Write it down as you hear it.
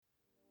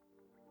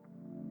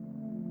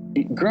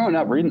growing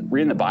up,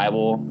 reading the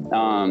Bible,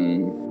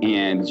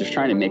 and just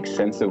trying to make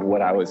sense of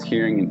what I was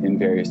hearing in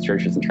various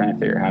churches and trying to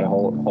figure out how to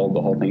hold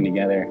the whole thing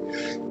together.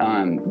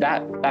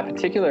 That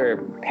particular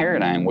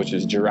paradigm, which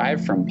is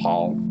derived from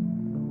Paul,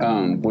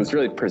 was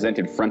really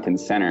presented front and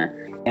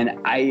center. And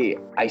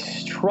I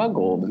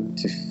struggled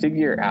to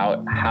figure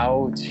out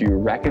how to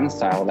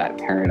reconcile that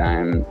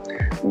paradigm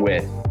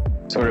with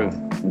sort of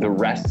the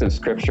rest of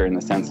Scripture, in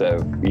the sense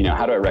of,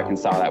 how do I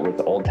reconcile that with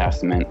the Old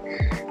Testament?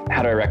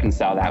 How do I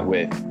reconcile that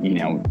with,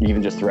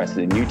 even just the rest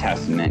of the New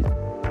Testament?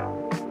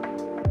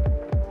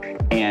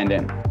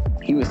 And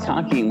he was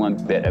talking one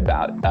bit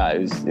about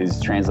is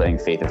translating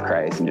faith of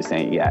Christ, and just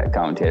saying,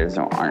 commentators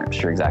aren't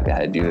sure exactly how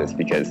to do this,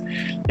 because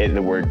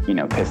the word,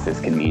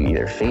 pistis can mean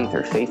either faith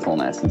or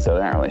faithfulness, and so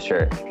they're not really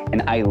sure.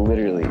 And I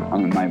literally,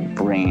 my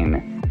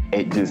brain,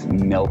 it just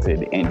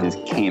melted and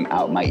just came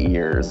out my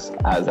ears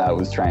as I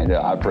was trying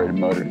to operate a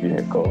motor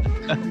vehicle.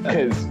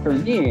 Because for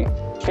me,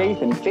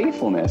 faith and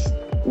faithfulness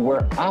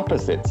were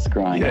opposites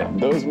growing up.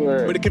 Those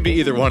were... But it could be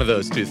either one of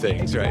those two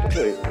things, right?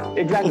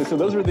 Exactly. So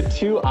those were the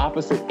two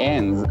opposite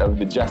ends of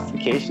the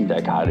justification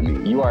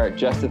dichotomy. You are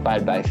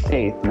justified by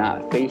faith,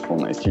 not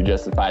faithfulness. You're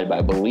justified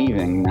by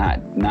believing,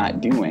 not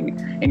doing.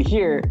 And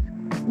here,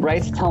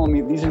 Wright's telling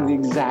me these are the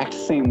exact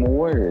same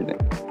word.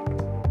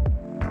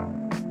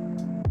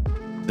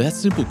 That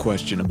simple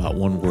question about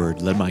one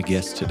word led my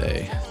guest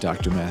today,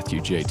 Dr. Matthew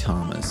J.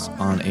 Thomas,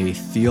 on a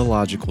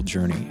theological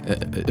journey,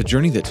 a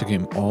journey that took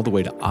him all the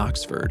way to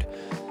Oxford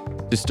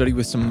to study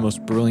with some of the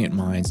most brilliant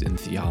minds in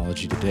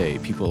theology today,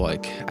 people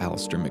like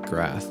Alistair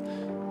McGrath.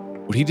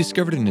 What he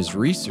discovered in his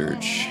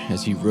research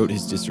as he wrote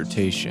his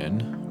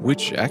dissertation,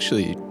 which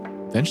actually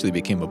eventually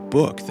became a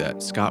book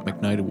that Scott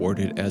McKnight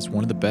awarded as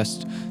one of the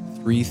best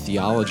 3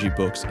 theology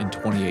books in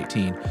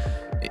 2018,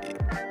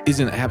 is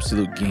an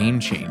absolute game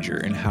changer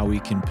in how we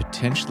can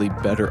potentially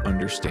better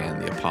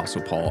understand the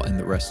Apostle Paul and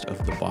the rest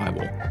of the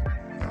Bible.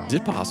 Is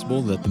it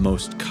possible that the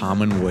most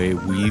common way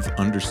we've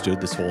understood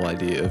this whole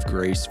idea of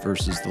grace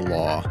versus the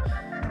law,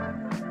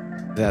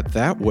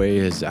 that way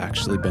has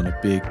actually been a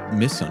big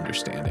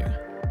misunderstanding?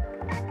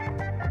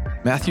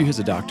 Matthew has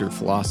a Doctor of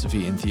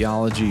Philosophy and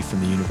Theology from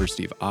the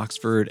University of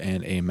Oxford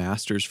and a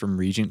Master's from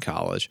Regent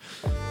College,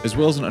 as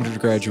well as an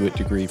undergraduate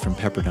degree from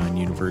Pepperdine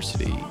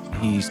University.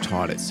 He's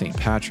taught at St.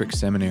 Patrick's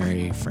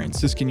Seminary,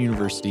 Franciscan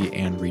University,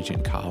 and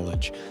Regent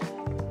College.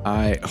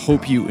 I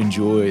hope you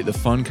enjoy the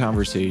fun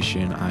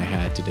conversation I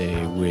had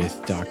today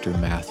with Dr.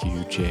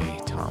 Matthew J.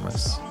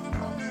 Thomas.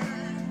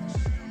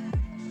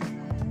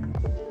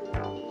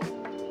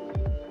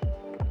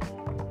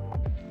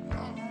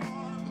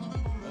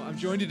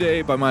 Joined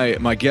today by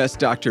my guest,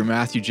 Dr.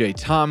 Matthew J.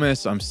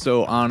 Thomas. I'm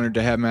so honored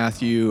to have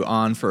Matthew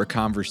on for a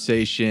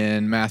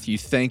conversation. Matthew,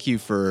 thank you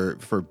for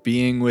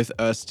being with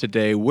us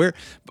today. Where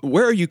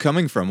are you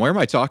coming from? Where am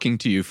I talking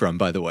to you from,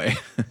 by the way?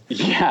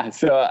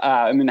 So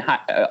I'm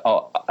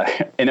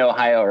in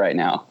Ohio right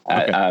now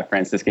at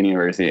Franciscan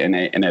University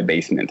in a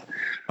basement.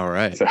 All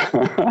right. So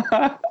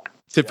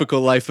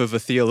Typical life of a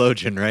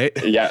theologian, right?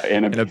 Yeah.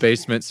 In a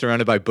basement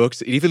surrounded by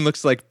books. It even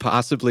looks like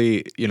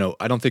possibly,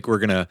 I don't think we're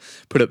going to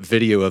put up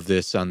video of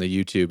this on the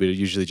YouTube. It'll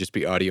usually just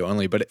be audio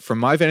only. But from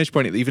my vantage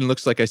point, it even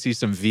looks like I see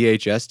some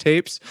VHS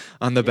tapes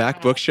on the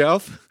back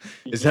bookshelf.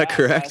 Is that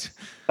correct?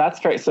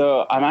 That's right.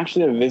 So I'm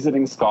actually a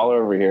visiting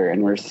scholar over here,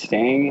 and we're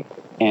staying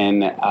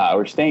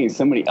in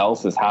somebody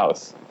else's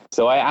house.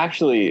 So I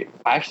actually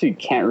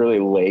can't really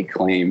lay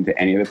claim to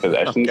any of the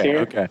possessions here.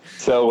 Okay.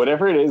 So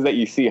whatever it is that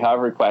you see,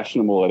 however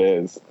questionable it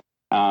is.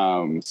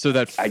 So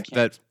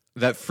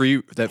that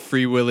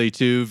Free Willy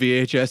 2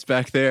 VHS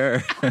back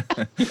there,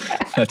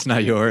 that's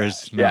not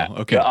yours. No. Yeah.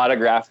 Okay.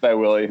 Autographed by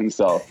Willie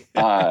himself.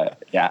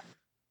 Yeah.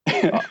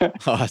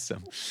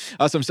 Awesome.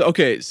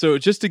 So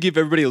just to give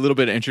everybody a little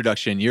bit of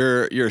introduction,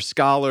 you're a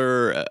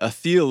scholar, a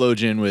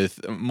theologian with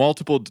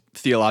multiple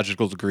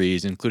theological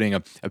degrees, including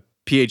a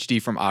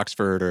PhD from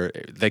Oxford, or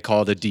they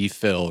call it a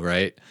DPhil,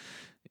 right?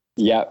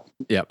 Yep.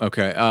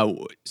 Okay.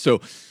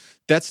 So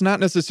that's not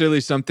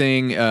necessarily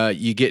something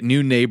you get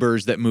new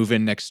neighbors that move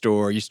in next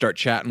door. You start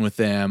chatting with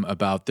them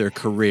about their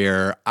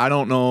career. I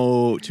don't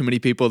know too many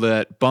people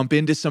that bump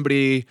into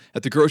somebody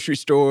at the grocery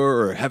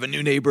store or have a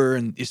new neighbor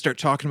and you start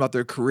talking about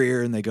their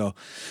career and they go,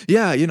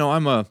 yeah,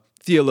 I'm a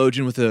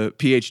theologian with a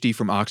PhD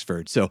from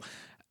Oxford. So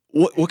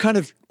what kind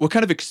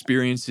of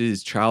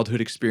experiences, childhood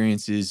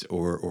experiences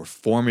or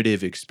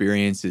formative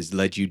experiences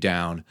led you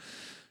down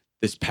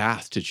this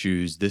path to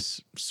choose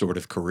this sort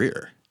of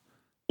career?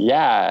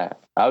 Yeah,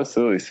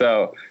 absolutely.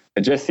 So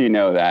just so you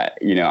know that,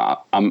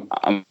 I'm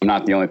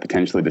not the only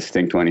potentially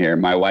distinct one here.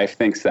 My wife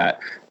thinks that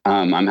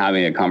I'm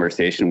having a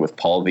conversation with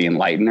Paul the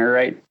Enlightener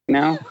right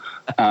now.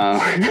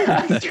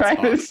 I'm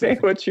trying to say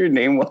what your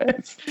name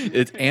was.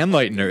 It's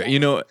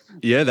Enlightener.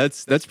 Yeah,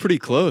 that's pretty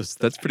close.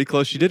 That's pretty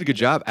close. You did a good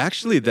job.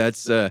 Actually,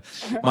 that's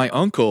my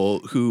uncle,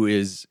 who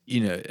is,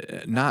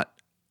 not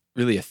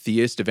really a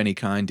theist of any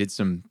kind, did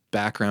some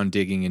background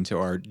digging into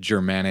our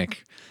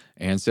Germanic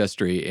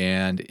Ancestry.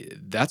 And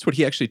that's what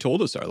he actually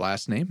told us our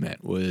last name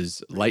meant,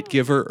 was light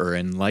giver or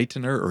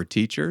enlightener or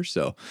teacher.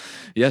 So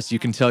yes, you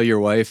can tell your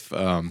wife,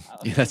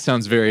 that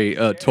sounds very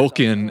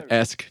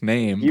Tolkien-esque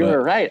name, You but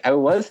were right. I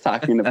was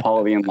talking to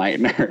Paul the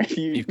Enlightener.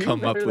 you You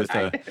come up better than with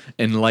I a did.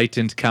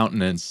 enlightened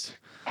countenance,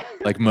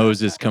 like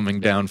Moses coming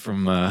down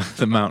from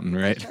the mountain,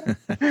 right?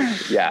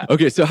 Yeah.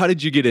 Okay, so how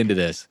did you get into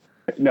this?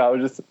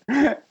 No,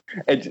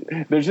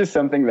 there's just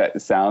something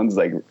that sounds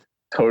like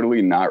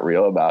totally not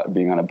real about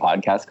being on a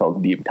podcast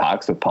called Deep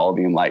Talks with Paul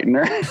the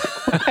Enlightener.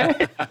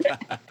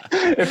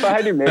 If I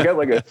had to make up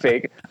like a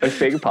fake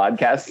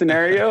podcast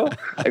scenario,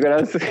 like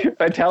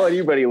if I tell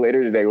anybody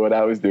later today what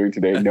I was doing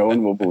today, no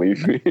one will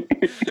believe me.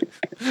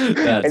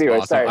 That's Anyway,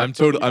 awesome.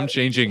 sorry. I'm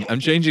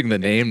changing the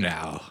name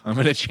now. I'm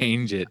going to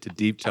change it to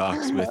Deep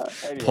Talks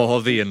with Anyway, Paul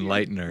the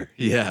Enlightener.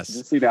 Yes.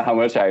 just so you know how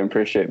much I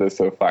appreciate this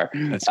so far.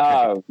 That's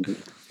great.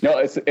 No,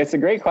 it's a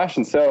great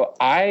question. So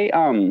I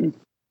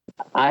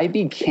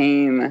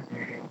became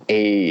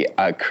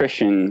a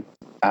Christian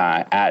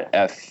at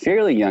a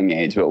fairly young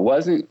age, but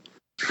wasn't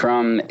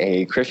from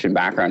a Christian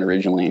background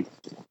originally,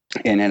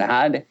 and it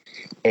had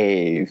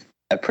a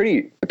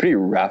pretty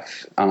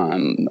rough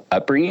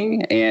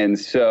upbringing, and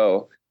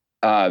so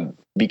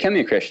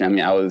becoming a Christian. I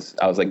mean, I was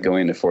like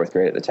going to fourth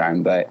grade at the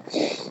time, but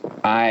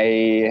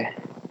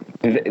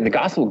the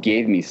gospel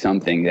gave me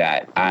something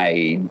that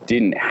I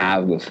didn't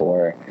have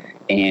before,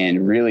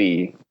 and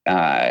really,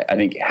 I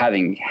think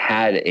having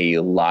had a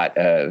lot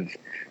of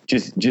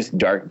just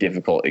dark,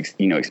 difficult,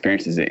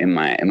 experiences in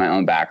my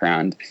own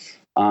background,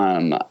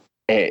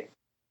 it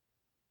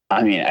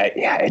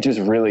just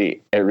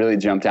really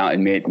jumped out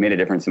and made a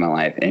difference in my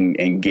life,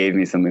 and gave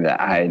me something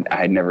that I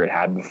had never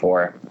had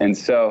before, and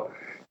so.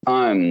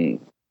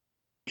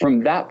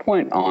 From that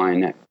point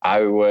on,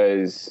 I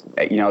was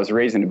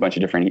raised in a bunch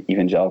of different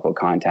evangelical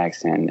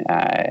contexts, and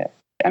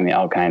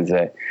all kinds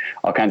of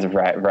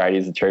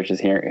varieties of churches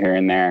here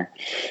and there.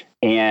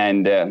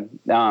 And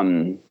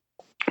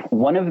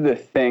one of the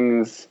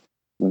things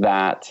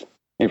that,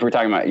 if we're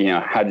talking about,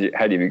 how do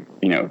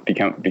you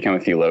become a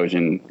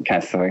theologian,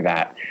 kind of stuff like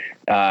that,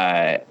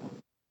 I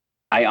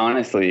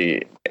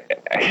honestly,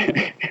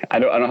 I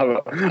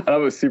don't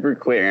have a super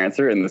clear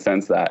answer, in the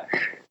sense that,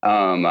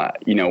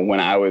 when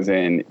I was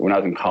in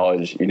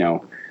college,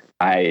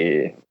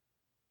 I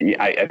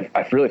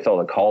really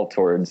felt a call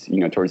towards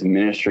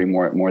ministry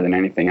more than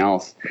anything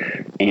else,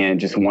 and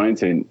just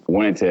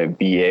wanted to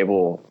be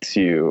able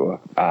to,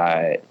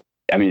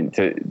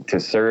 to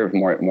serve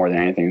more than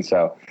anything.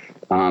 So,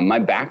 my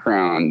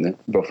background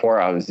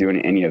before I was doing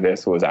any of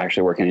this was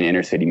actually working in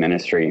inner city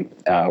ministry,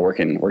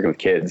 working with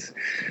kids,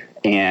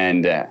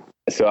 and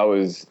so I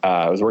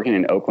was working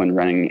in Oakland,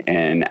 running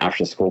an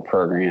after school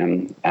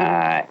program,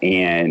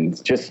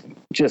 and just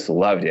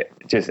loved it.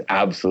 Just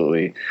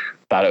absolutely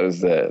thought it was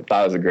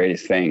the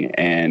greatest thing,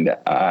 and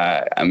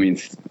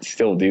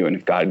still do. And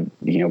if God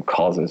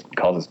calls us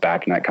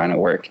back in that kind of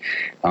work,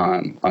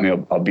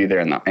 I'll be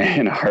there in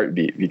a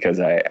heartbeat, because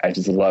I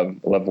just love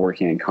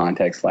working in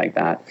contexts like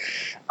that.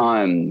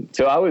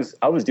 So I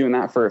was doing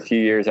that for a few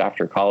years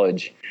after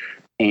college,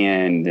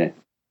 and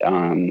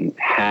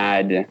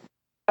had.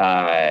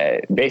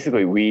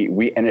 Basically,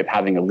 we ended up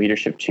having a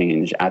leadership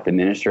change at the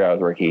ministry I was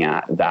working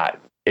at. That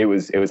it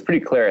was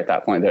pretty clear at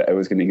that point that I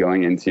was going to be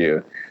going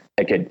into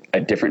like a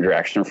different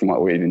direction from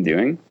what we had been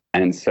doing.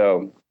 And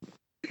so,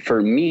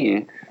 for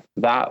me,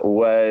 that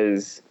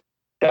was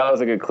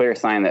a good clear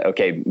sign that,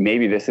 okay,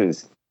 maybe this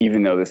is,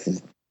 even though this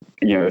is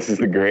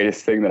the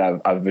greatest thing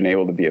that I've been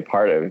able to be a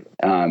part of,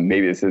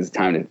 maybe this is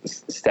time to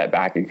step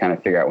back and kind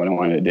of figure out what I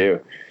want to do,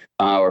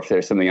 or if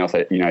there's something else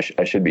I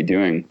should be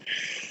doing.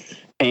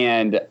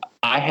 And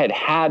I had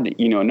a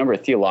number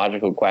of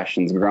theological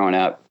questions growing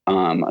up,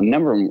 a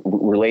number of them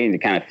relating to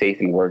kind of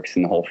faith and works,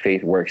 and the whole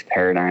faith works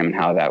paradigm, and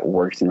how that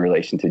works in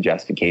relation to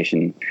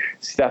justification.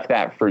 Stuff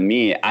that, for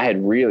me, I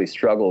had really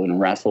struggled and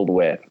wrestled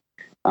with,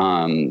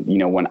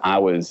 when I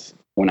was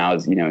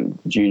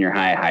junior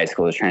high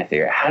school, was trying to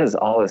figure out, how does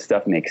all this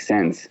stuff make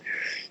sense?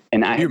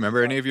 And Do you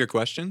remember any of your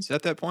questions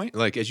at that point?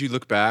 Like, as you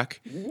look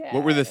back,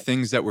 what were the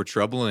things that were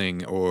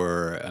troubling,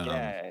 or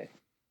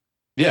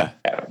Yeah.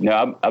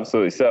 No,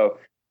 absolutely. So,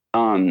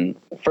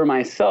 for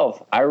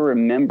myself, I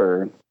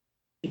remember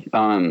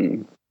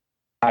the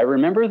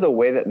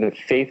way that the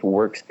faith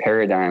works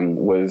paradigm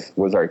was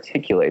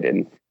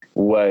articulated,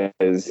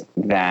 was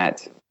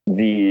that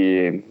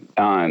basically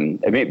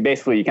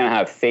you kind of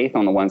have faith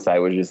on the one side,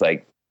 which is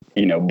like,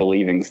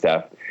 believing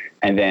stuff.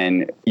 And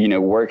then,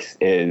 works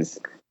is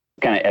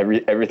kind of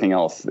everything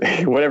else,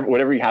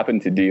 whatever you happen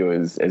to do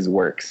is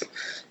works.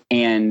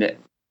 And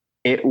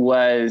it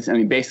was,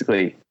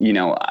 basically,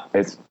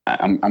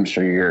 I'm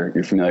sure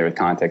you're familiar with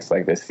contexts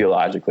like this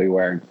theologically,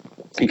 where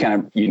you kind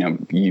of,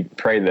 you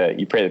pray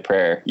the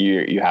prayer,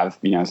 you have,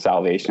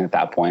 salvation at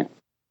that point,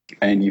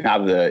 and you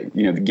have the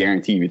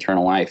guarantee of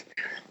eternal life.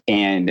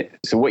 And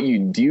so what you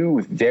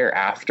do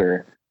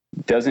thereafter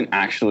doesn't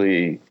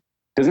actually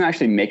doesn't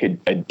actually make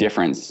a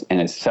difference in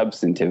a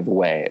substantive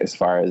way as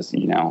far as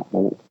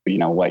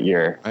what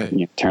your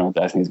eternal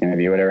destiny is going to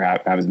be, whatever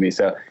happens to be.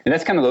 So, and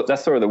that's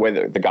that's sort of the way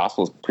that the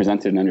gospel is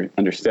presented and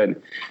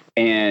understood.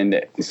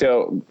 And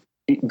so,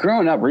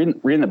 growing up,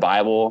 reading the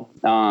Bible,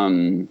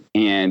 and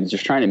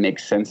just trying to make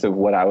sense of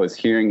what I was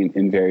hearing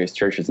in various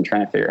churches and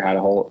trying to figure out how to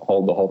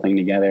hold the whole thing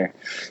together.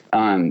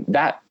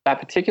 That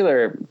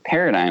particular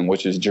paradigm,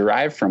 which is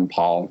derived from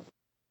Paul,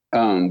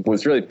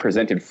 was really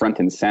presented front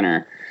and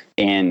center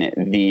in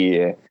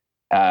the,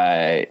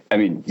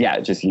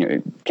 just,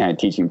 kind of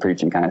teaching,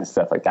 preaching kind of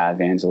stuff like that,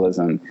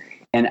 evangelism.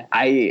 And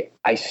I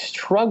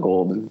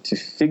struggled to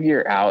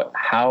figure out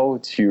how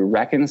to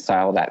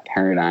reconcile that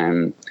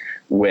paradigm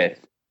with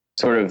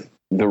sort of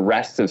the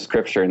rest of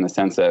Scripture, in the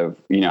sense of,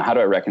 how do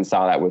I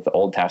reconcile that with the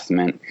Old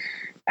Testament?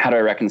 How do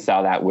I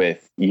reconcile that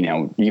with,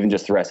 even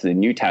just the rest of the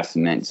New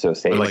Testament? So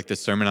say, like the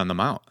Sermon on the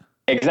Mount.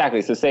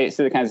 Exactly. So say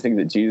the kinds of things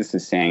that Jesus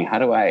is saying. How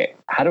do I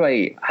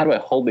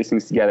hold these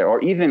things together?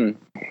 Or even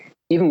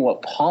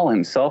what Paul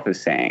himself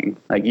is saying.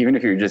 Like, even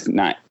if you're just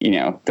not,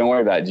 don't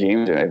worry about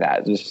James or like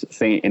that. Just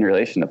saying in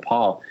relation to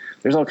Paul,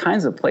 there's all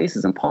kinds of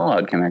places in Paul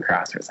I'd come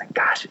across where it's like,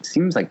 gosh, it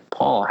seems like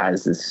Paul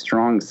has this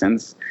strong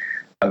sense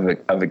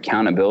of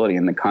accountability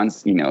and the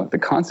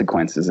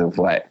consequences of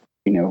what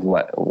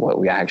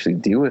we actually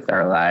do with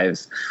our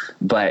lives,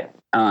 but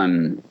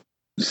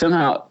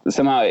somehow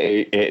none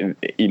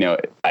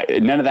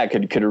of that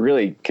could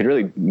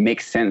really make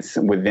sense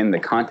within the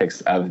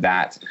context of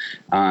that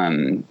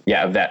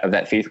of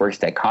that faith works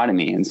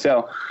dichotomy. And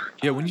so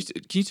can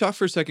you talk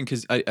for a second,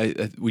 because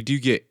we do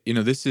get,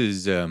 this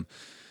is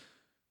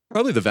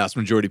probably the vast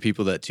majority of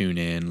people that tune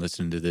in,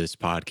 listen to this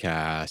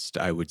podcast,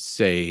 I would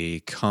say,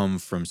 come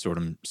from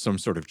some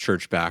sort of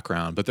church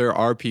background. But there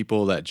are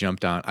people that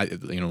jumped on.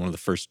 One of the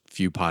first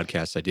few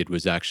podcasts I did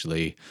was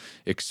actually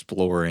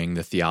exploring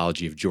the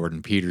theology of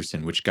Jordan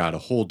Peterson, which got a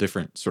whole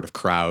different sort of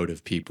crowd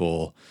of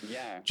people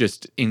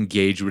just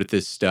engaged with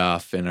this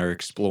stuff and are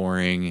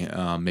exploring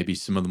maybe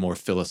some of the more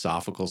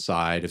philosophical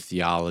side of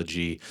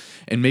theology.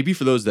 And maybe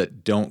for those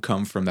that don't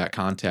come from that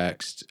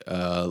context,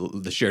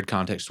 the shared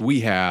context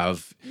we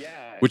have,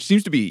 which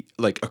seems to be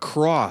like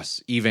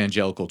across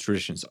evangelical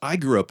traditions. I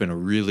grew up in a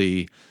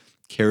really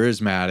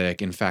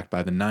charismatic, in fact,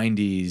 by the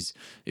 90s,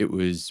 it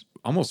was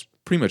almost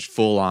pretty much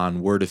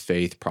full-on word of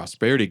faith,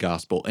 prosperity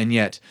gospel. And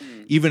yet,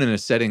 even in a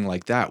setting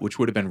like that, which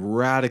would have been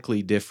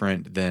radically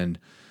different than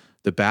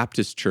the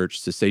Baptist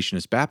church,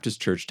 Cessationist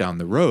Baptist church down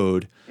the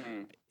road,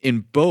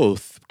 in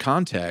both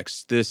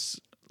contexts, this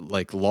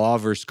like law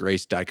versus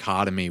grace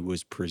dichotomy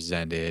was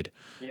presented.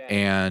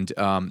 And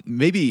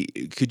maybe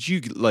could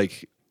you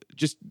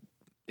just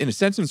in a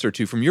sentence or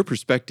two, from your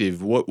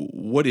perspective,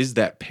 what is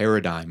that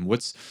paradigm?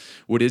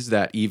 What is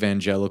that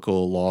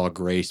evangelical law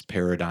grace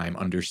paradigm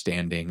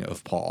understanding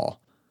of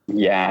Paul?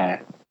 Yeah.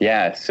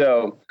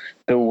 So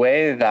the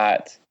way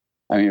that,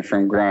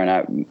 from growing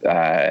up,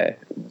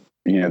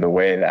 the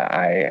way that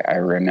I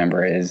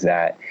remember is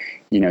that,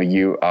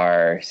 you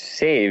are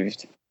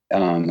saved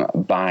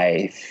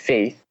by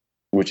faith,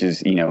 which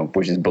is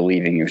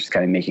believing, you're just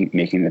kind of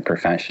making the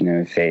profession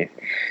of faith,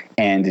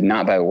 and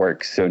not by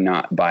works. So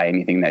not by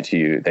anything that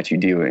you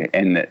do.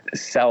 And the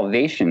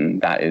salvation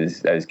that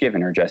is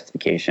given, or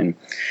justification,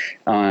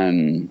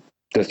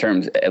 those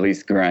terms, at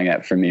least growing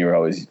up for me, were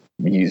always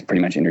used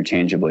pretty much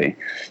interchangeably,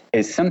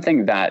 is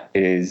something that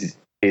is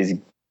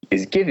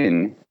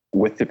given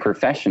with the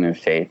profession of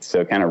faith.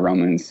 So kind of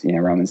Romans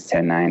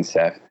 10:9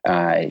 stuff.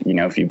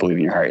 If you believe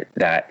in your heart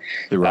that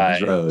the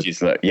Romans road.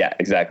 Jesus,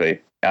 exactly.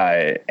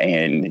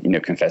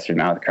 And confess with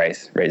your mouth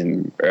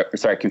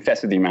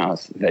confess with your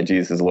mouth that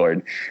Jesus is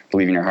Lord,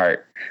 believe in your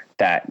heart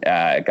that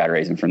God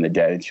raised him from the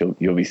dead,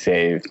 you'll be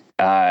saved.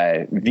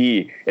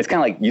 It's kind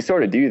of like you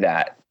sort of do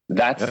that.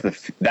 That's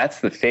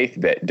the faith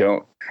bit.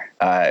 Don't,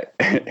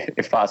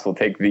 if possible,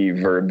 take the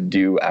verb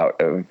do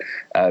out of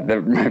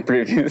my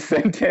previous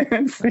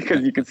sentence,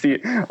 because you can see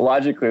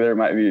logically there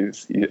might be,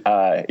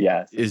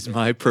 Is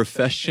my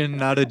profession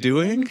not a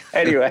doing?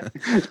 Anyway,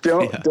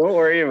 don't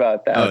worry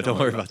about that. Oh, don't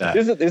worry about that.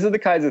 These are the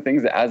kinds of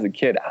things that as a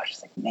kid, I was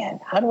just like, man,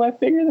 how do I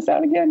figure this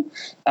out again?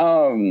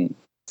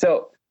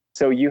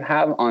 So you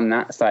have on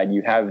that side,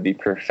 you have the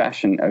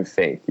profession of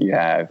faith. You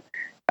have,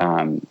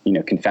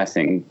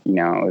 confessing,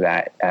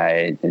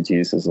 that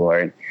Jesus is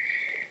Lord,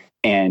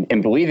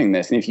 and believing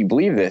this. And if you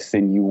believe this,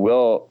 then you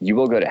will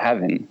go to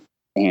heaven,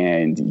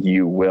 and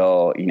you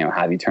will,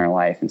 have eternal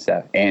life and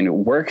stuff.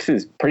 And works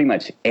is pretty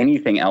much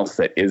anything else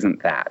that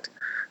isn't that.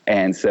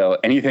 And so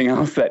anything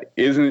else that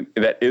isn't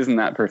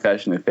that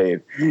profession of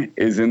faith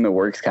is in the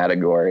works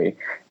category,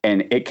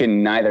 and it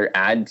can neither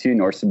add to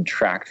nor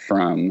subtract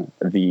from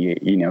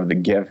the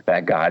gift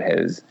that God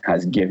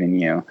has given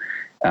you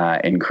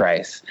in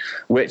Christ,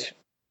 which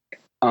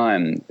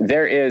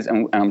there is,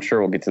 and I'm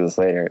sure we'll get to this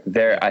later.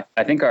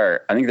 I think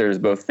there's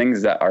both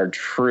things that are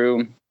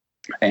true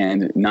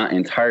and not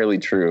entirely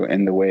true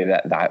in the way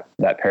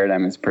that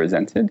paradigm is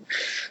presented.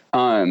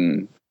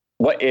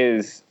 What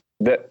is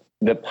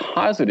the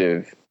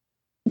positive,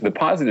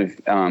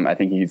 I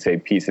think you'd say,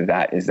 piece of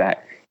that is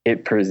that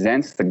it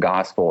presents the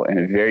gospel in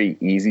a very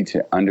easy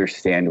to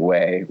understand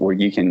way where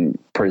you can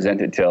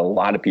present it to a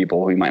lot of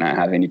people who might not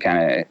have any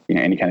kind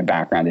of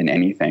background in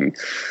anything.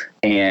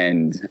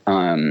 And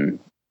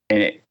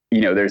it,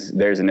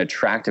 there's an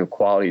attractive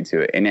quality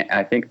to it. And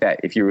I think that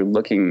if you were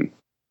looking,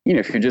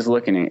 if you're just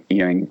looking at,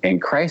 in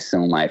Christ's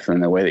own life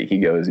and the way that he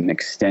goes and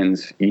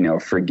extends,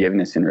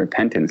 forgiveness and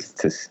repentance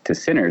to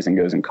sinners and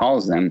goes and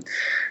calls them,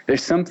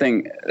 there's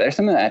something that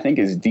I think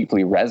is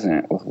deeply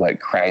resonant with what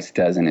Christ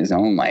does in his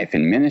own life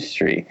and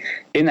ministry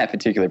in that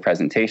particular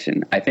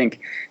presentation. I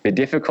think the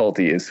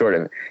difficulty is sort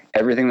of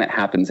everything that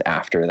happens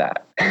after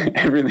that,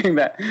 everything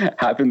that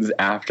happens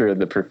after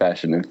the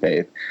profession of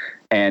faith,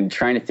 and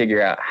trying to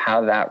figure out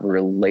how that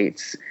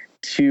relates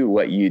to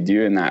what you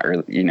do in that,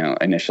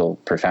 initial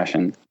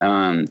profession.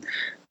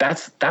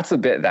 That's a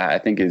bit that I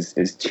think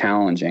is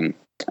challenging.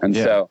 And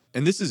so,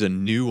 and this is a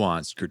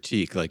nuanced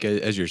critique, like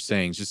as you're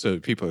saying, just so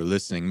people are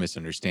listening,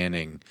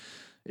 misunderstanding,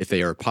 if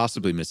they are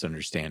possibly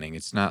misunderstanding,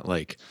 it's not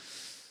like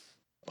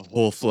a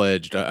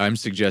full-fledged, I'm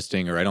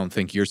suggesting, or I don't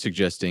think you're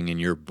suggesting in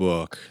your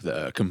book,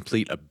 the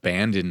complete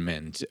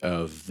abandonment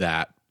of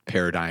that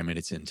paradigm in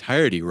its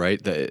entirety,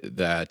 right?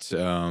 That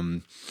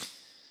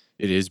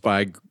it is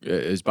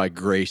by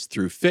grace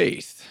through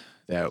faith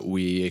that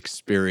we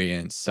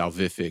experience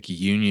salvific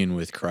union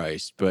with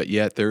Christ, but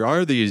yet there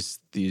are these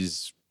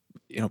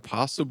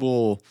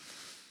possible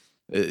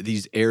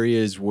these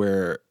areas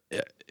where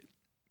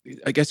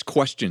I guess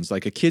questions,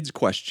 like a kid's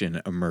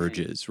question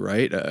emerges,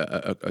 right?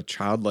 A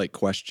childlike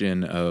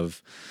question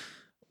of,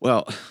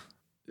 well,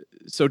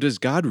 so does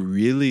God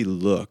really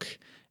look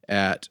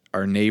at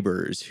our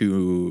neighbors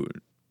who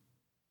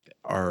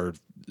are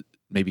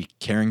maybe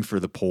caring for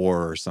the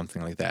poor or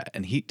something like that,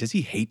 and does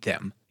he hate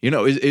them?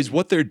 Is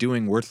what they're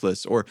doing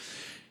worthless? Or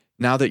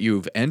now that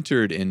you've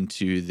entered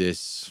into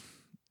this,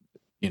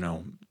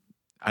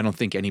 I don't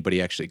think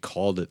anybody actually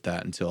called it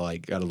that until I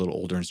got a little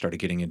older and started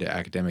getting into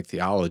academic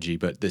theology,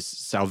 but this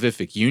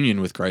salvific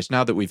union with Christ,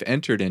 now that we've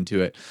entered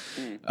into it,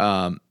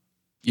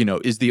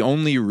 is the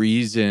only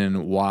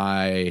reason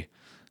why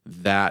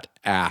that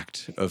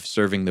act of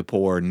serving the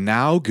poor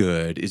now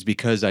good is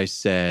because I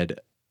said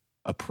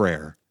a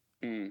prayer,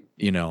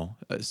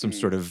 some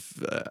sort of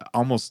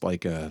almost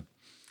like I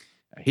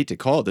hate to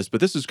call it this, but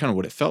this is kind of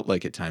what it felt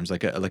like at times,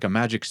 like a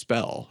magic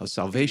spell, a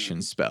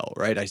salvation spell,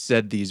 right? I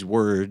said these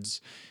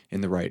words in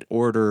the right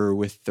order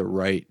with the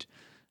right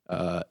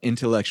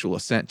intellectual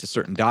assent to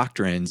certain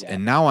doctrines,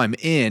 and now I'm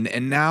in,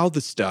 and now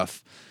the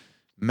stuff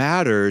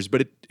matters,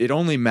 but it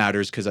only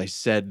matters because I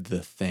said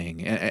the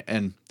thing.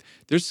 And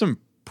there's some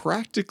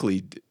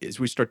practically, as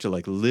we start to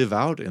like live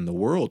out in the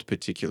world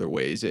particular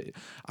ways,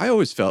 I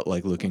always felt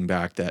like, looking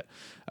back, that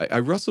I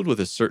wrestled with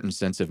a certain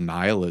sense of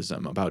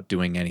nihilism about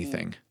doing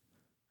anything.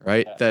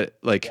 Right? That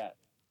like,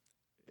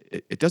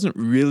 it doesn't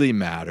really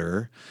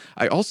matter.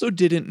 I also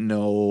didn't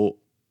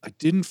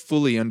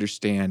fully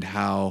understand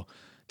how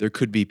there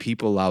could be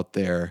people out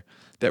there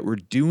that were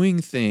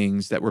doing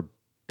things that were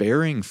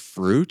bearing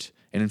fruit.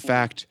 And in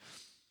fact,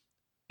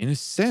 in a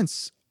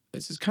sense,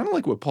 this is kind of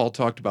like what Paul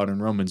talked about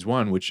in Romans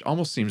 1, which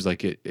almost seems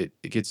like it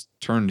gets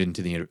turned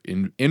into the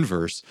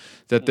inverse,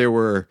 that there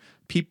were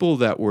people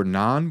that were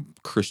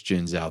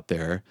non-Christians out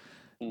there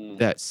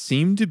that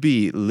seemed to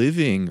be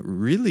living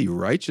really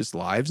righteous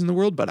lives in the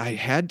world, but I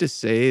had to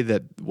say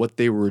that what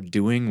they were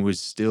doing was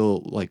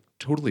still like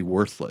totally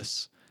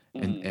worthless.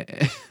 And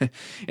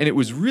it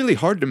was really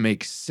hard to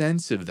make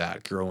sense of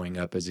that growing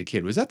up as a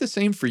kid. Was that the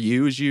same for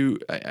you as you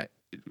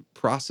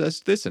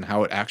processed this and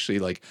how it actually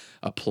like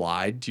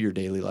applied to your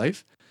daily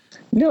life?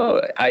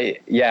 No, I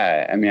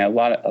mean, a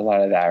lot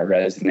of that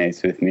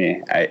resonates with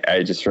me.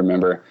 I just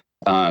remember,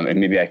 and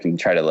maybe I can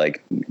try to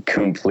like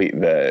complete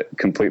the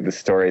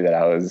story that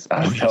I was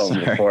telling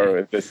before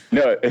with this.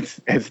 No,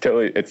 it's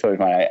totally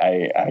fine.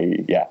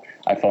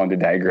 I fall into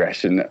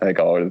digression like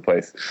all over the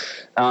place.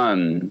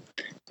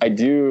 I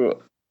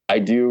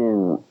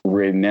do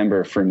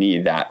remember for me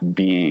that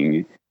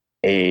being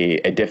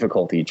a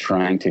difficulty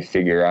trying to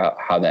figure out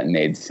how that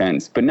made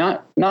sense, but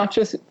not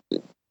just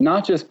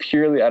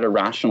purely at a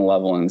rational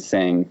level and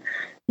saying,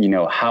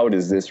 how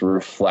does this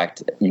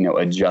reflect,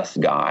 a just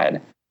God?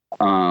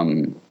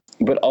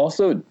 But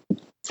also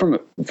from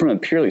a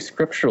purely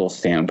scriptural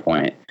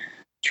standpoint,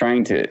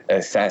 trying to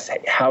assess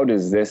how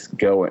does this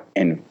go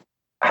and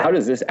how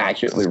does this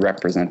accurately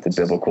represent the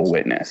biblical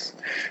witness?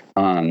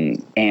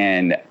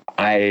 And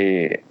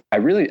I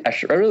really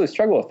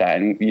struggle with that.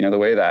 And, the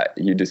way that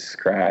you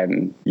describe,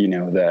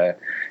 the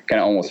kind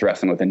of almost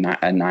wrestling with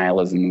a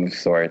nihilism of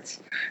sorts.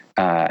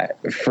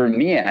 For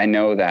me, I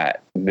know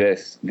that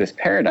this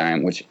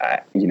paradigm, which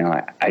I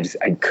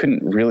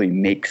couldn't really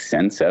make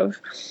sense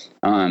of.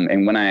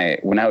 And when I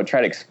would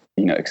try to,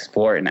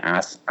 explore it and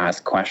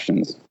ask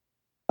questions,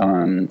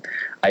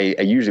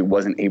 I usually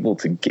wasn't able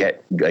to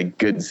get like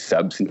good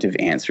substantive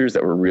answers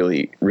that were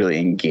really, really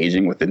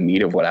engaging with the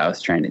meat of what I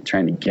was trying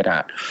to get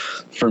at.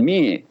 For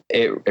me,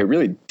 it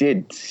really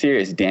did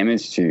serious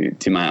damage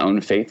to my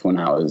own faith when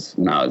I was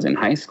in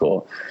high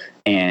school,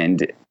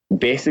 and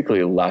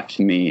basically left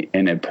me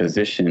in a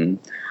position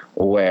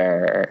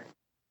where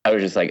I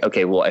was just like,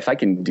 okay, well, if I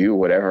can do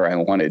whatever I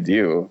want to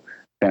do,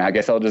 then I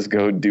guess I'll just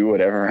go do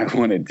whatever I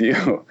want to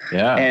do.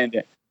 Yeah.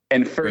 And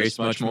first, grace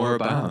much more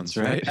abounds,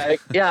 right?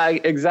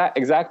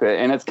 Exactly.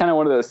 And it's kind of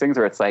one of those things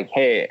where it's like,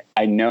 hey,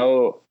 I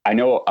know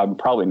I'm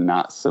probably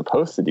not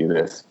supposed to do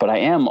this, but I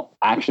am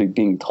actually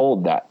being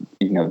told that,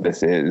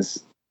 this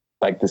is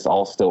like, this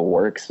all still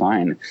works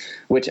fine,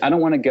 which I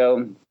don't want to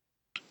go.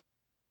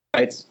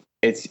 It's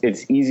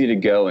easy to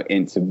go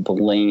into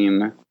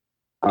blame.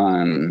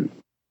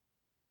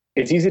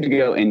 It's easy to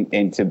go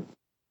into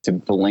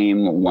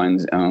blame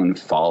one's own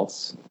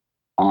faults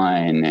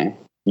on,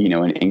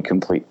 an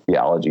incomplete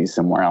theology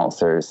somewhere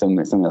else, or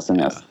something else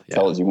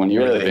tells you when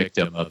you're the really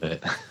victim of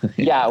it.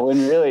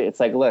 When really it's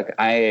like, look,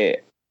 my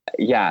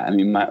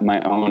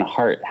own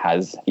heart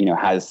has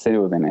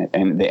sin within it,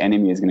 and the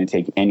enemy is going to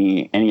take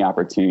any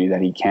opportunity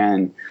that he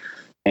can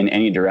in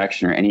any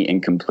direction or any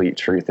incomplete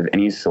truth of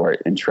any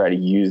sort and try to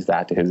use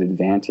that to his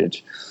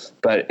advantage.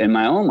 But in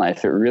my own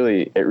life, it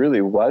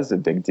really was a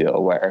big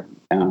deal where,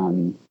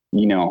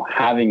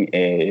 having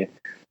a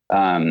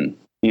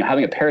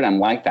paradigm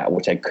like that,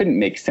 which I couldn't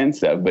make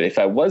sense of, but if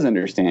I was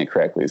understanding it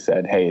correctly,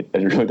 said, hey, it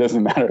really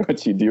doesn't matter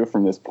what you do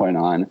from this point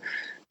on.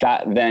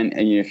 That then,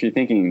 and if you're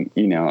thinking,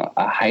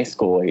 a high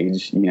school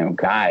age,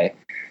 guy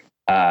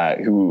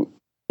who,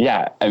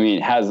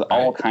 has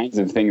all kinds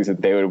of things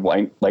that they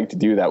would like to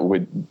do that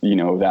would,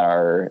 that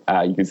are,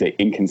 you could say,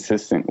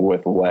 inconsistent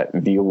with what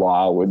the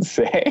law would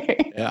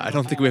say. Yeah, I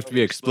don't think we have to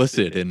be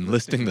explicit in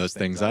listing those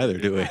things either,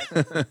 do we?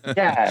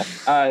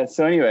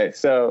 So anyway,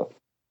 so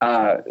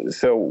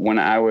when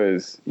I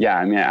was,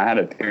 I had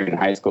a period in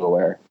high school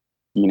where,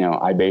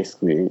 I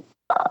basically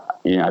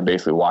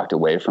walked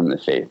away from the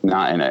faith,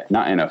 not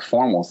in a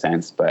formal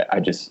sense, but I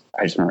just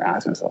remember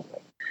asking myself,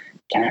 like,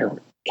 can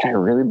I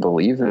really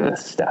believe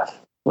this stuff?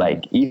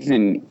 Like,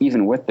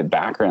 even with the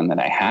background that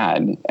I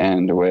had,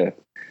 and with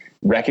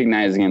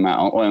recognizing in my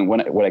own,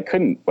 what I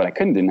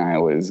couldn't deny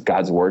was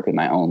God's work in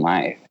my own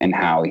life, and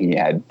how he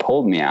had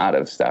pulled me out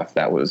of stuff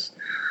that was,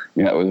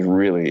 that was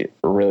really,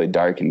 really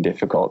dark and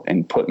difficult,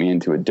 and put me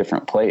into a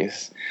different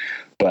place.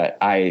 But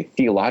I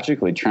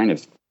theologically, trying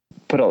to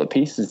put all the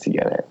pieces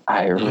together,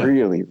 I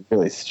really,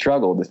 really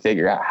struggled to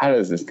figure out, how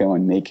does this go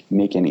and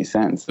make any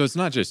sense? So it's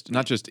not just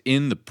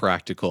in the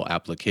practical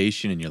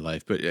application in your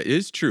life, but it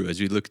is true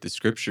as you look at the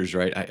scriptures,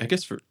 right? I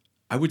guess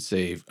I would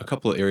say a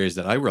couple of areas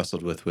that I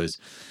wrestled with was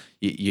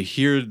you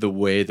hear the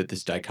way that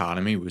this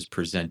dichotomy was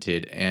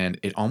presented, and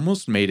it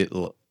almost made it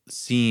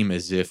seem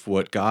as if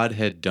what God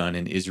had done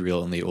in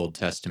Israel in the Old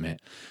Testament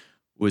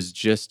was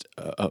just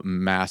a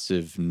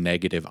massive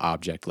negative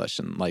object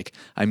lesson. Like,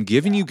 I'm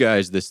giving you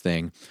guys this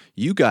thing,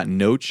 you got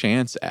no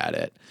chance at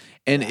it.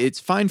 And it's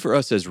fine for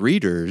us as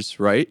readers,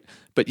 right?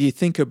 But you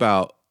think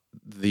about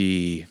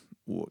the,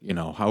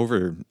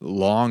 however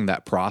long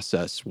that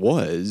process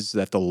was,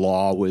 that the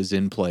law was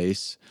in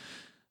place,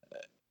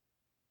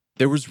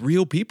 there was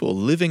real people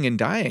living and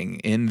dying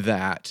in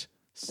that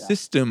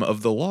system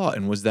of the law.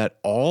 And was that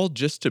all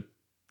just to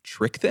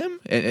trick them,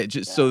 and it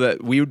just so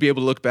that we would be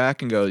able to look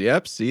back and go,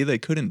 yep, see, they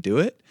couldn't do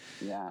it?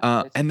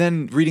 And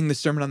then reading the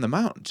Sermon on the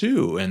Mount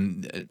too,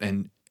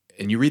 and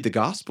you read the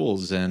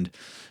Gospels and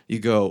you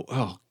go,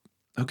 oh,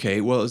 okay,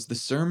 well, is the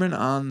Sermon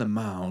on the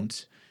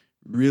Mount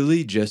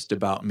really just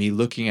about me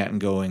looking at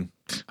and going,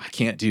 I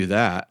can't do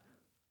that?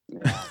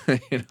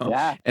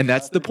 And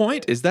that's the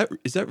point. Is that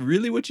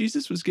really what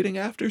Jesus was getting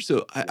after?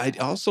 So I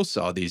also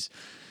saw these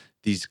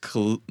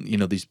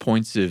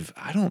points of,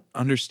 I don't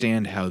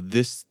understand how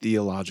this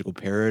theological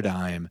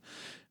paradigm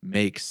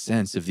makes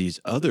sense of these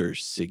other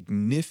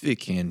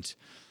significant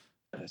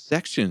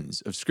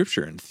sections of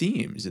Scripture and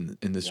themes in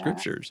the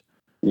Scriptures.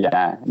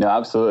 Yeah, no,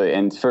 absolutely.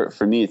 And for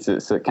me,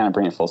 to kind of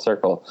bring it full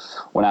circle,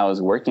 when I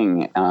was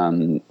working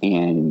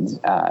in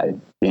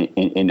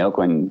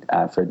Oakland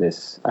for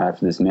this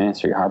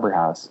ministry, Harbor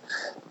House,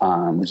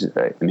 which is,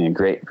 a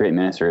great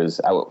ministry.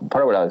 Part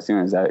of what I was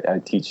doing is I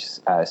teach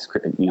a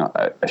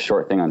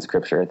short thing on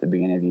Scripture at the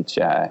beginning of each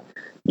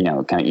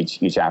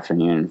each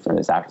afternoon for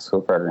this after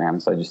school program.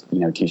 So I just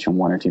teach them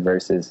one or two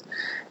verses,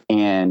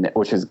 and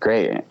which was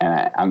great.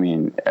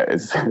 And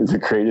it's the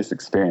greatest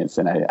experience.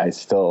 And I'm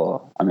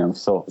still in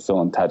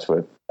touch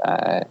with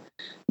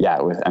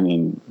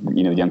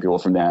young people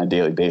from there on a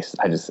daily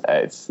basis.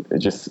 It's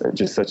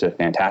just such a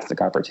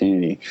fantastic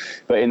opportunity.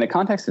 But in the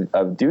context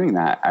of doing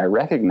that, I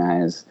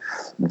recognize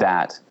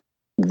that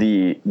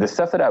the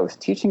stuff that I was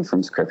teaching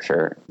from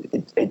Scripture,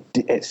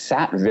 it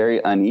sat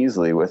very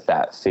uneasily with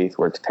that faith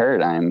works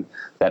paradigm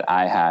that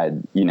I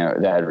had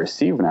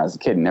received when I was a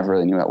kid, and never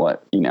really knew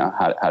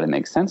how to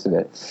make sense of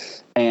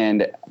it.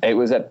 And it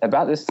was at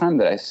about this time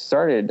that I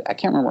started. I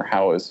can't remember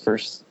how it was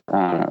first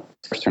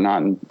turned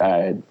on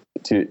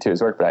to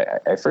his work,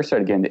 but I first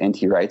started getting into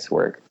N.T. Wright's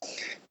work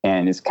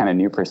and his kind of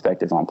new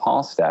perspective on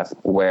Paul's stuff,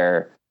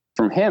 where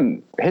from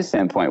his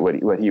standpoint,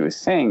 what he was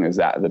saying is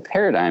that the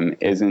paradigm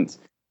isn't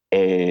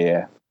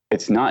a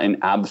it's not an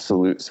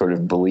absolute sort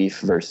of belief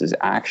versus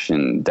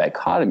action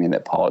dichotomy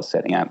that Paul is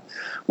setting up.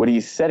 What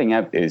he's setting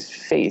up is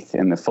faith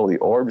in the fully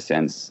orbed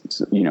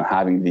sense,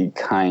 having the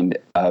kind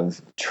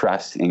of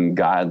trust in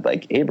God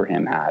like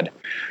Abraham had,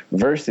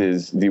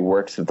 versus the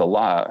works of the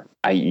law,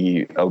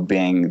 i.e.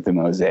 obeying the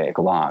Mosaic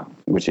law,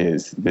 which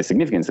is the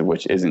significance of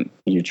which isn't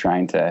you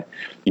trying to,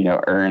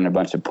 earn a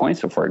bunch of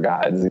points before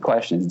God. The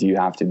question is, do you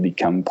have to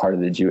become part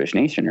of the Jewish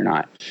nation or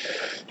not?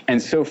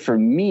 And so for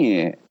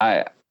me,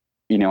 I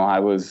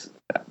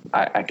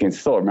can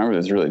still remember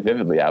this really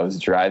vividly. I was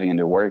driving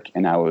into work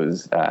and I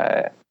was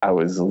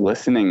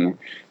listening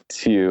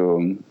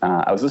to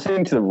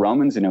the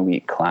Romans in a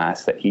Week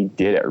class that he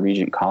did at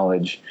Regent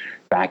College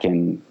back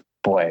in,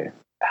 I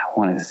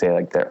wanted to say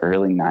like the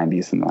early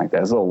 90s, something like that.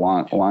 It was a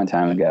long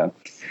time ago.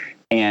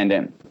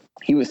 And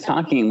he was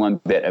talking one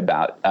bit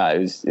about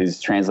is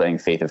translating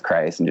faith of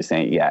Christ and just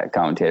saying,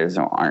 commentators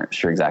aren't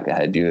sure exactly how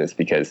to do this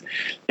because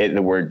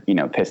the word,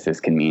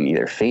 pistis can mean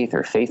either faith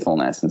or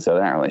faithfulness. And so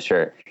they're not really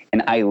sure.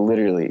 And I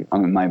literally,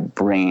 my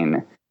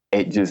brain,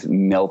 it just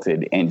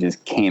melted and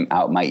just came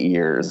out my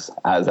ears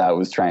as I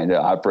was trying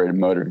to operate a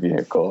motor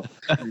vehicle.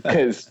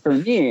 Because for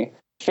me,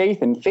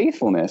 faith and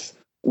faithfulness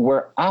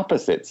were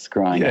opposites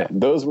growing up.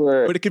 Those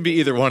were... But it could be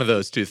either one of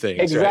those two things.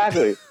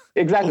 Exactly. Right?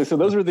 Exactly. So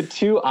those were the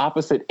two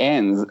opposite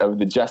ends of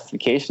the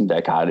justification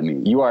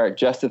dichotomy. You are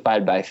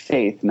justified by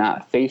faith,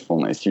 not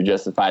faithfulness. You're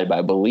justified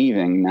by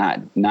believing,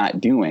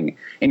 not doing.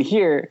 And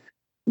here,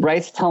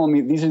 Wright's telling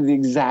me these are the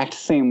exact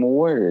same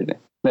word.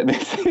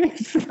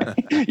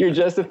 You're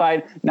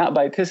justified not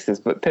by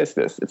pistis, but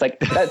pistis. It's like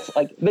that's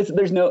like this,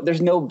 there's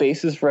no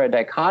basis for a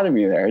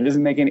dichotomy there. It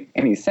doesn't make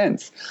any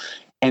sense.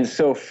 And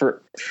so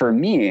for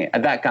me,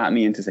 that got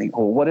me into saying,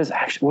 what does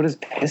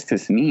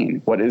pistis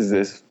mean? What is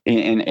this?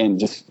 And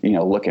just,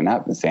 looking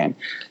up and saying,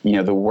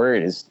 the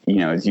word is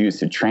used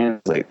to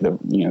translate the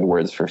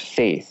words for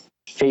faith,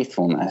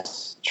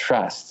 faithfulness,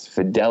 trust,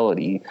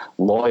 fidelity,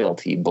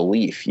 loyalty,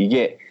 belief. You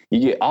get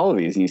all of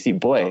these and you see,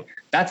 boy,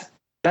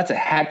 that's a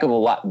heck of a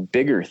lot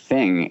bigger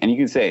thing. And you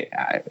can say...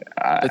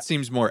 that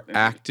seems more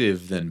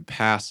active than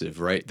passive,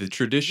 right? The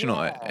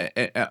traditional...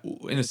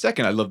 in a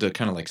second, I'd love to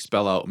kind of like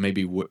spell out,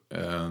 maybe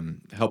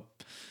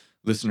help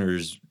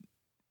listeners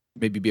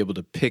maybe be able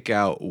to pick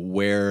out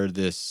where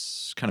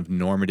this kind of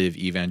normative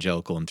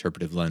evangelical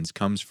interpretive lens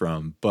comes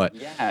from. But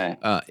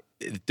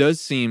it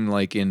does seem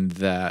like in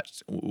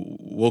that,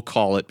 we'll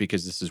call it,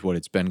 because this is what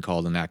it's been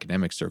called in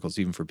academic circles,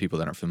 even for people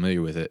that aren't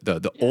familiar with it,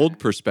 the old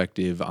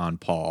perspective on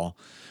Paul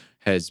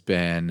has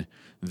been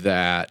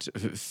that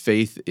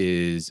faith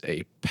is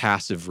a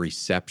passive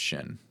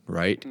reception,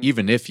 right? Mm-hmm.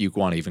 Even if you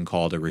want to even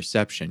call it a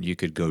reception, you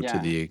could go to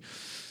the,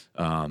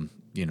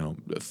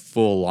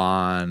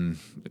 full-on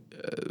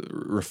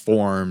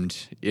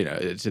reformed,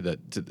 to the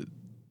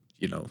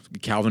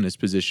Calvinist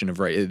position of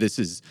right. This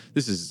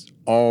is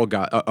all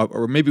God,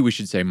 or maybe we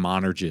should say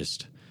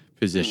monergist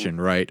position,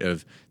 right?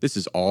 Of this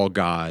is all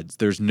God's.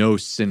 There's no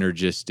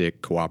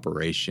synergistic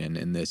cooperation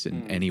in this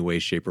in any way,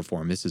 shape, or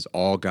form. This is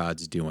all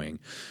God's doing.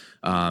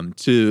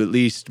 To at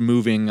least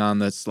moving on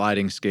the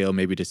sliding scale,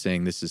 maybe to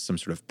saying this is some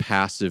sort of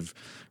passive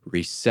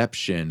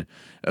reception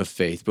of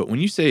faith. But when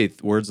you say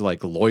words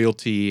like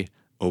loyalty,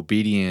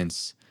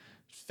 obedience,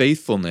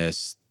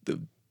 faithfulness,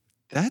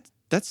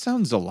 that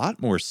sounds a lot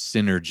more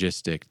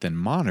synergistic than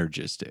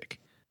monergistic.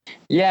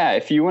 Yeah,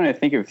 if you want to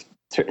think of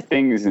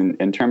things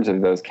in terms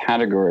of those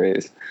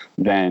categories,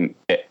 then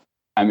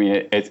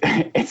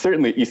it's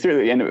certainly, you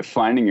certainly end up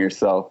finding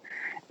yourself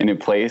in a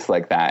place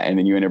like that, and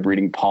then you end up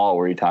reading Paul,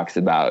 where he talks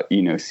about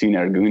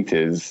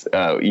synerguntes,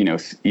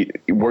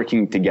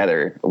 working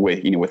together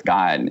with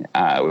God,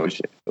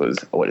 which was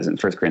what is in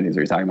 1 Corinthians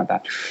where he's talking about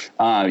that.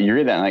 You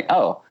read that and like,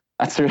 oh,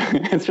 that's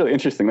really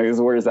interesting. Like, this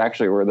word is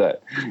actually a word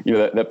that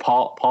that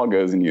Paul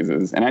goes and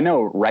uses. And I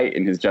know Wright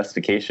in his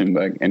justification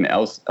book and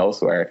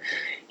elsewhere,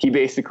 he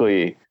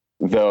basically,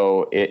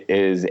 though it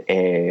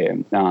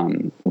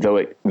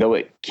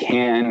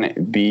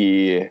can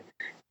be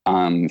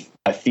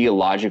a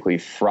theologically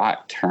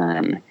fraught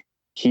term,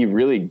 he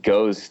really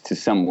goes to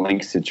some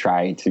lengths to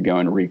try to go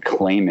and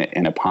reclaim it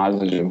in a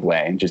positive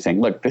way, and just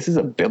saying, look, this is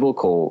a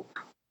biblical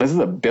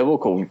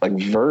like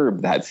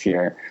verb that's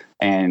here.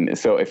 And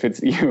so if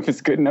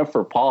it's good enough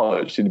for Paul,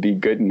 it should be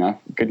good enough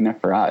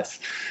for us.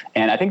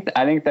 And I think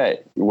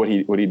that what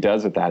he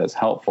does with that is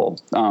helpful.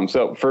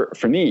 So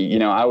for me,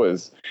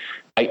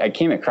 I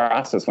came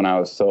across this when I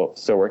was still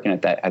working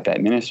at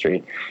that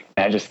ministry,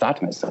 and I just thought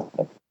to myself,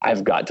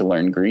 I've got to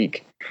learn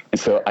Greek. And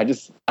so I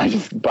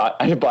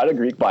bought a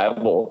Greek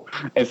Bible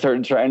and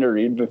started trying to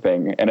read the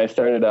thing. And I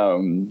started,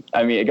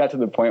 it got to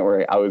the point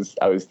where I was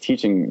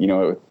teaching,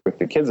 with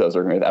the kids I was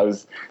working with,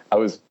 I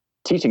was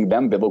teaching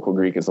them biblical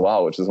Greek as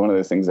well, which is one of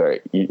those things that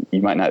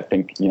you might not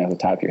think, at the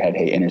top of your head,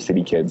 hey, inner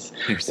city kids.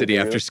 Inner city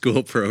after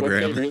school program.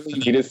 What they really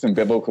need is some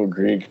biblical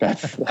Greek.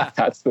 That's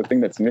the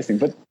thing that's missing.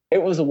 But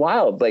it was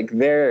wild. Like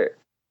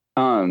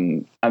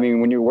when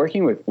you're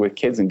working with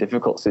kids in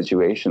difficult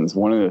situations,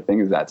 one of the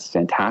things that's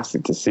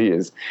fantastic to see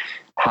is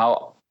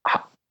how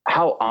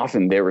how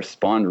often they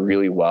respond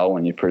really well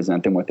when you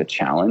present them with a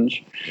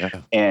challenge. Yeah.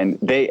 And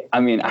I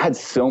had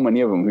so many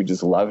of them who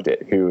just loved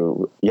it,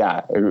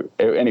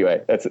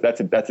 anyway, that's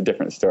a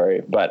different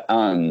story. But,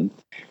 I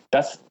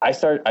just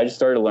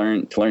started to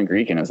learn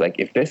Greek, and I was like,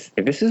 if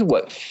this is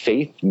what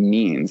faith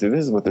means, if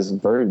this is what this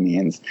verb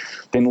means,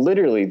 then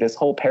literally this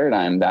whole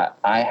paradigm that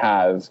I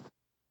have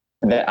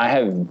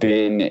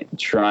been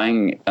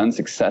trying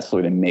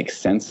unsuccessfully to make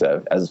sense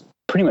of as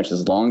pretty much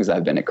as long as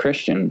I've been a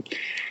Christian,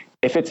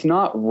 if it's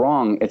not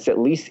wrong, it's at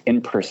least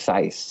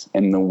imprecise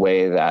in the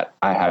way that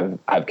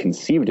I've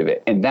conceived of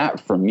it. And that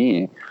for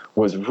me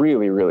was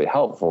really, really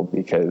helpful,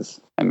 because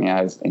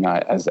as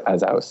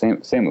I was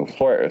saying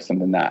before, it was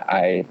something that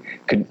I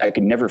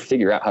could never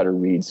figure out how to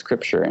read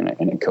scripture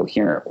in a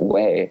coherent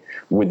way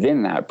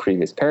within that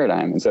previous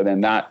paradigm. And so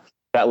then that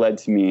led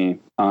to me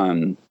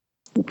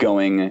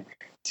going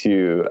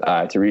to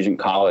Regent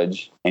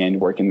College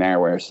and working there,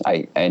 where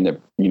I ended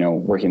up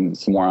working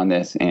some more on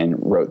this and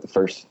wrote the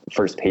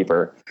first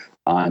paper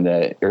on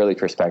the early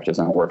perspectives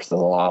on works of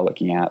the law,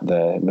 looking at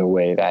the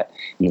way that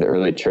the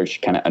early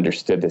church kind of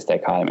understood this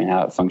dichotomy and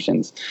how it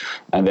functions.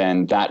 And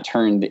then that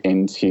turned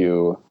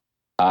into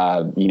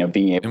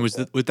being able. And was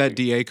that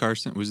D.A.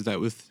 Carson? Was that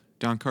with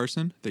Don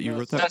Carson that you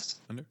wrote that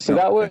under? So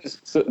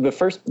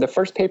the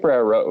first paper I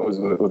wrote was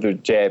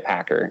with J.I.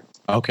 Packer.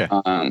 Okay.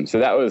 So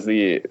that was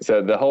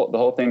the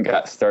whole thing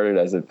got started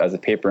as a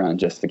paper on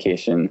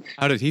justification.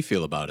 How did he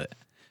feel about it?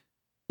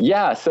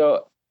 Yeah.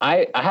 So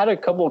I had a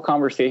couple of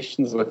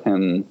conversations with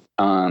him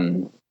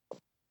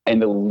in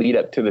the lead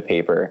up to the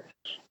paper,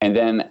 and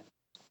then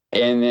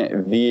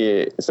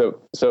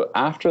so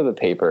after the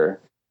paper,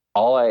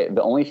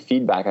 the only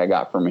feedback I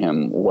got from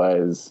him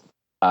was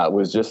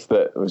just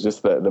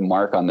the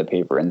mark on the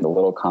paper and the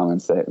little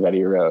comments that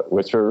he wrote,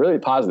 which were really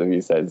positive.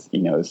 He says,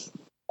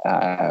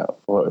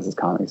 what was his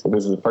comment? So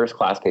this is the first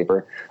class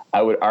paper.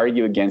 I would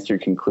argue against your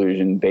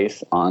conclusion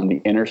based on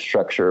the inner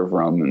structure of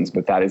Romans,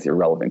 but that is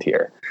irrelevant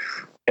here.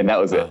 And that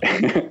was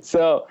it.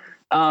 So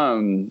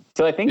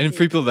I think, and for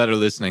people that are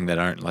listening that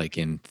aren't like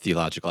in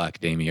theological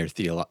academia or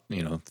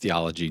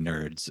theology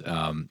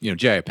nerds,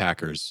 J.I.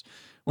 Packer's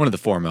one of the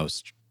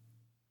foremost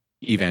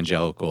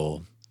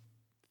evangelical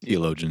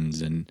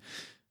theologians and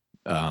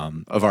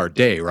of our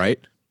day, right?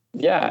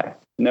 Yeah,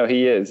 no,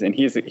 he is, and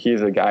he's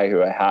a guy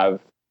who I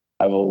have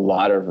a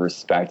lot of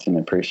respect and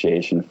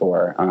appreciation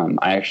for.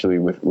 I actually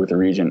with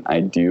Regent, I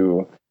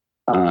do.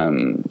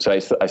 So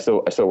I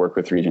still work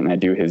with Regent, and I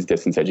do his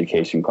distance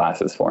education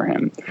classes for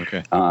him.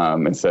 Okay.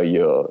 And so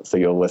you'll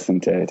listen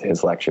to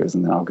his lectures,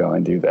 and then I'll go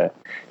and do the,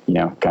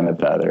 kind of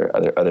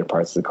the other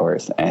parts of the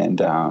course.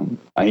 And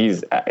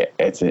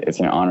it's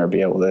an honor to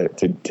be able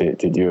to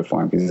do it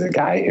for him, because he's a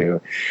guy who,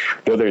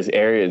 though there's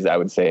areas I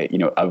would say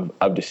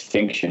of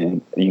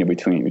distinction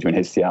between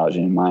his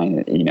theology and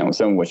mine,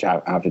 some of which I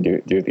have to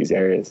do with these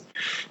areas.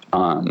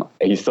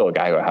 He's still a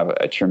guy who I have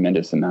a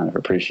tremendous amount of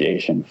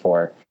appreciation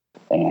for.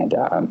 And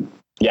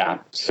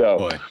so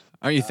boy,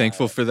 aren't you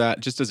thankful for that?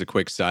 Just as a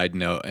quick side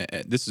note,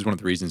 this is one of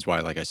the reasons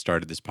why I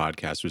started this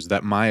podcast, was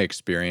that my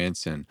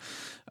experience in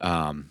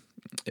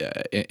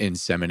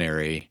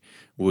seminary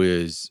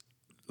was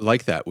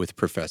like that with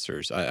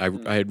professors. I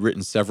had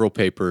written several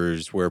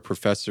papers where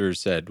professors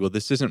said, "Well,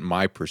 this isn't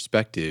my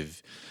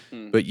perspective,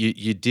 but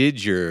you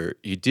did your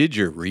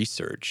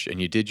research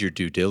and you did your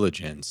due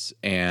diligence,"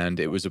 and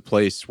it was a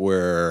place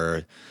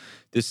where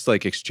this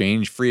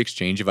free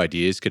exchange of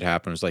ideas could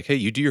happen. It was like, hey,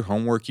 you do your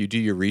homework, you do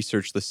your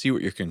research, let's see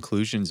what your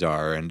conclusions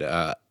are. And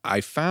I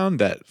found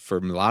that for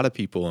a lot of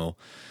people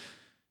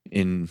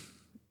in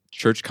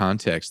church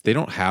context, they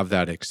don't have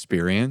that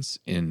experience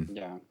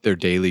in their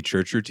daily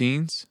church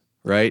routines,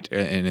 right?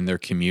 And in their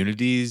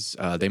communities,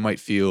 they might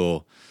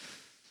feel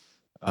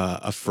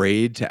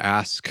afraid to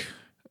ask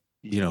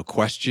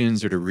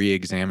questions or to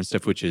re-examine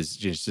stuff, which is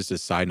just a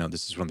side note.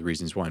 This is one of the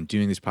reasons why I'm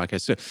doing this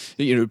podcast. So,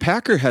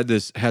 Packer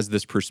has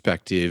this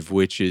perspective,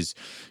 which is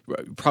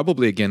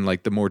probably, again,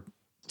 like the more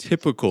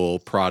typical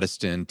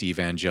Protestant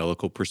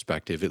evangelical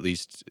perspective, at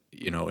least,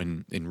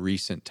 in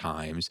recent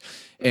times.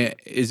 And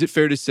is it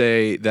fair to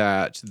say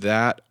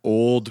that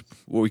old,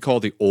 what we call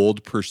the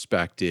old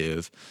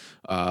perspective,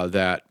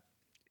 that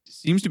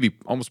seems to be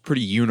almost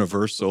pretty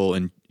universal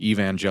in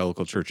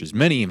evangelical churches,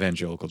 many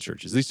evangelical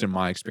churches, at least in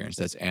my experience,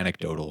 that's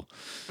anecdotal,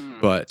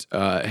 but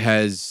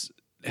has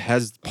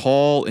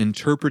Paul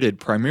interpreted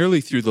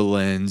primarily through the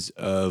lens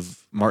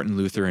of Martin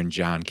Luther and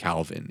John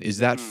Calvin? Is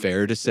that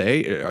fair to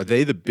say? Are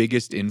they the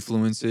biggest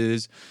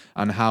influences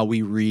on how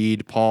we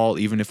read Paul,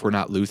 even if we're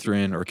not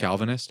Lutheran or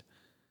Calvinist?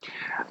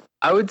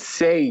 I would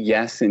say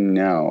yes and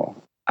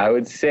no. I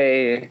would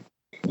say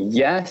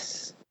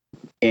yes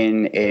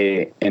in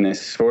a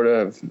sort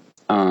of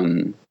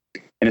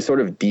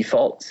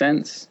default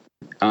sense.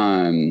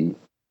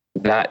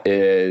 That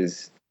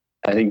is,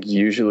 I think,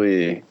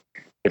 usually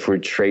if we're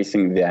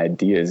tracing the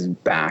ideas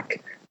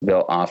back,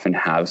 they'll often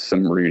have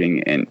some rooting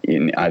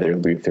in either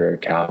Luther or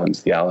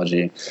Calvin's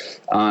theology.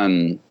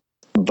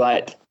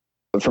 But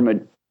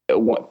when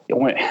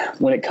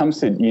it comes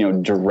to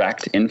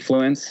direct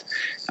influence,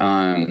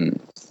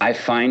 I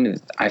find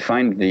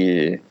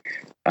the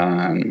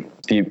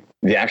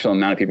actual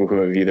amount of people who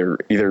have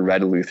either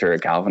read Luther or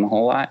Calvin a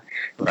whole lot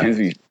tends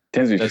to be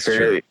That's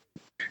fairly true.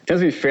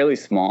 tends to be fairly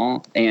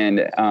small.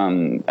 And I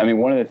mean,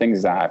 one of the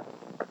things that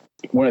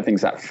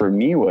for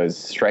me was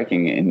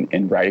striking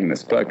in writing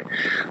this book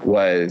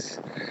was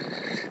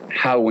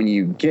how, when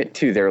you get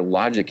to their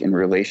logic in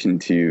relation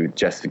to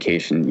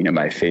justification,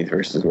 by faith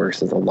versus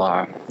works of the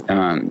law,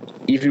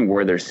 even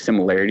where there's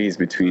similarities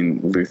between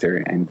Luther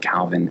and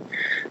Calvin,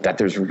 that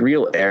there's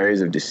real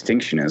areas of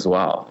distinction as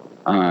well.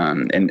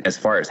 And as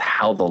far as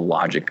how the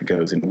logic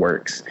goes and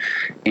works.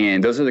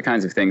 And those are the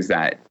kinds of things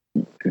that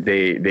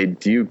they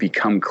do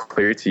become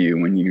clear to you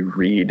when you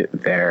read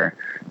their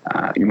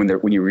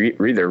when you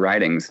read their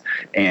writings,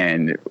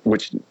 and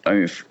which, I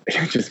mean,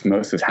 just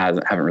most of us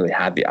haven't really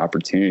had the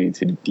opportunity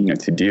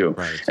to do.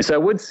 Right. And so I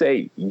would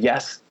say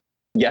yes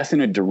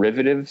in a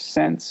derivative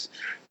sense,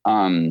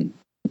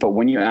 but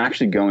when you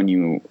actually go and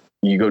you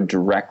go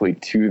directly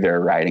to their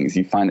writings,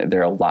 you find that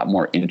they're a lot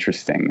more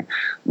interesting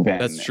than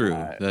That's true.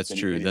 That's than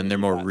true. many Then they're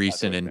people more thought they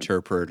recent would have been.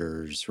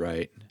 interpreters,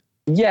 right?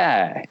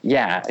 Yeah.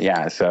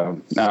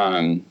 So,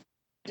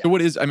 So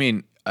what is, I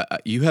mean,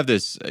 you have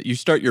this, you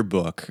start your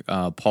book,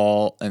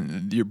 Paul,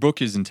 and your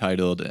book is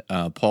entitled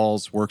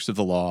Paul's Works of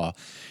the Law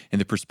in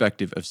the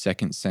Perspective of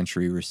Second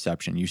Century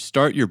Reception. You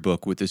start your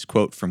book with this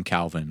quote from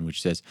Calvin,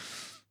 which says,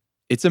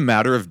 "It's a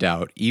matter of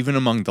doubt, even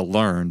among the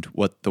learned,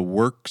 what the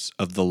works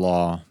of the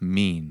law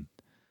mean."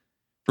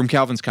 From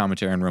Calvin's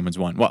commentary on Romans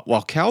 1.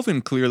 While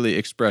Calvin clearly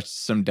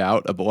expressed some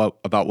doubt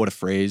about what a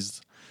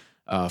phrase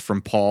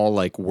from Paul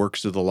like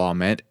works of the law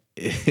meant,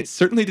 it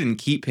certainly didn't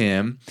keep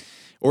him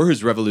or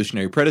his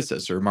revolutionary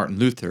predecessor, Martin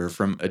Luther,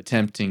 from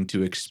attempting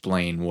to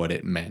explain what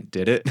it meant,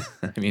 did it?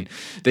 I mean,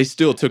 they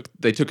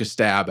took a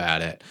stab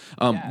at it.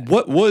 yeah.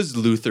 What was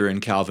Luther and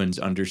Calvin's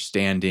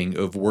understanding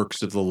of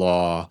works of the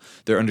law,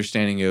 their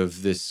understanding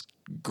of this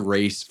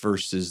grace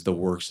versus the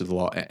works of the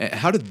law?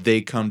 How did they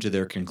come to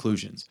their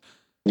conclusions?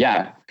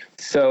 Yeah.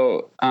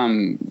 So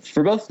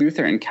for both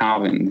Luther and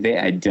Calvin, they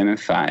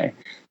identify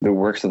the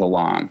works of the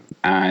law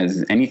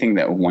as anything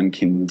that one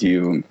can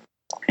do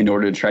in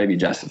order to try to be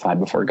justified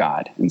before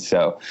God. And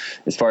so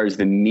as far as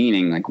the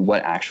meaning, like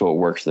what actual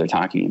works they're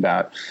talking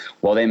about,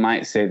 well, they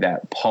might say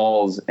that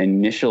Paul's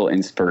initial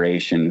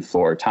inspiration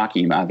for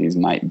talking about these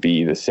might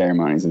be the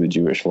ceremonies of the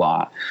Jewish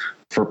law.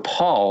 For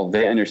Paul,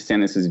 they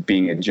understand this as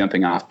being a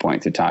jumping off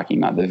point to talking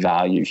about the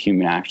value of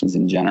human actions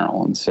in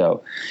general. And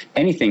so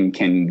anything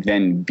can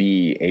then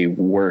be a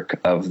work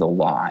of the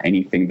law,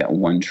 anything that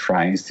one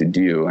tries to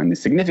do. And the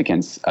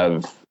significance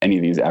of any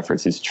of these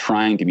efforts is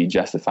trying to be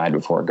justified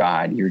before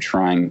God. You're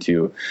trying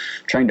to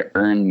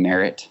earn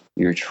merit.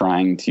 You're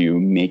trying to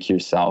make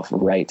yourself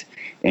right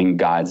in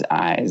God's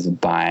eyes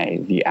by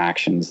the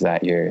actions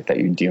that you're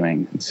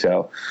doing. And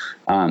so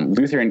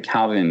Luther and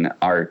Calvin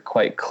are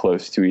quite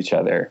close to each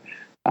other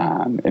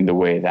in the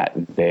way that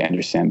they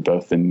understand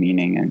both the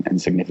meaning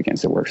and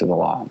significance of works of the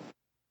law.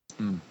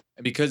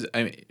 Because,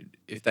 I mean,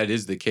 if that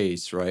is the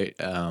case, right,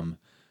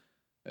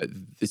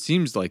 it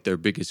seems like their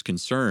biggest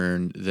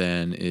concern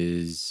then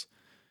is,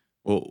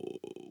 well,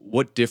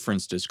 what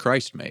difference does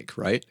Christ make,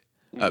 right?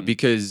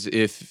 Because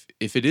if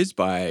it is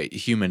by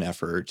human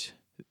effort,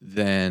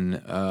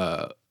 then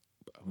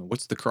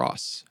what's the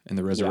cross and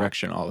the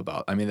resurrection all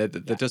about? I mean,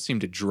 that does seem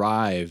to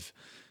drive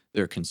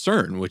their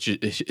concern, which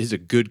is a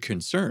good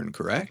concern,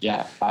 correct?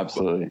 Yeah,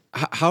 absolutely.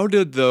 How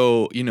did,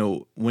 though,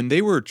 when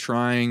they were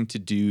trying to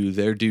do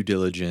their due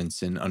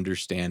diligence and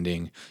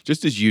understanding,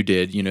 just as you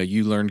did,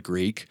 you learned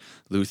Greek,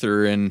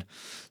 Luther and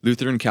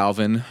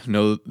Calvin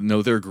know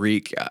their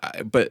Greek,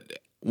 but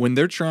when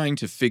they're trying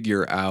to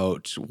figure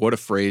out what a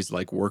phrase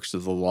like works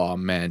of the law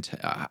meant,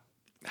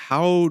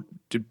 how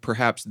did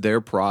perhaps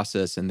their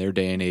process in their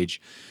day and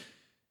age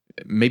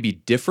maybe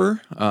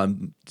differ?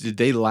 Did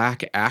they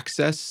lack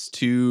access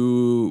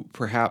to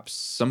perhaps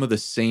some of the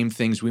same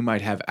things we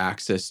might have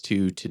access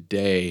to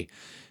today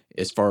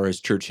as far as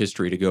church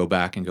history, to go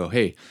back and go,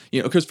 hey,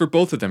 because for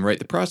both of them, right,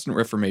 the Protestant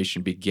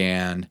Reformation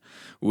began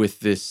with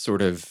this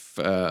sort of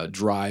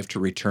drive to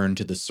return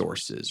to the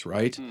sources,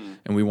 right?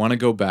 And we want to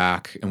go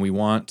back and we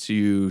want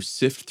to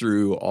sift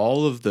through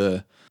all of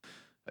the,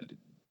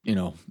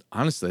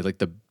 honestly,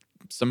 like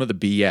some of the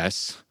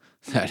BS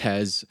that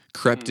has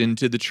crept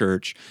into the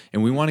church,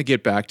 and we want to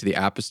get back to the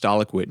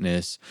apostolic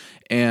witness.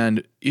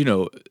 And,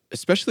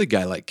 especially a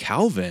guy like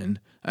Calvin,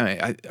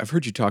 I've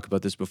heard you talk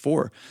about this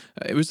before.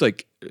 It was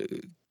like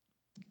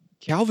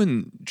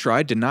Calvin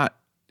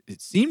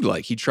it seemed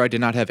like he tried to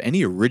not have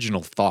any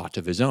original thought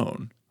of his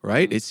own,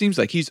 right? It seems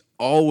like he's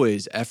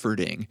always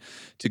efforting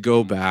to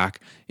go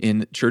back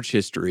in church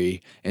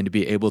history and to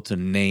be able to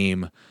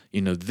name,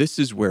 this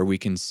is where we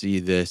can see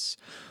this.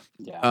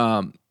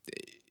 Yeah.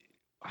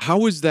 How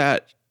was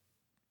that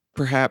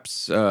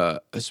perhaps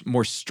a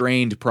more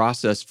strained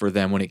process for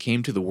them when it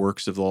came to the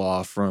works of the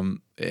law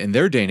in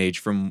their day and age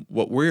from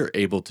what we're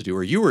able to do,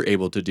 or you were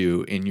able to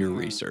do in your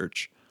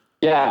research?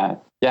 Yeah,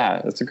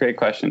 that's a great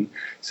question.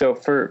 So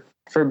for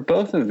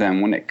both of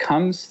them, when it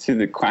comes to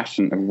the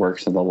question of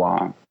works of the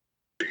law,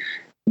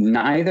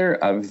 neither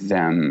of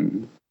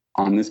them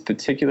on this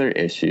particular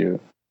issue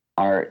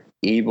are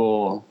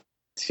able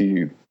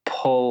to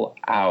pull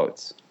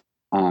out,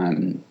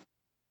 none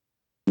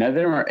of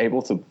them are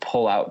able to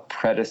pull out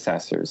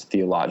predecessors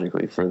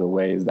theologically for the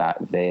ways that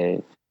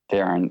they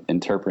are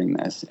interpreting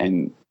this.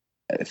 And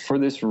for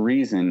this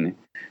reason,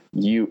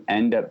 you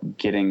end up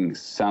getting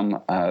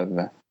some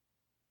of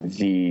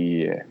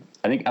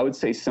I would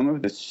say some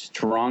of the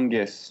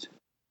strongest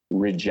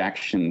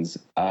rejections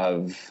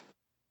of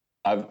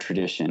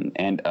tradition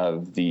and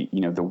of the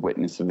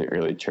witness of the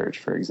early church,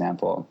 for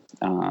example,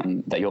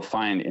 that you'll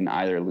find in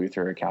either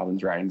Luther or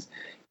Calvin's writings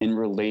in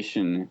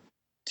relation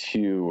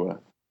to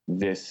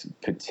this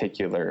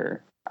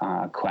particular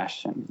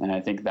question. And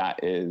I think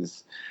that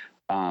is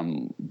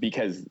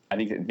because I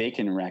think that they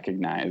can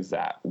recognize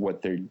that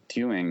what they're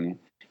doing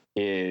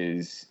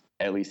is,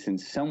 at least in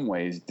some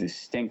ways,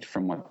 distinct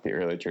from what the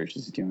early church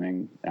is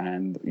doing,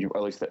 and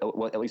at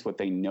least what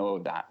they know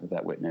of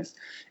that witness.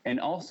 And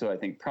also, I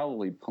think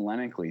probably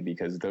polemically,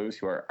 because those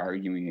who are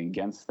arguing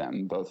against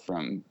them, both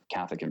from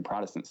Catholic and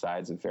Protestant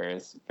sides of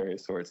various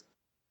sorts,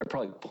 are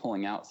probably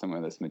pulling out some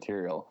of this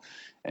material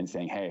and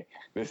saying, "Hey,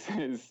 this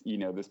is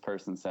this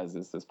person says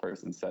this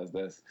person says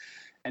this,"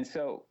 and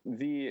so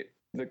the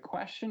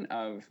question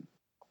of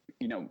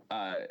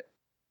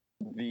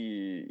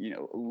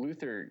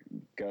Luther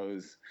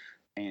goes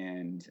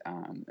and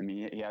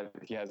he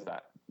has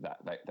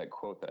that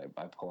quote that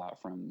I pull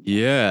out from.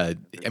 Yeah,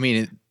 I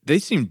mean, they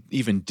seem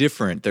even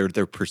different.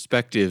 Their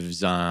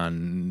perspectives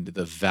on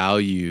the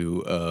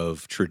value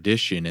of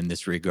tradition in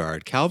this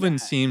regard. Calvin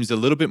seems a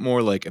little bit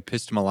more like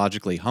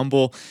epistemologically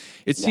humble.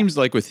 It seems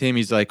like with him,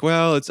 he's like,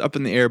 well, it's up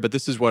in the air, but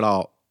this is what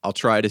I'll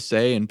try to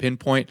say and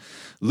pinpoint.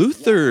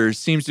 Luther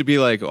seems to be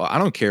like, I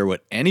don't care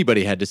what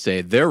anybody had to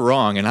say. They're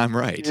wrong and I'm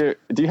right. Do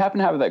you happen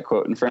to have that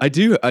quote in front? I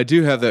do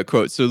have that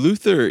quote. So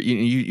Luther,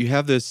 you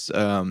have this,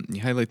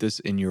 you highlight this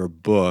in your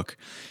book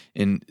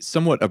in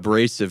somewhat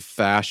abrasive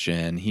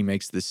fashion. He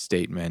makes this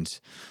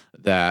statement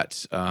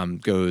that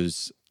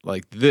goes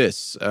like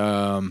this.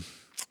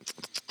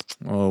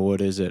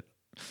 What is it?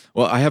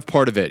 Well, I have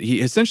part of it.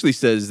 He essentially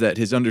says that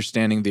his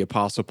understanding of the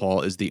Apostle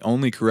Paul is the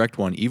only correct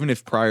one, even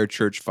if prior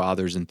church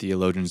fathers and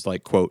theologians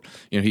like, quote,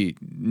 he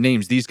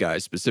names these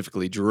guys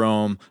specifically,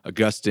 Jerome,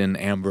 Augustine,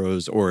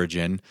 Ambrose,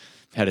 Origen,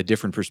 had a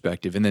different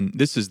perspective. And then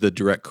this is the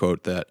direct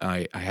quote that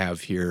I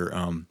have here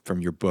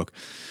from your book.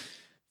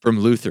 From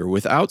Luther,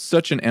 without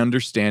such an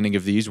understanding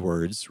of these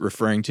words,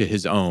 referring to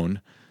his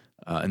own,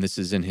 and this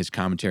is in his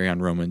commentary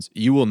on Romans,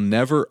 you will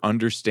never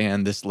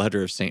understand this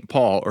letter of St.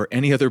 Paul or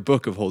any other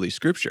book of Holy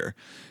Scripture.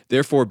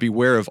 Therefore,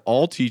 beware of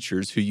all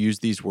teachers who use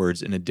these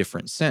words in a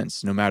different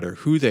sense, no matter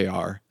who they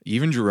are,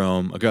 even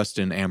Jerome,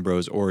 Augustine,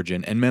 Ambrose,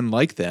 Origen, and men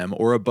like them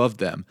or above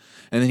them.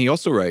 And then he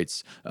also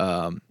writes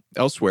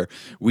elsewhere,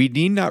 we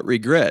need not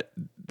regret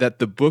that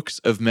the books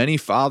of many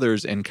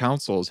fathers and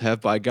councils have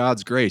by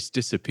God's grace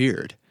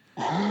disappeared.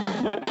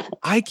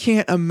 I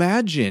can't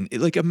imagine.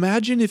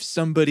 Imagine if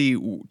somebody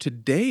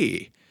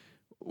today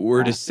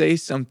were to say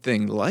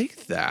something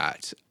like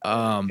that.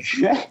 I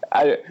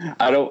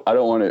don't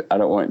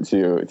want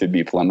to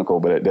be polemical,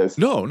 but it does.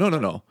 No.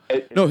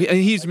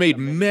 He's made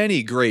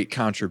many great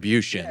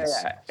contributions.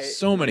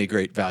 So many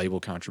great, valuable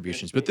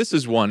contributions. But this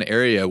is one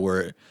area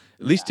where, at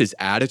least his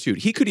attitude,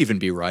 he could even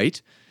be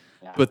right.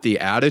 But the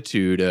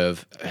attitude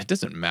of, it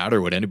doesn't matter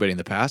what anybody in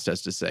the past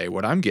has to say,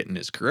 what I'm getting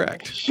is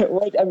correct.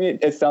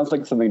 It sounds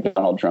like something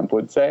Donald Trump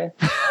would say,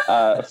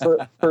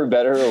 for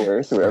better or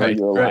worse, wherever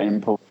you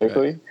align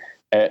politically.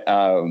 Right.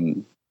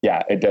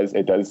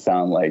 It does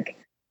sound like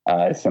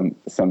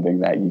something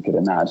that you could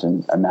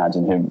imagine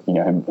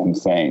him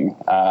saying.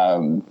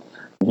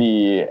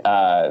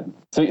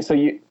 So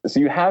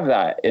you have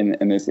that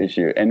in this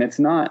issue, and it's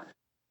not.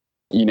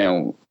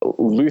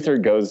 Luther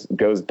goes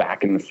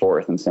back and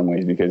forth in some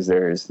ways because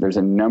there's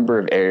a number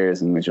of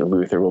areas in which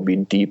Luther will be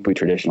deeply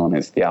traditional in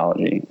his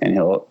theology, and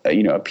he'll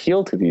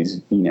appeal to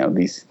these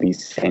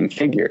same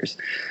figures,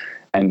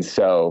 and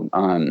so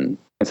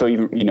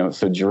even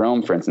so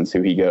Jerome, for instance,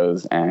 who he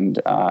goes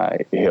and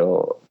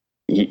he'll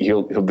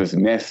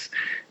dismiss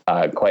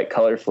quite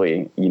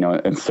colorfully,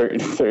 in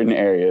certain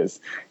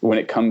areas when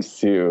it comes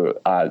to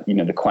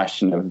the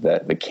question of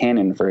the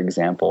canon, for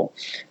example.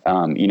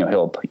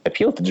 He'll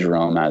appeal to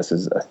Jerome as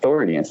his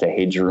authority and say,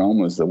 "Hey, Jerome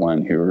was the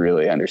one who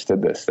really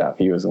understood this stuff.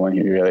 He was the one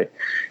who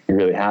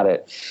really had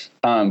it."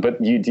 But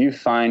you do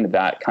find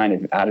that kind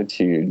of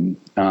attitude.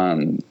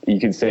 You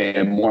could say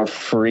a more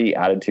free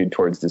attitude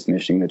towards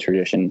dismissing the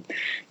tradition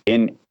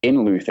in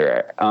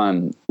Luther.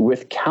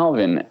 With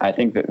Calvin, I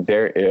think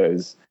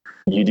that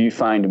you do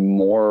find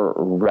more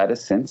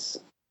reticence,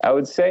 I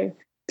would say,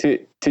 to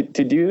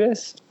do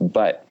this,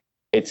 but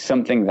it's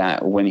something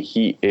that when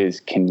he is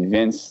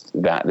convinced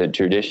that the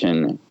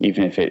tradition,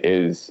 even if it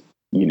is,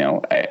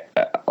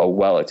 a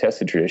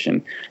well-attested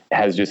tradition,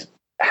 has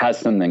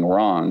something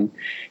wrong,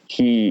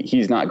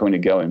 he's not going to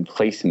go and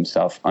place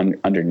himself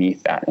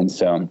underneath that. And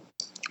so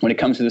when it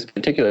comes to this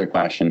particular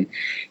question,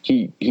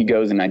 he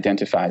goes and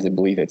identifies, I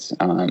believe it's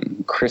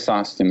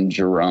Chrysostom,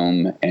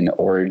 Jerome, and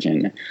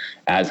Origen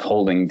as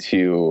holding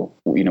to,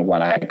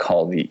 what I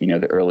call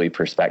the early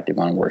perspective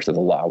on works of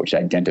the law, which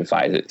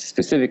identifies it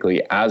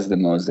specifically as the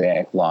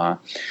Mosaic law.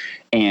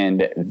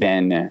 And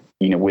then,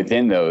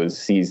 within those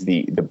sees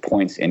the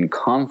points in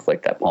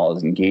conflict that Paul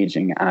is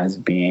engaging as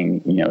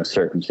being,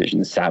 circumcision,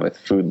 the Sabbath,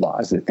 food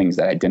laws, the things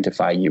that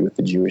identify you with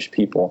the Jewish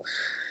people.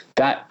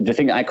 That the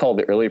thing I call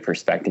the early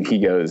perspective, he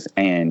goes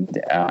and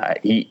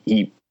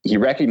he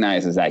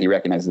recognizes that. He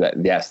recognizes that,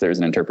 yes, there's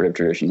an interpretive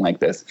tradition like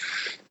this.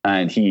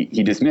 And he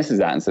dismisses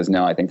that and says,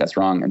 no, I think that's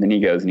wrong. And then he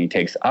goes and he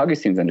takes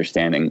Augustine's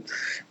understanding,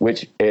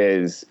 which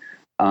is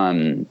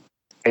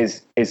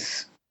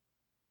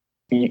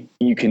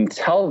you can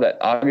tell that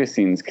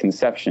Augustine's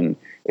conception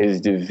is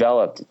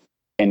developed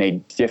in a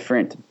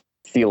different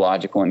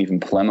theological and even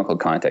polemical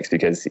context,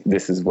 because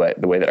this is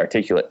the way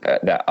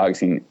that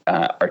Augustine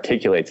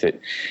articulates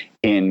it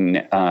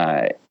in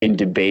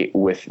debate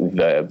with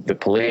the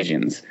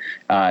Pelagians.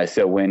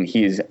 So when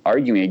he's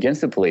arguing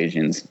against the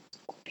Pelagians,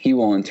 he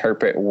will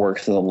interpret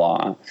works of the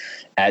law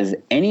as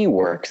any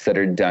works that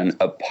are done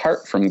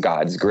apart from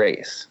God's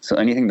grace. So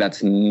anything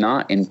that's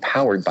not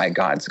empowered by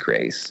God's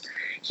grace,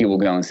 he will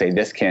go and say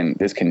this can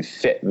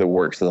fit the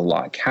works of the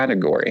law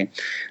category.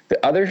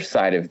 The other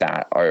side of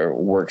that are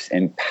works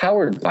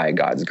empowered by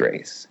God's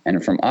grace,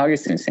 and from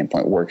Augustine's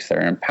standpoint, works that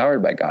are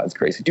empowered by God's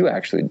grace do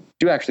actually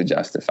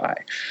justify.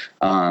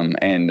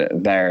 And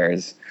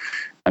there's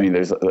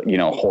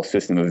a whole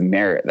system of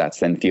merit that's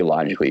then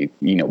theologically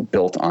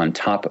built on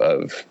top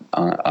of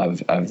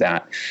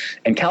that.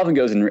 And Calvin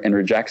goes and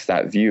rejects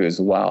that view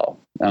as well,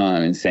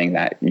 and saying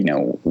that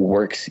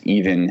works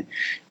even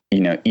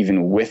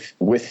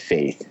with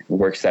faith,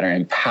 works that are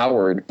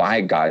empowered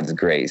by God's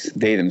grace,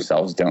 they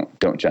themselves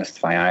don't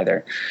justify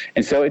either.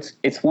 And so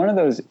it's one of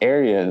those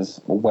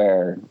areas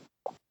where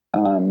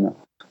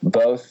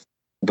both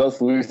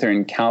Luther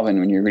and Calvin,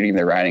 when you're reading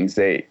their writings,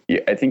 I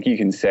think you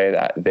can say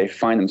that they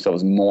find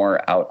themselves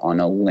more out on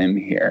a limb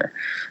here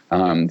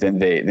than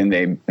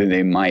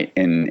they might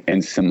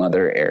in some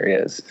other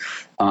areas.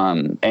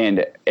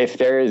 And if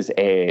there's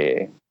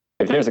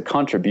a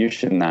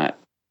contribution that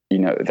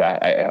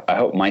that I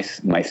hope my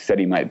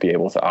study might be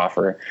able to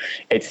offer,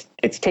 it's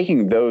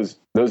taking those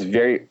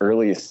very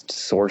earliest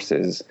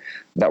sources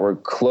that were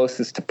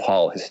closest to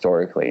Paul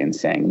historically and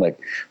saying, like,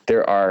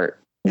 there are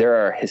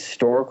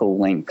historical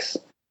links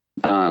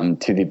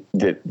to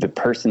the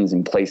persons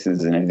and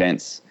places and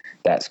events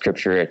that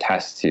Scripture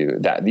attests to,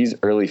 that these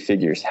early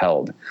figures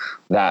held,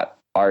 that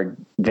are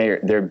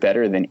they're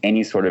better than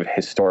any sort of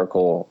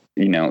historical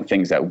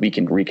things that we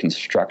can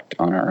reconstruct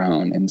on our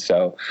own. And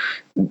so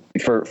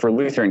for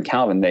Luther and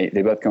Calvin, they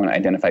both go and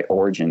identify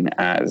Origen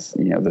as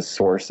the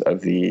source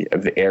of the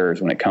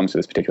errors when it comes to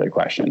this particular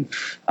question,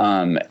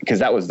 because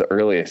that was the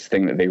earliest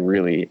thing that they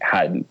really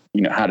had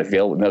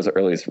available. That was the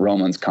earliest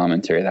Romans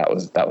commentary that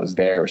was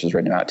there, which was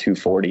written about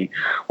 240.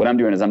 What I'm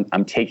doing is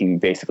I'm taking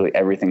basically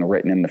everything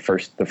written in the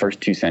first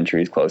 2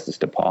 centuries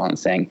closest to Paul and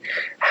saying,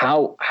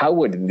 how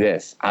would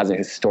this, as a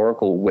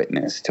historical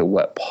witness to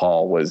what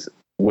Paul was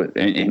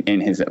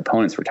and his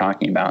opponents were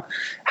talking about,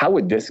 how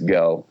would this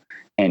go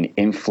and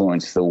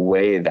influence the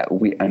way that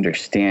we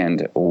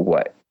understand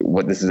what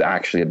this is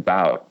actually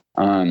about?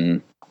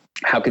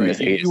 How can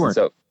this aid?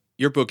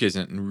 Your book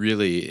isn't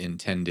really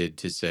intended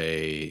to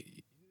say.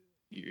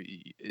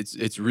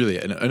 It's really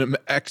an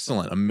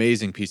excellent,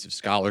 amazing piece of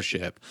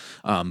scholarship,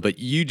 but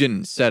you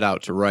didn't set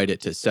out to write it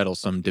to settle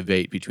some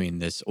debate between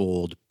this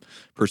old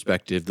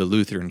perspective, the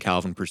Luther and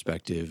Calvin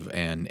perspective,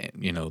 and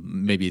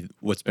maybe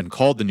what's been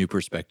called the new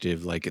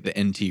perspective, like the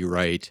N.T.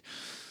 Wright.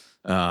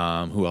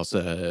 Who else?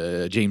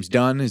 James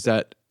Dunn,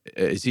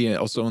 is he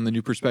also on the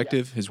new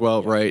perspective as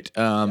well? Yeah. Right.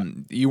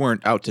 You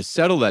weren't out to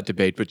settle that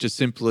debate, but just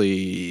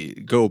simply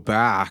go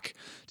back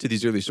to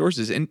these early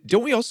sources. And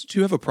don't we also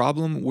too have a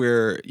problem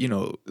where,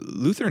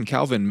 Luther and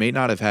Calvin may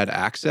not have had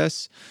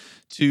access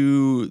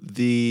to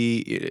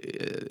the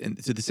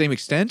same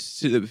extent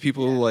to the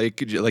people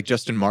like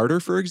Justin Martyr,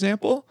 for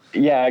example?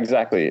 Yeah,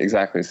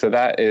 exactly. So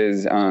that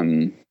is,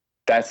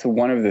 that's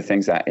one of the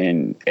things that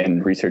in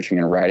researching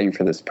and writing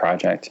for this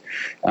project,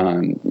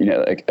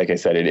 like I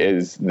said, it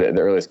is the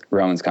earliest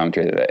Romans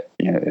commentary that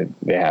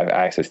they have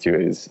access to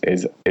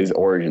is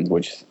Origins,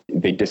 which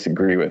they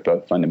disagree with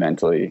both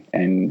fundamentally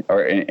and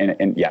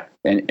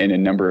in a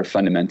number of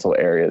fundamental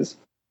areas.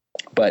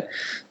 But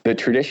the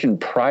tradition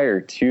prior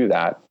to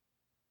that,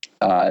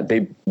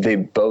 they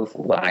both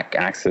lack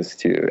access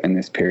to in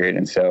this period,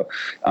 and so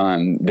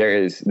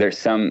there's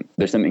some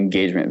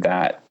engagement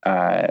that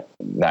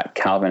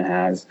Calvin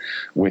has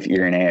with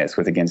Irenaeus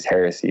with Against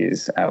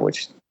Heresies,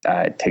 which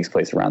takes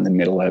place around the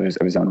middle of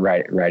his own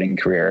writing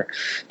career.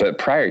 But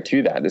prior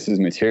to that, this is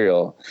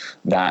material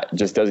that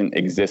just doesn't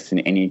exist in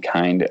any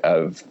kind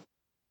of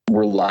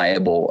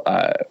reliable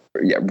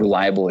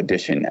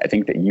edition. I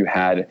think that you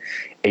had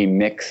a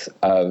mix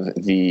of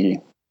the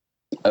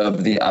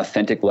of the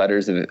authentic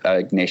letters of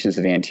Ignatius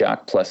of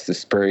Antioch plus the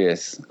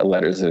spurious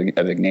letters of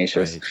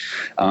Ignatius.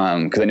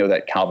 Because I know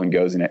that Calvin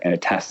goes and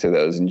attests to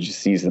those and just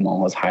sees them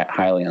all as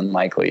highly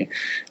unlikely.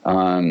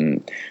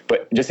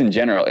 But just in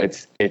general,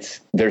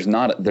 there's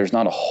not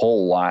a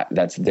whole lot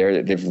that's there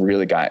that they've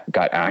really got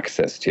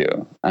access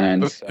to.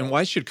 And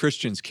why should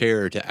Christians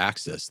care to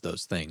access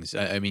those things?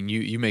 I mean,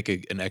 you make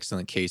an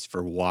excellent case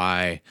for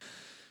why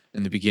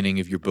in the beginning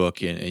of your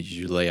book, and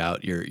you lay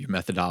out your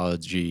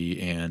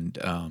methodology and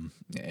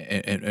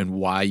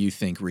why you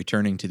think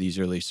returning to these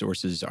early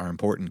sources are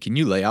important. Can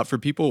you lay out for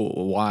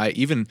people why,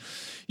 even,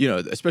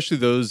 especially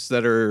those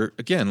that are,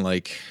 again,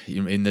 like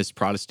in this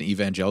Protestant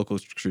evangelical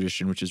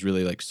tradition, which is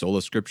really like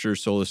sola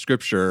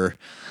scriptura.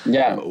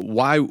 Yeah.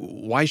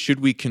 Why should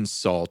we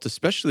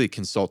especially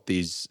consult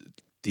these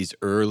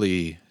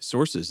early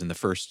sources in the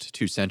first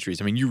 2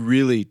 centuries? I mean, you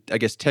really, I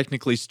guess,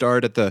 technically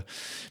start at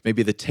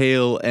maybe the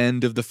tail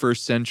end of the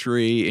first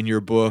century in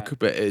your book,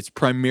 but it's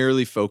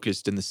primarily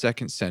focused in the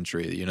 2nd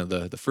century,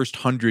 the first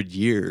 100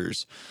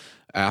 years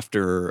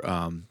after,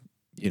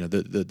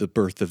 the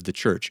birth of the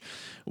church.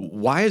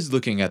 Why is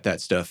looking at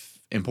that stuff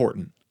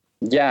important?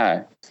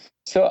 Yeah.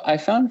 So I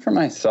found for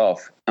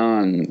myself,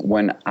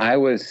 when I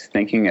was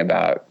thinking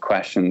about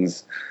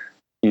questions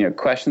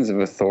of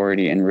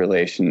authority in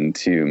relation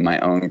to my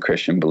own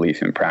Christian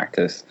belief and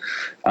practice,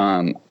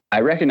 I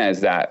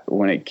recognized that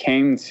when it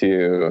came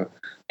to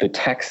the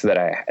text that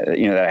I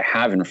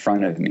have in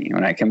front of me,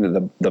 when I come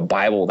to the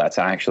Bible that's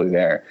actually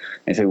there,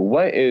 I say,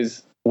 what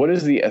is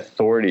the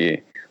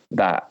authority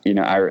that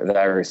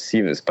I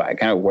receive this by?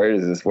 Kind of where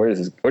does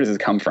this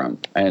come from?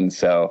 And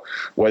so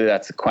whether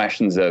that's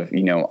questions of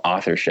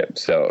authorship,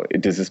 so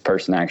is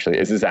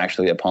this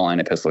actually a Pauline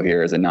epistle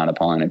here? Is it not a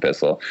Pauline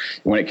epistle?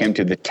 When it came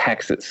to the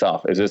text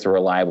itself, is this a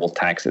reliable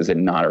text? Is it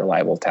not a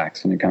reliable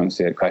text? When it comes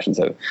to questions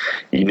of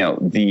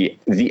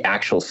the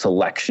actual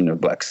selection of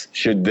books,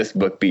 should this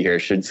book be here?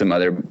 Should some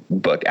other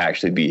book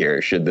actually be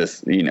here? Should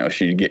this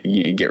should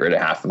you get rid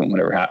of half of them,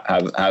 whatever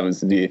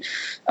happens to be?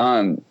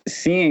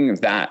 Seeing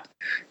that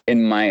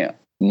in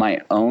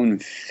my own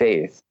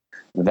faith,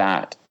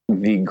 that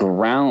the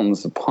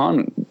grounds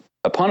upon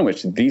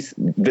which this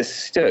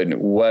stood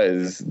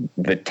was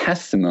the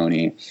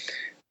testimony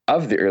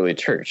of the early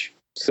church.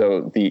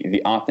 So the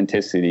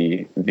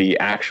authenticity, the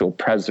actual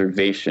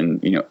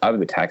preservation, of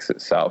the text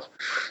itself.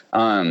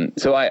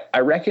 So I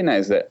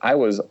recognize that I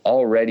was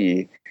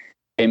already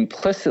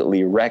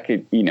implicitly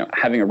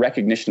having a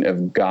recognition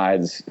of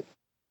God's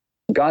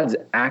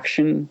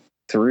action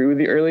through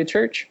the early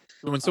church.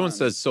 When someone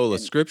says sola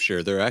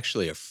scriptura, they're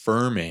actually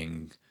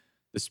affirming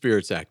the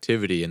Spirit's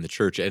activity in the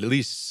church at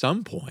least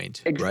some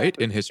point, right,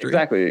 in history?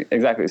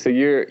 Exactly. So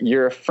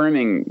you're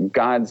affirming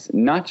God's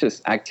not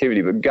just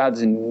activity, but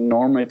God's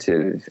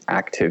normative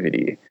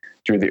activity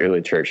through the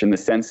early church, in the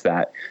sense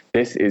that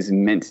this is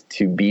meant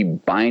to be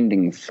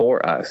binding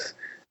for us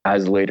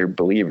as later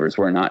believers.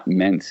 We're not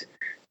meant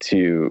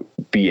to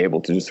be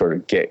able to just sort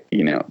of get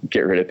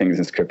rid of things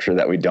in Scripture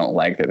that we don't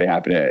like, that they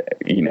happen to,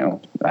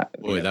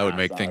 Boy, that would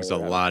make things a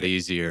lot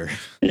easier.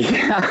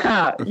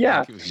 Yeah.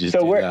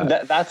 So we're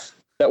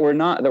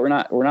not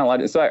allowed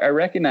to. So I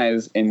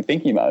recognize in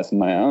thinking about this on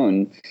my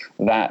own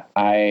that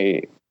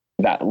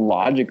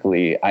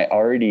logically I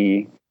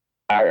already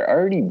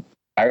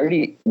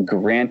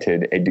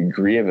granted a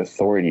degree of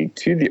authority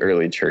to the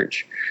early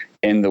church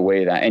in the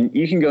way that, and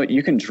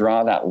you can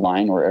draw that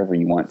line wherever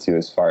you want to,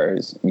 as far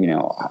as,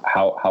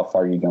 how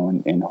far you go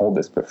and hold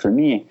this. But for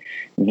me,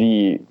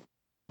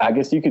 I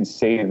guess you could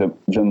say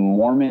the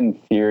Mormon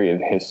theory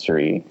of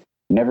history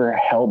never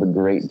held a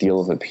great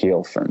deal of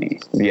appeal for me.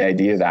 The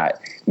idea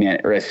that,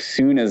 as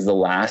soon as the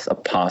last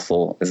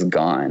apostle is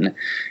gone,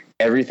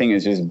 everything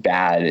is just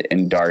bad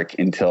and dark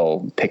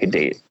until pick a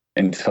date.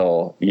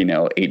 Until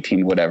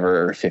 18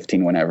 whatever or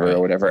 15 whenever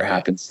or whatever it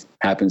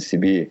happens to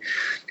be.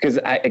 Because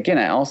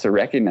I also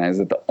recognize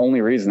that the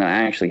only reason I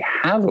actually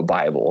have a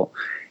Bible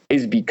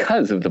is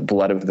because of the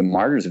blood of the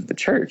martyrs of the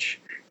church.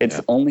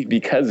 It's only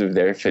because of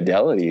their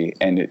fidelity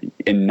and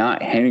in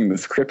not handing the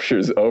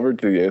Scriptures over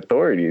to the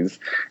authorities.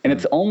 And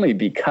it's only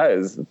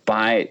because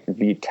by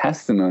the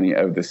testimony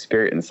of the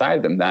Spirit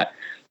inside them that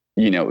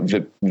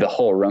the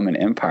whole Roman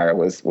Empire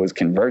was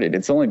converted.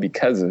 It's only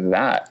because of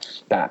that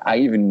I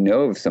even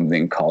know of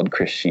something called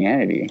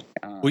Christianity.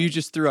 Well, you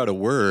just threw out a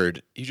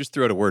word. You just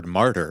threw out a word,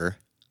 martyr,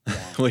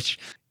 which,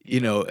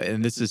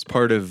 and this is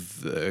part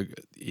of,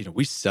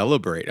 we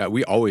celebrate.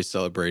 We always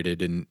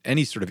celebrated in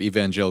any sort of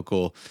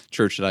evangelical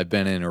church that I've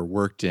been in or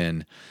worked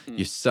in.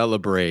 You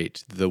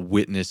celebrate the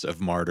witness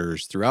of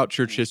martyrs throughout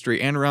church history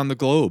and around the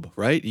globe,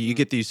 right? You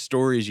get these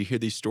stories, you hear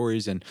these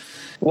stories, and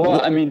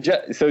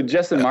so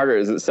Justin Martyr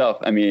itself.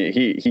 I mean,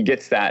 he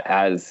gets that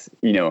as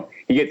he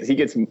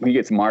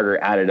gets martyr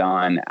added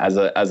on as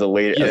a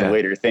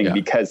later thing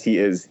because he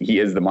is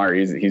the martyr.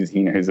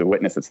 He's a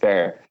witness that's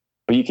there.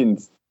 But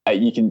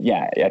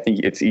I think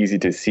it's easy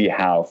to see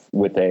how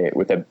with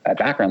a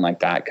background like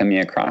that, coming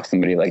across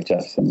somebody like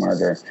Justin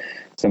Martyr,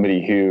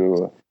 somebody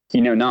who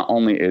not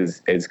only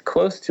is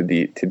close to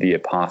the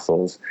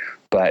apostles,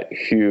 but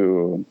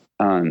who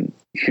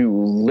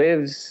who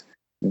lives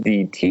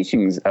the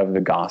teachings of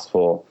the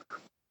gospel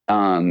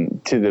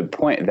to the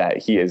point that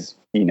he is,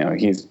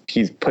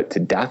 he's put to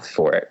death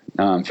for it,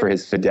 for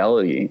his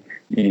fidelity,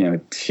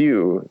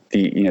 to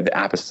the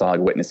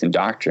apostolic witness and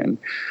doctrine.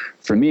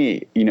 For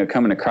me,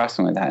 coming across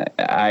someone like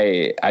that,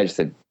 I just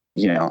said,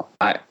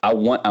 I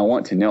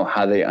want to know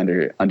how they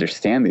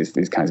understand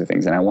these kinds of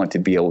things, and I want to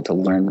be able to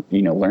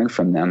learn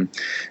from them.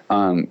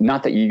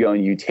 Not that you go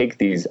and you take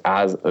these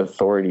as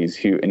authorities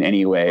who in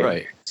any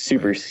way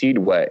supersede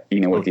what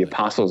the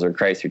apostles or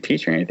Christ are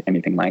teaching or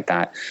anything like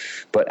that.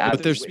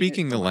 But they're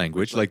speaking the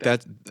language like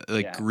that.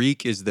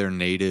 Greek is their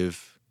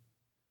native.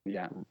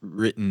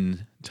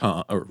 Written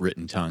tongue.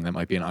 That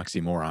might be an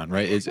oxymoron,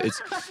 right?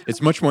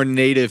 It's much more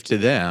native to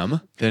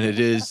them than it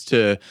is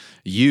to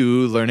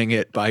you learning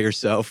it by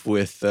yourself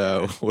with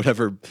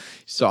whatever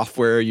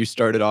software you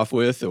started off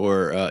with,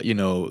 or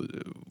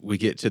we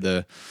get to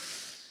the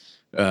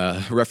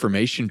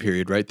Reformation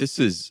period, right?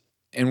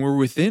 And we're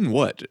within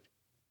what,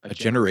 a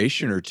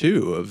generation or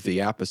two of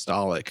the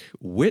apostolic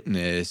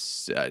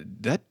witness.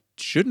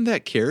 Shouldn't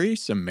that carry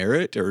some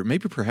merit, or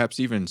maybe perhaps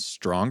even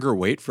stronger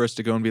weight for us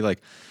to go and be like,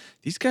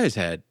 these guys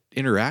had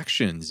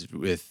interactions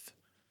with,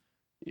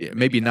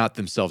 maybe not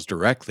themselves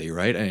directly,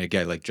 right? And a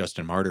guy like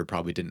Justin Martyr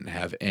probably didn't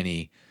have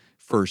any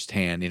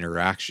firsthand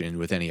interaction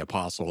with any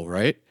apostle,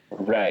 right?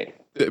 Right.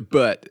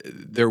 But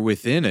they're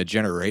within a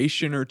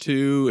generation or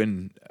two,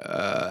 and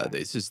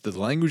this is the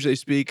language they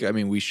speak. I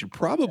mean, we should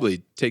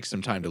probably take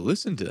some time to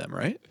listen to them,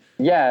 right?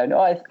 Yeah, no,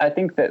 I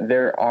think that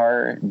there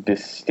are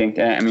distinct,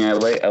 I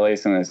lay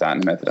some of this out in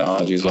the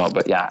methodology as well,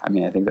 but yeah, I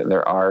think that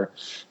there are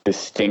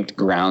distinct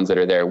grounds that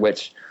are there,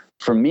 which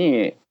for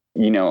me,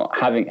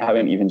 having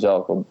an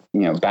evangelical,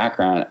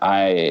 background,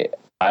 I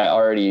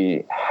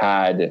already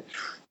had,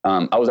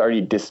 I was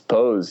already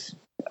disposed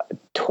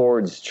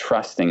towards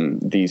trusting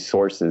these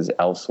sources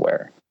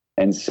elsewhere.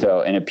 And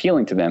so, and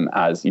appealing to them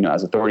as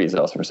authorities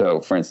elsewhere.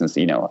 So for instance,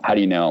 how do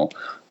you know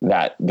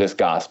that this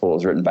gospel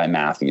is written by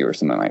Matthew or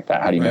something like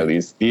that? How do you know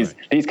these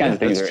kinds of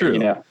things are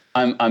true.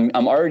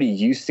 I'm already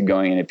used to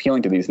going and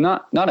appealing to these,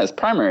 not as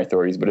primary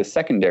authorities, but as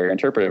secondary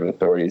interpretive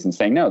authorities, and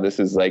saying, no, this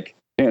is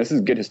this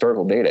is good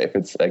historical data. If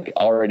it's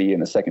already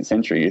in the 2nd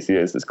century, you see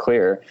this is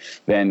clear,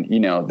 then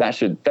that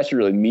should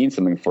really mean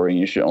something for you.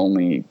 You should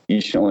only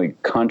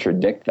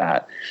contradict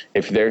that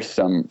if there's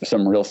some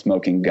real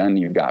smoking gun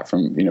you've got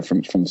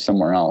from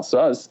somewhere else. So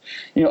I was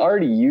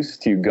already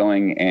used to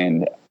going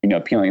and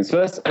appealing. And so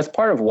that's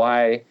part of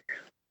why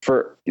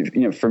for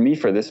me,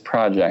 for this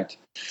project,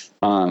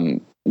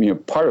 part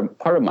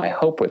of my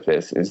hope with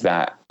this is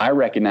that I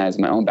recognize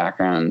my own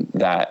background,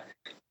 that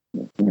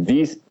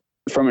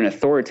from an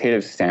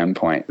authoritative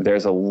standpoint,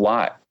 there's a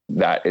lot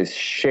that is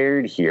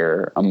shared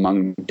here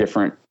among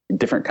different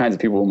kinds of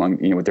people, among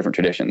with different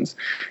traditions,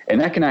 and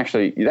that can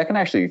actually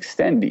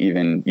extend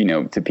even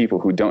to people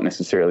who don't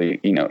necessarily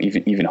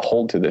even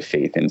hold to the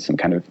faith in some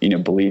kind of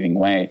believing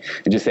way,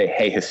 and just say,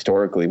 hey,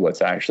 historically,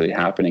 what's actually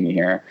happening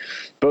here,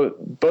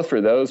 both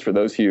for those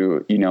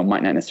who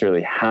might not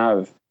necessarily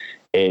have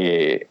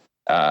a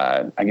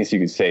I guess you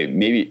could say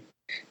maybe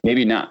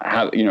not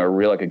have a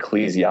real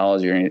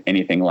ecclesiology or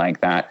anything like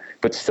that,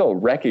 but still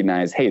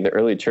recognize, hey, the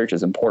early church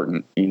is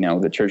important.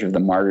 The Church of the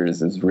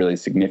Martyrs is really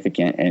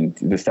significant, and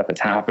the stuff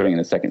that's happening in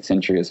the 2nd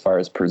century as far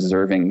as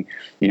preserving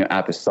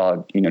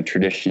apostolic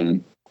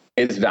tradition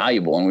is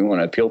valuable, and we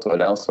want to appeal to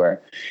it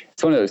elsewhere.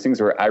 It's one of those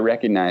things where I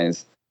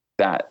recognize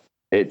that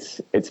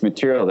it's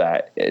material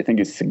that I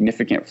think is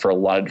significant for a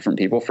lot of different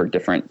people for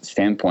different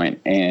standpoint,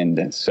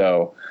 and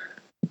so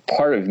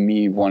part of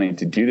me wanting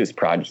to do this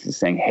project is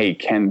saying, hey,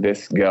 can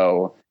this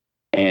go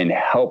and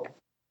help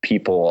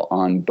people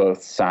on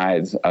both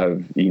sides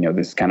of,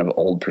 this kind of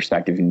old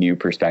perspective, new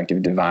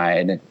perspective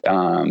divide,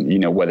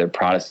 whether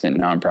Protestant,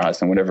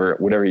 non-Protestant, whatever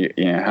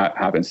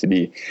happens to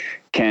be,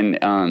 can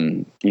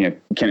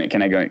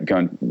I go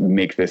and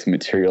make this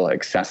material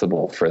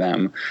accessible for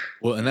them?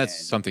 Well, and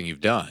that's something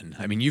you've done.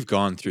 You've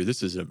gone through,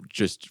 this is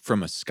just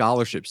from a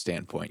scholarship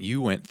standpoint,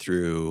 you went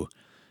through,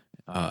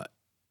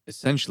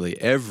 essentially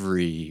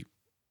every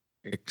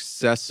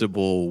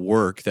accessible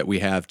work that we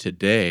have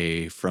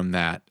today from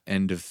that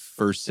end of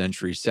 1st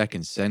century,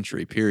 2nd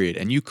century period.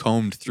 And you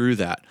combed through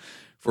that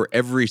for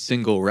every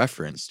single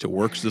reference to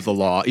works of the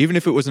law. Even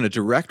if it wasn't a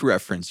direct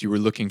reference, you were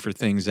looking for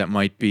things that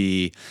might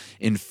be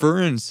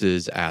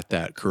inferences at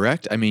that,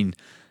 correct?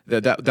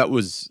 That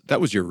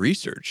was your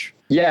research.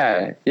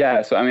 Yeah.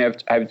 So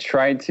I've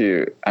tried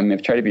to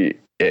be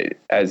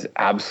as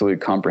absolutely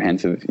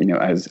comprehensive,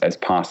 as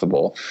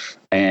possible,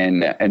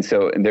 and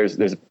so there's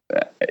just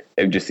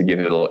to give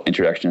it a little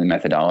introduction to the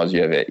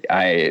methodology of it.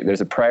 There's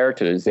a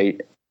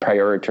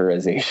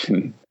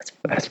prioritization.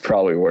 That's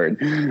probably a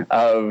word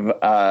of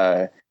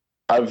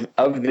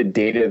the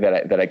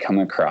data that I come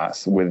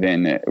across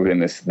within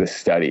this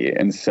study,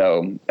 and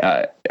so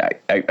I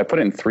put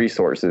in 3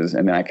 sources,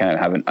 and then I kind of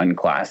have an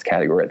unclassed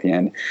category at the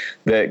end.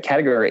 The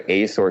category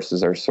A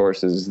sources are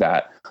sources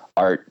that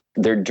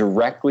they're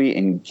directly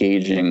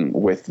engaging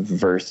with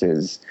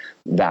verses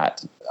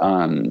that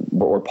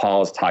where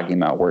Paul is talking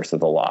about works of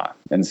the law.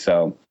 And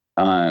so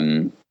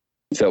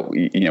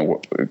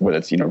whether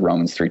it's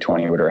Romans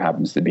 3:20 or whatever it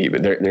happens to be,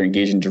 but they're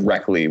engaging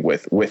directly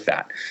with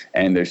that.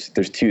 And there's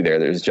two there.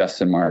 There's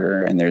Justin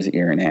Martyr and there's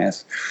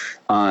Irenaeus.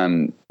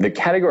 The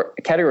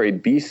category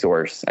B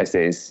source, I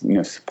say, is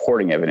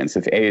supporting evidence.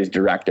 If A is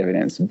direct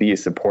evidence, B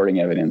is supporting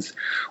evidence,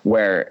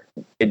 where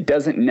it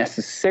doesn't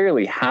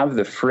necessarily have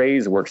the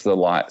phrase works of the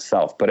law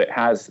itself, but it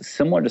has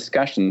similar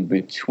discussions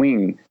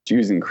between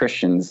Jews and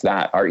Christians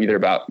that are either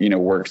about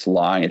works of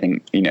law,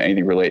 anything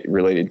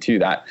related to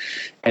that,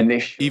 and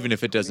even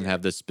if it doesn't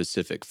have the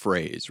specific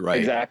phrase, right?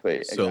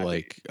 Exactly. So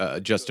like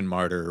Justin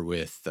Martyr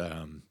with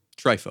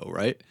Trypho,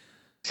 right?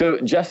 So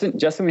Justin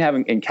we have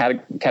in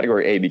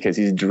category A because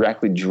he's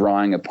directly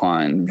drawing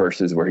upon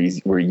verses where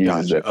he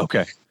uses it.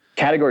 Okay.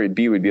 Category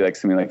B would be like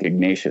something like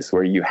Ignatius,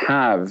 where you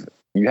have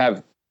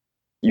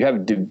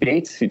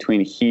debates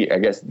between I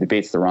guess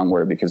debate's the wrong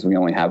word because we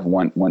only have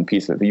one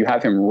piece of it, but you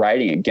have him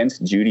writing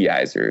against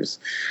Judaizers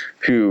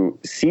who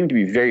seem to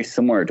be very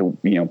similar to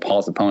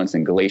Paul's opponents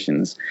in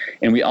Galatians.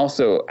 And we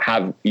also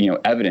have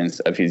evidence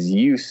of his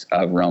use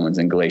of Romans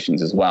and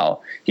Galatians as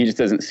well. He just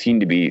doesn't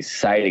seem to be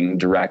citing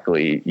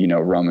directly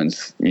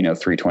Romans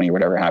 3:20,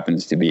 whatever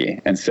happens to be.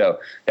 And so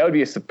that would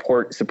be a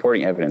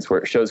supporting evidence where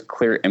it shows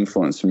clear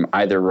influence from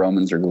either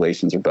Romans or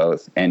Galatians or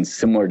both, and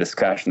similar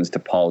discussions to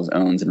Paul's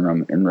own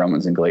in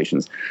Romans and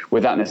Galatians,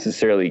 without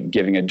necessarily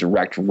giving a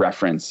direct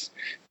reference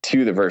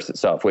to the verse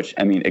itself. Which,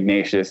 I mean,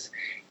 Ignatius,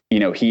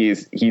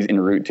 he's en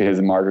route to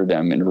his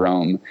martyrdom in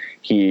Rome.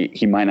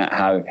 He might not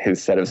have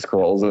his set of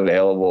scrolls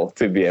available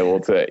to be able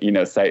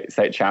to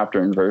cite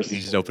chapter and verse. You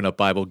just open up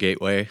Bible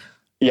Gateway.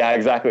 Yeah,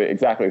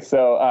 exactly.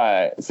 So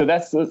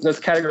that's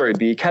category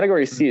B.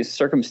 Category C is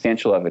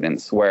circumstantial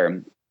evidence,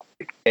 where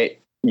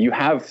you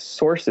have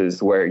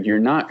sources where you're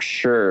not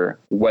sure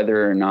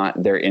whether or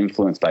not they're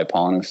influenced by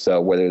Paul, and if so,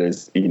 whether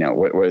there's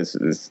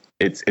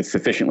it's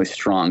sufficiently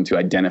strong to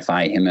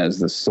identify him as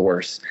the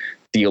source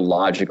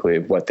theologically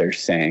of what they're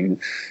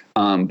saying.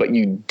 But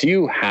you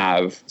do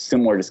have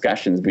similar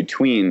discussions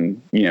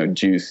between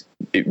Jews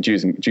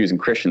and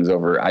Christians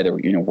over either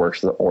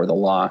works or the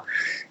law,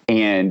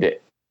 and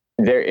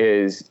there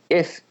is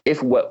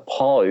if what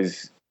Paul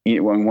is.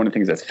 One of the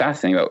things that's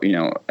fascinating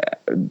about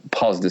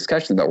Paul's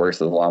discussion about works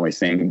of the law, when he's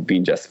saying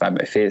being justified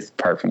by faith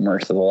apart from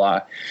works of the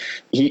law,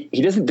 he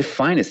doesn't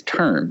define his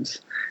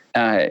terms.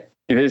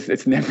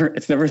 It's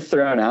never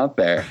thrown out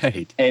there,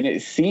 right. And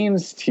it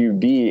seems to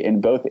be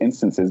in both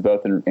instances,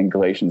 both in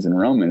Galatians and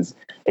Romans,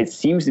 it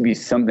seems to be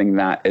something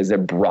that is a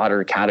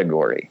broader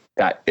category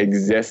that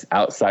exists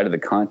outside of the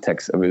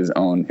context of his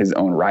own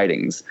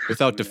writings.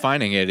 Without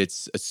defining it,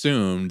 it's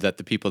assumed that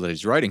the people that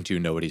he's writing to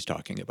know what he's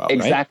talking about.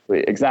 Exactly,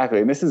 right? Exactly.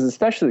 And this is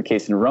especially the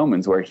case in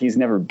Romans, where he's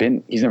never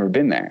been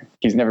there.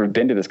 He's never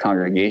been to this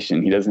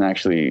congregation. He doesn't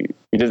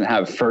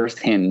have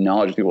firsthand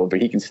knowledge of people, but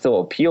he can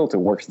still appeal to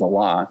works of the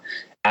law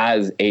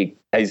as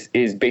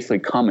is basically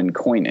common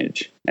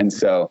coinage. And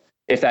so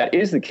if that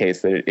is the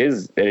case, that it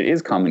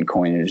is common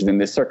coinage, then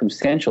this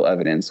circumstantial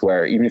evidence,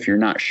 where even if you're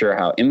not sure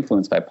how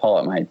influenced by Paul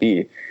it might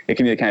be, it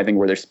can be the kind of thing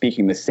where they're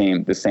speaking the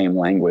same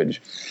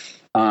language.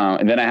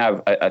 And then I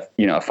have a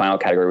final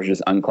category, which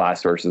is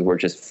unclassed sources, where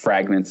just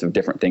fragments of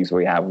different things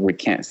we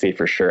can't say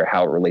for sure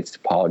how it relates to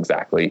Paul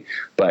exactly,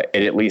 but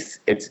it's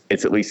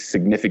at least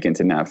significant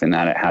enough in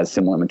that it has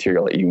similar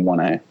material that you want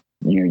to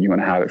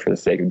have it for the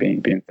sake of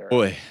being thorough.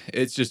 Boy,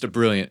 it's just a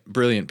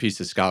brilliant piece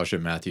of scholarship,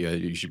 Matthew.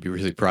 You should be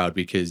really proud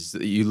because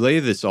you lay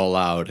this all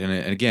out, and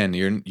again,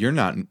 you're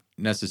not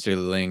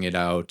necessarily laying it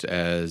out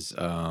as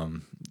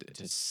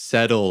to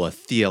settle a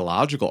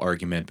theological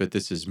argument, but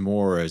this is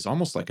more as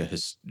almost like a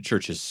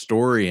church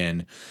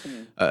historian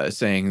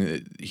saying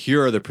that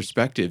here are the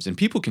perspectives, and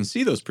people can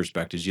see those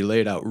perspectives. You lay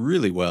it out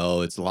really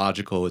well. It's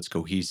logical. It's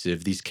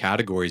cohesive. These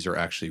categories are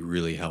actually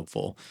really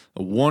helpful.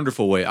 A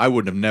wonderful way. I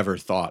would have never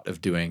thought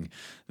of doing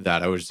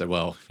that. I would have said,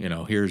 well,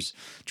 here's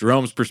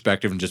Jerome's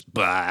perspective and just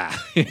blah,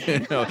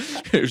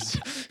 there's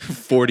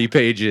 40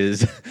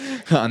 pages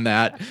on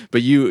that.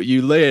 But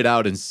you lay it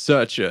out in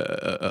such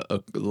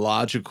a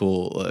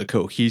logical,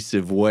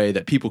 cohesive way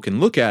that people can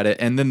look at it,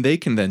 and then they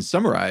can then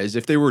summarize.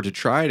 If they were to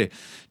try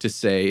to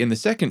say, in the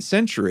 2nd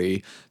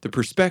century, the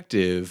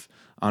perspective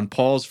on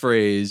Paul's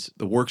phrase,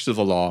 the works of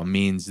the law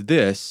means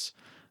this,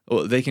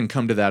 well, they can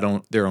come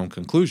to their own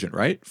conclusion,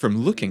 right?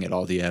 From looking at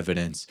all the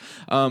evidence.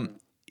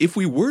 If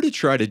we were to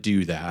try to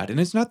do that, and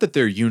it's not that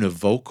they're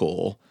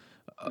univocal,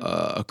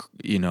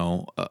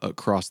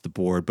 across the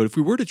board, but if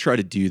we were to try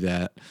to do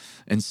that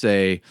and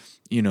say,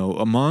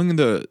 among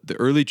the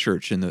early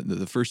church in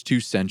the first 2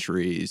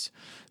 centuries,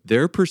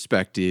 their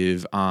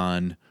perspective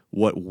on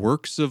what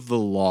works of the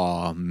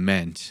law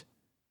means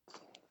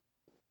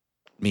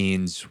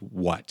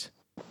what?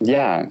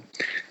 Yeah.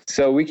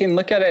 So we can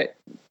look at it.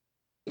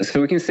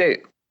 So we can say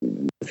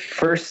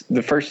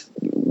the first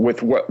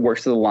with what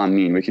works of the law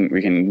mean, we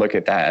can look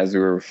at that as we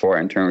were before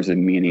in terms of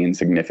meaning and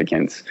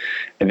significance,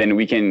 and then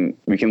we can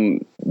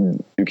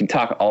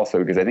talk also,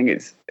 because I think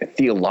it's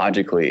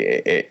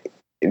theologically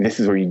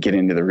this is where you get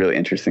into the really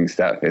interesting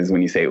stuff, is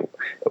when you say,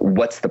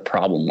 what's the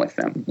problem with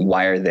them?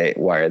 Why are they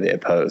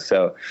opposed?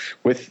 So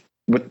with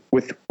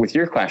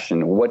your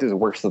question, what does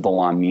works of the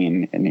law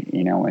mean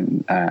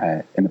in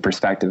the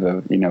perspective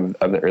of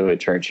the early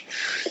church?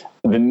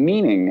 The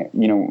meaning,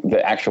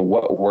 the actual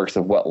what works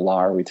of what law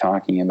are we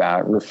talking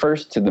about,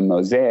 refers to the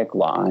Mosaic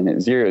law, and it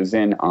zeroes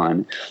in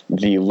on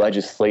the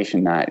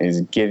legislation that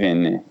is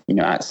given,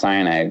 at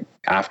Sinai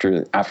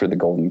after the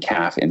golden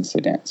calf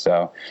incident.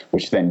 So,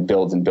 which then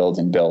builds and builds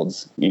and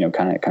builds,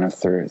 kind of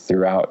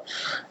throughout,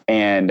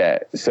 and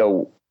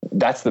so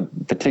that's the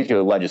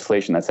particular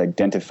legislation that's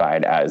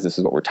identified as, this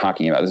is what we're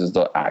talking about. This is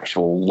the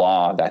actual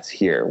law that's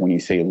here. When you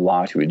say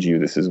law to a Jew,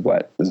 this is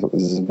what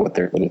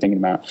they're thinking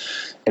about.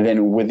 And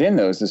then within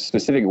those, the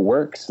specific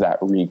works that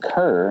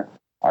recur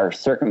are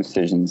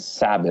circumcision,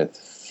 Sabbath,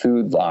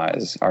 food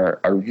laws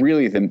are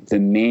really the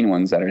main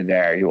ones that are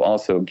there. You'll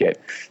also get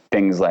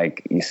things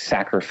like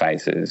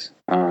sacrifices,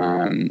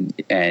 and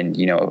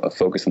a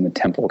focus on the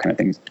temple kind of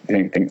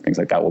things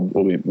like that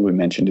will be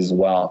mentioned as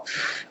well.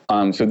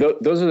 So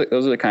those are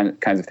the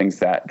kinds of things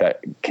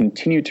that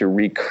continue to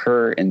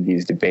recur in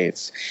these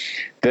debates.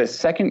 The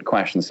second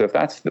question, so if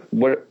that's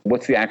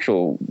what's the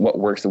actual what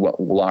works and what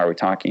law are we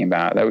talking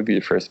about? That would be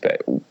the first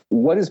bit.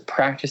 What does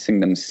practicing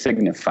them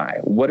signify?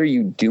 What are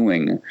you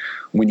doing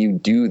when you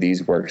do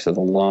these works of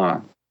the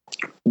law?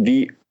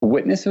 The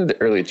witness of the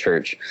early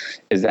church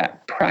is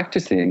that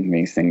practicing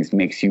these things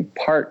makes you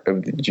part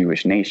of the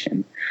Jewish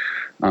nation.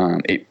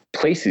 It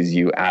places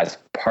you as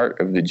part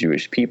of the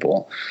Jewish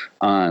people,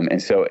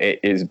 and so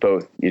it is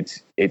both.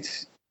 It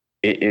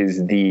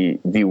is the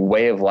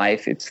way of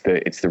life. It's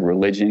the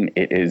religion.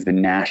 It is the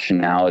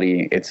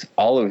nationality. It's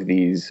all of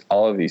these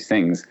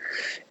things,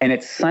 and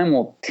it's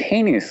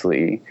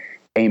simultaneously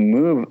a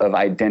move of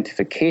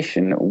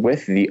identification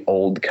with the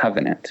old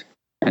covenant.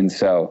 And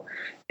so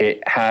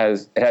it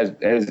has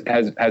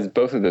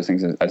both of those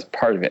things as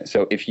part of it.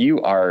 So if you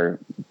are,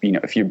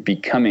 if you're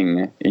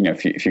becoming,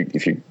 if you're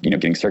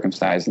getting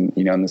circumcised in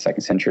the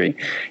second century,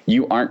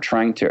 you aren't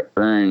trying to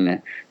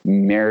earn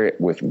merit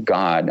with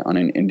God on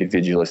an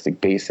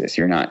individualistic basis.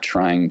 You're not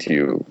trying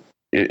to.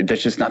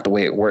 That's just not the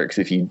way it works.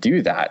 If you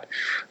do that,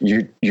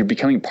 you're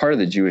becoming part of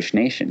the Jewish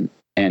nation.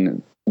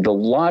 And the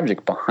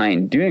logic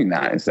behind doing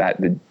that is that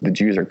the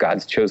Jews are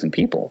God's chosen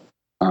people.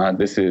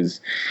 This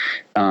is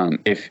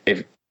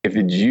if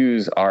the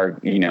Jews are,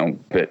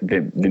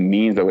 the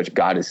means by which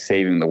God is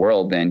saving the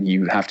world, then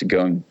you have to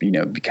go and,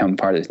 become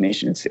part of this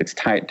nation. It's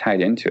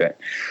tied into it.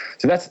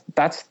 So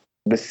that's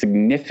the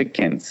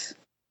significance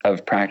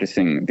of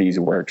practicing these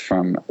works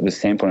from the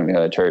standpoint of the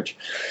other church.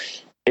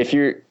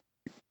 So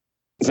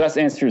that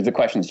answers the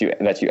questions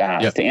that you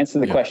asked. Yep. To answer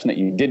the question that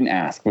you didn't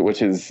ask, but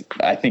which is,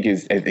 I think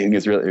is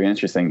really, really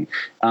interesting.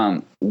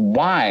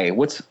 Why?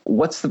 What's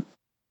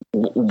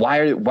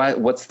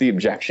the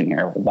objection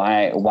here?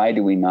 Why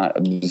do we not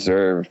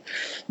observe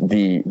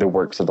the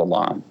works of the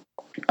law?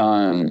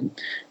 From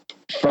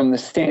the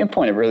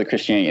standpoint of early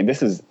Christianity, and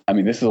this is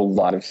a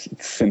lot of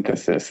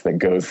synthesis that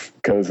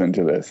goes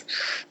into this.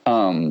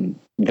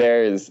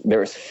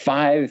 There's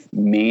 5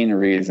 main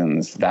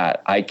reasons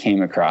that I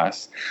came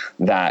across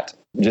that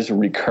just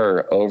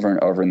recur over and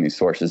over in these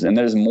sources. And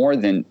there's more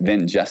than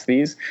just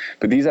these,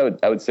 but these I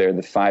would say are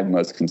the 5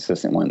 most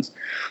consistent ones.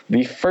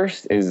 The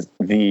first is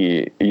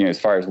as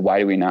far as why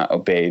do we not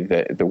obey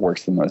the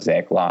works of the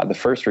Mosaic law? The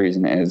first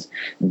reason is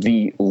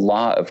the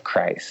law of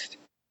Christ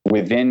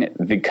within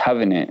the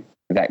covenant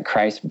that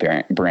Christ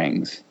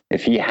brings.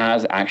 If he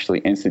has actually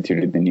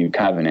instituted the new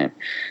covenant,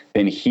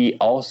 then he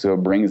also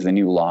brings the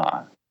new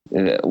law.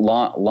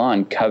 Law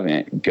and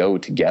covenant go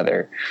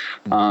together.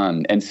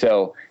 And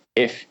so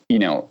if,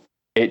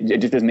 it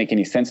just doesn't make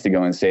any sense to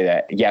go and say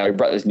that, yeah, we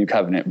brought this new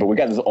covenant, but we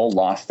got this old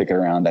law sticking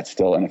around that's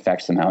still in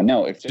effect somehow.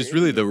 No. It's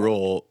really the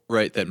role,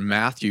 right, that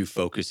Matthew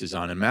focuses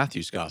on in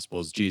Matthew's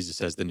Gospels.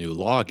 Jesus as the new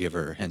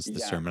lawgiver, hence the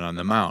Sermon on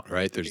the Mount,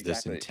 right? There's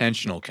this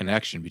intentional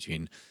connection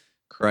between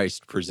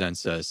Christ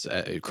presents us.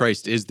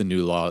 Christ is the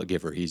new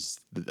lawgiver. He's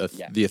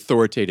the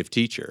authoritative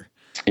teacher.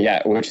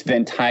 Yeah, which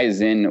then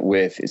ties in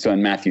with, so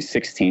in Matthew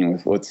 16,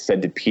 with what's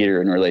said to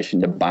Peter in relation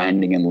to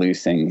binding and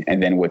loosing,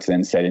 and then what's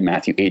then said in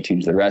Matthew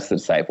 18 to the rest of the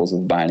disciples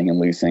with binding and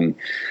loosing.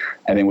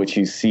 And then what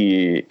you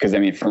see, because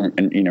from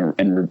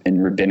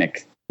in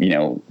rabbinic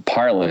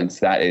parlance,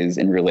 that is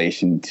in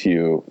relation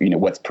to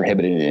what's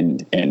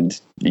prohibited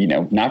and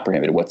not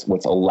prohibited,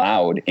 what's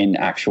allowed in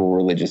actual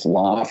religious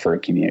law for a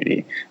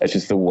community. That's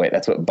just the way.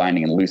 That's what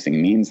binding and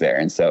loosing means there.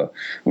 And so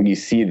when you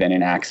see then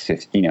in Acts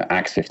 15 at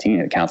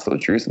the Council of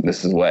Jerusalem,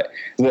 this is what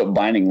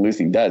binding and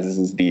loosing does.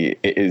 It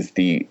is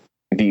the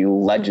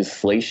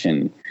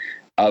legislation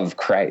of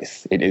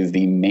Christ. It is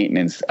the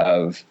maintenance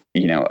of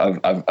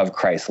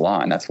Christ's law,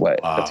 and that's what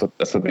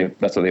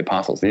the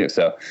apostles do.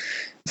 So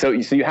so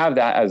you have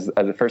that as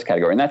the first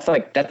category, and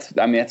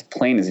that's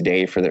plain as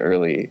day for the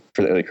early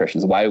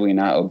Christians. Why do we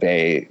not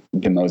obey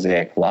the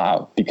Mosaic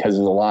law? Because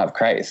of the law of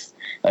Christ.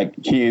 Like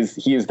he is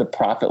the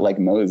prophet like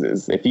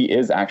Moses. If he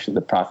is actually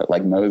the prophet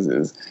like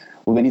Moses,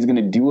 well, then he's going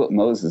to do what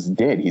Moses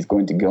did. He's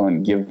going to go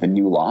and give the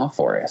new law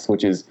for us,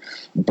 which is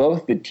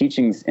both the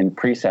teachings and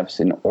precepts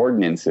and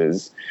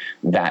ordinances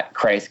that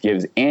Christ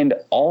gives, and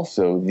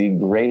also the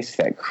grace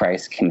that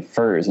Christ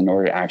confers in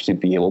order to actually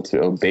be able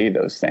to obey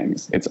those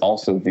things. It's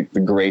also the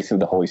grace of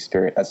the Holy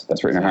Spirit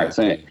that's written in our hearts.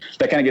 So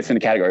that kind of gets into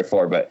category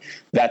 4, but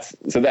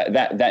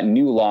that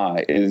new law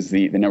is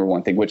the number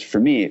one thing, which for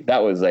me,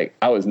 that was like,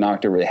 I was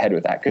knocked over the head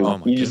with that,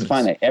 because you just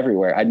find that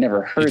everywhere. I'd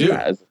never heard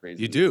that as a phrase.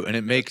 You do. And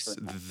it makes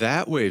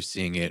that way of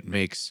seeing it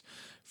makes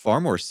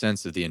far more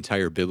sense of the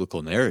entire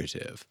biblical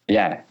narrative.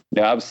 Yeah,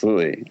 no,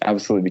 absolutely.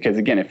 Absolutely. Because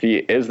again, if he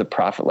is the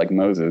prophet like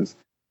Moses,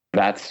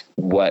 that's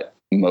what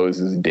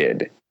Moses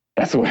did.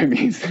 That's what it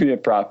means to be a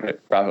prophet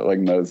like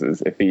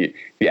Moses. If he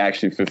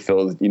actually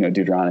fulfills,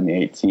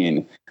 Deuteronomy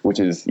 18,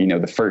 which is,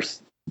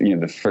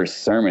 the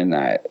first sermon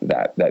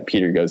that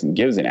Peter goes and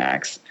gives in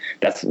Acts,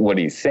 that's what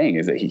he's saying,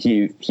 is that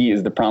he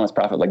is the promised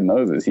prophet like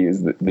Moses. He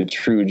is the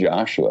true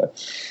Joshua.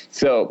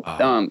 So,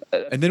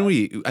 and then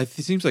it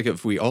seems like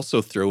if we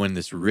also throw in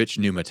this rich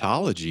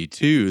pneumatology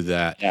too,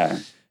 that,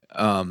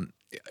 one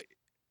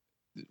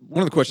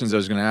of the questions I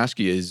was going to ask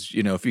you is,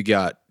 if you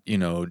got,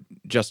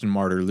 Justin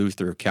Martyr,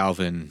 Luther,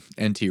 Calvin,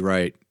 N.T.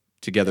 Wright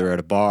together at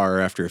a bar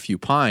after a few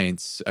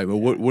pints,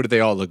 what do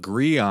they all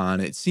agree on?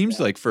 It seems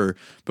like for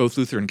both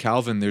Luther and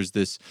Calvin, there's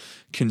this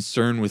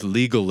concern with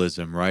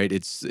legalism, right?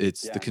 It's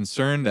the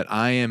concern that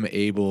I am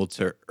able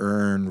to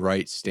earn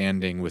right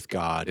standing with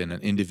God in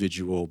an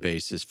individual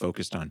basis,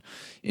 focused on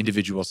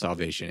individual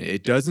salvation.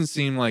 It doesn't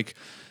seem like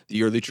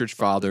the early church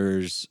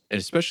fathers, and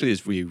especially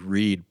as we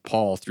read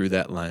Paul through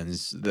that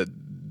lens, that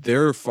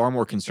they're far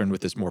more concerned with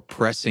this more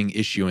pressing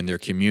issue in their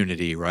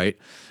community, right?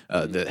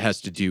 That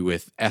has to do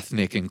with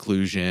ethnic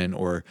inclusion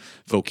or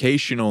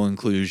vocational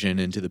inclusion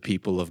into the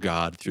people of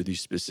God through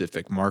these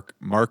specific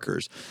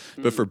markers.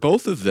 But for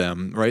both of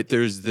them, right,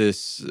 there's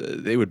this,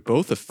 they would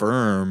both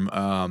affirm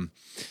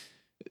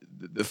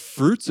the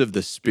fruits of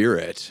the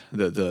Spirit,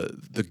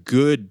 the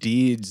good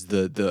deeds,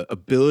 the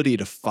ability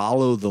to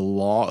follow the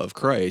law of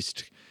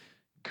Christ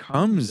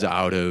comes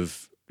out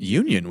of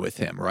union with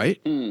him,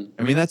 right? I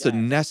mean, that's a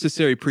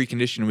necessary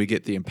precondition. We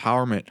get the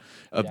empowerment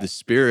of the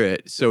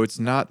Spirit. So it's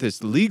not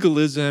this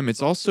legalism.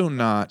 It's also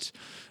not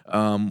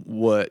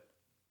what,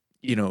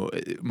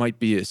 it might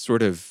be a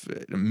sort of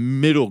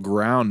middle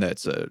ground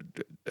that's a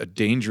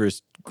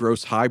dangerous,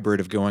 gross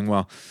hybrid of going,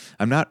 well,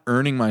 I'm not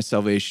earning my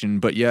salvation,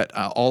 but yet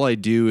all I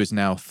do is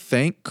now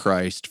thank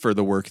Christ for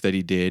the work that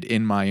he did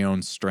in my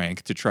own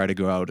strength to try to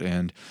go out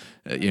and,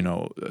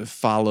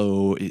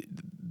 follow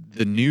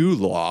the new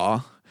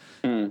law.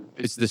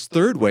 It's this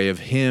third way of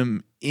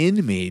him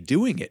in me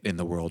doing it in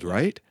the world,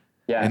 right?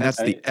 Yeah. And that's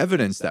the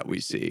evidence that we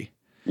see.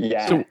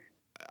 Yeah. So,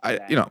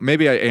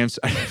 maybe I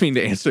didn't mean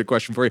to answer the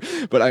question for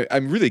you, but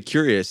I'm really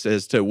curious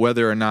as to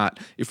whether or not,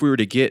 if we were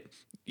to get,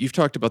 you've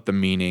talked about the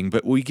meaning,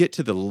 but we get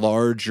to the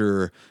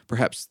larger,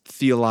 perhaps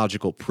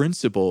theological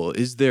principle,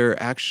 is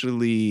there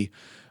actually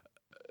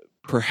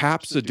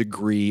perhaps a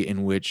degree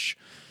in which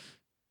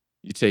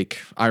you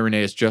take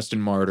Irenaeus, Justin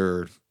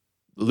Martyr,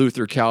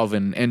 Luther,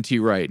 Calvin, N.T.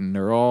 Wright, and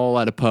they're all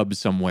at a pub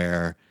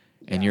somewhere,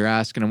 and you're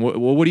asking them, well,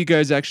 what do you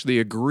guys actually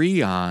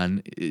agree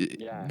on?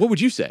 What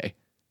would you say?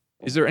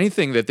 Is there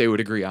anything that they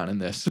would agree on in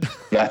this?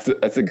 That's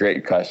a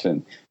great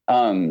question.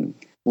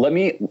 Let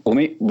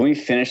me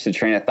finish the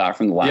train of thought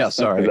from the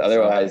last one.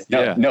 Otherwise,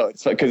 no,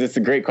 it's because it's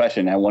a great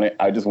question.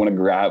 I just want to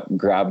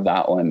grab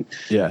that one.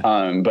 Yeah.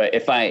 But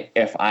if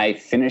I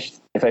finish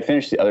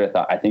the other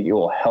thought, I think it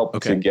will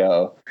help to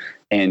go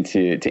and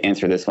to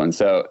answer this one.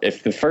 So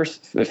if the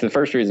first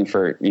reason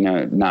for,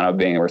 not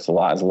obeying the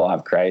law is the law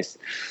of Christ,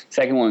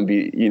 second one would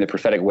be, the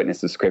prophetic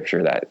witness of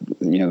Scripture that,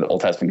 the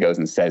Old Testament goes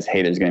and says,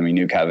 hey, there's going to be a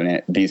new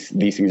covenant. These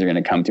things are going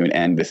to come to an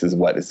end. This is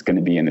what it's going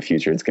to be in the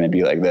future. It's going to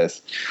be like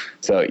this.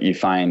 So you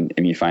find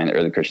the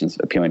early Christians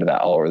appealing to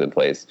that all over the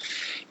place.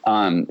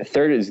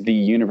 Third is the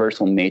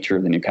universal nature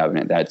of the new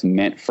covenant, that it's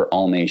meant for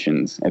all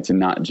nations. It's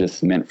not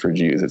just meant for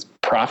Jews. It's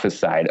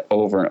prophesied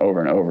over and over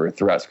and over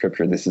throughout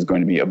Scripture. This is going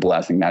to be a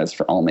blessing that is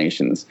for all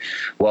nations.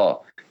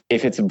 Well,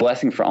 if it's a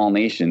blessing for all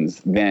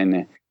nations,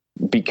 then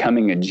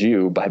becoming a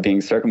Jew by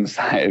being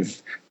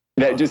circumcised,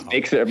 that just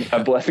makes it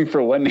a blessing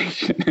for one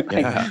nation.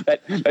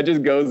 That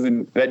just goes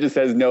and that just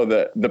says, no,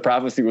 the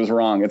prophecy was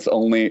wrong. It's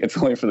only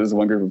for this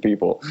one group of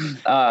people.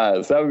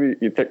 So that would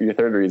be your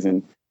third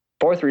reason.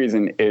 Fourth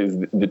reason is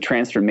the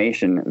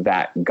transformation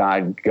that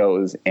God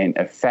goes and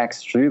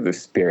affects through the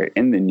Spirit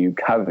in the new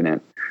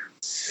covenant,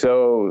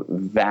 so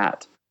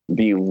that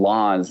the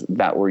laws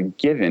that were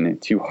given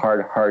to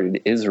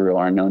hard-hearted Israel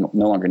are no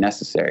longer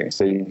necessary.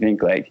 So you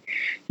think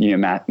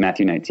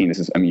Matthew 19,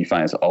 you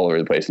find this all over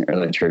the place in the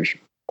early church,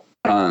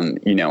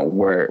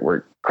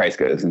 where Christ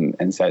goes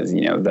and says,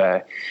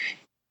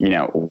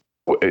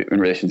 in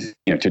relation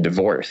to, to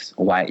divorce.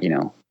 Why,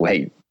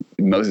 hey,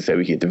 Moses said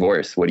we get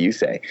divorced. What do you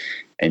say?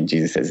 And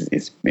Jesus says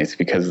it's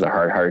because of the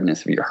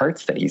hardness of your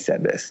hearts that he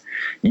said this.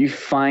 You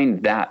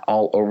find that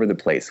all over the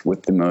place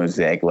with the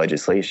Mosaic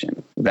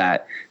legislation,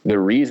 that the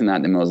reason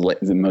that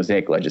the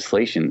Mosaic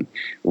legislation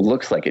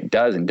looks like it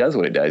does and does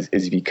what it does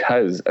is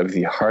because of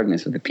the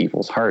hardness of the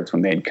people's hearts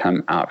when they had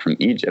come out from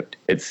Egypt.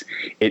 It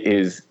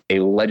is a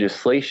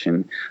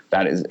legislation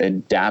that is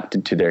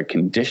adapted to their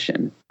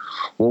condition.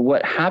 Well,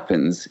 what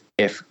happens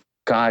if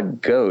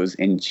God goes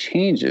and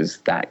changes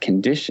that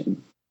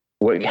condition?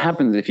 What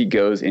happens if he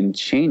goes and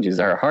changes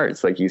our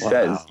hearts, like he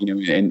says,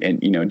 in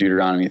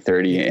Deuteronomy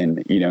 30 and,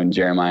 in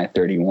Jeremiah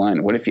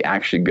 31? What if he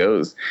actually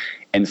goes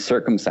and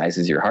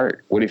circumcises your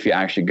heart? What if he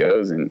actually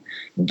goes and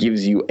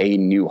gives you a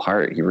new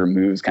heart? He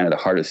removes kind of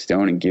the heart of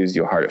stone and gives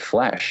you a heart of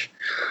flesh.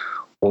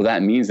 Well,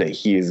 that means that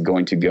he is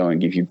going to go and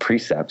give you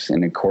precepts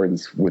in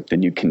accordance with the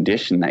new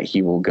condition that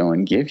he will go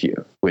and give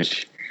you,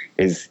 which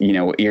is,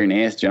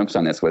 Irenaeus jumps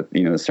on this with,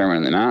 the Sermon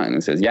on the Mount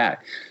and says, yeah,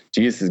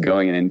 Jesus is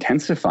going and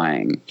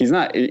intensifying. He's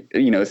not,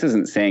 this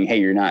isn't saying, hey,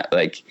 you're not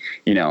like,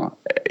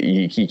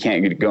 you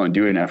can't go and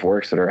do enough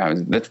works or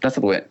whatever. That's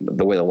the way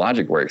the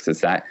logic works.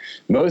 It's that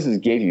Moses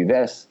gave you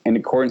this in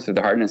accordance with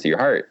the hardness of your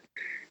heart.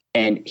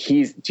 And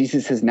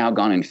Jesus has now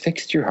gone and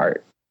fixed your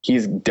heart.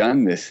 He's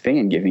done this thing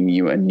and giving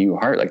you a new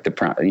heart, like the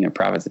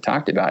prophets have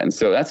talked about. And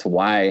so that's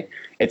why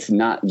it's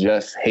not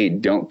just, hey,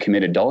 don't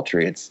commit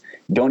adultery. It's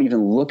don't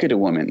even look at a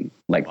woman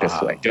like this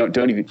way.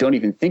 Don't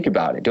even think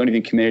about it. Don't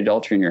even commit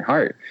adultery in your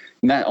heart.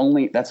 And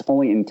that's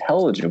only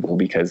intelligible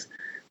because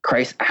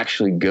Christ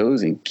actually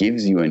goes and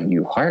gives you a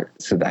new heart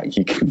so that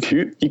he can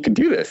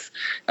do this.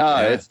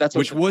 That's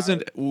which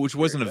wasn't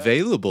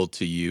available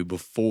to you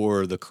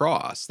before the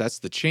cross. That's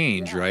the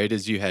change, right?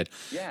 As you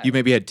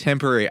maybe had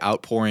temporary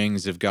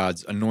outpourings of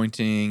God's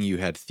anointing. You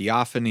had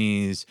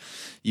theophanies.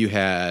 You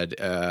had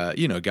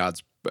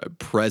God's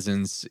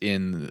presence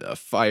in a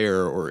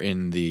fire or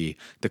in the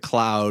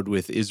cloud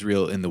with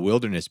Israel in the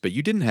wilderness, but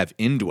you didn't have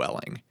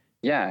indwelling.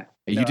 Yeah,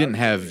 you didn't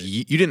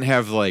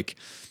have like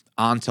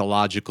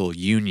ontological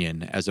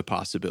union as a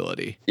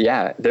possibility.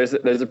 Yeah, there's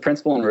a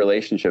principle in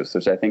relationships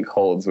which I think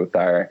holds with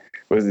the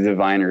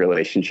divine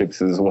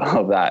relationships as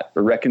well, that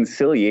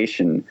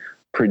reconciliation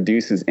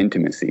produces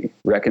intimacy.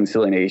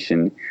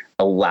 Reconciliation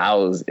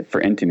allows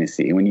for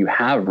intimacy. And when you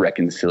have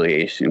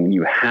reconciliation, when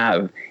you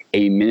have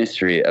a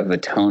ministry of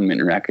atonement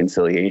and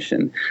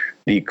reconciliation,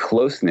 the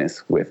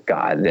closeness with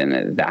God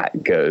then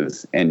that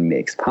goes and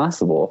makes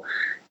possible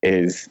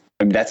is,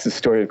 that's the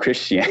story of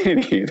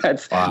Christianity.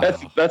 That's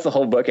the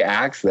whole book of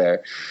Acts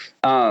there.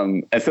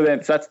 And so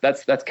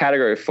that's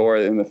category 4.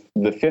 And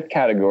the fifth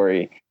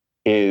category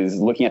is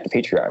looking at the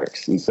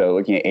patriarchs. And so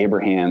looking at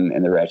Abraham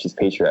and the righteous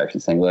patriarchs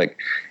and saying, look,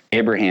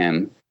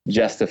 Abraham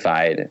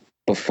justified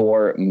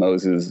before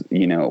Moses,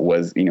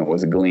 was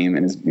a gleam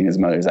in his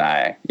mother's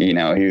eye. He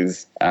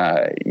was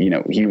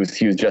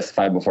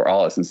justified before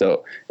all this. And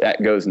so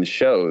that goes and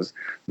shows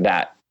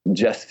that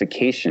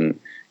justification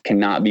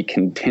cannot be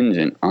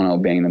contingent on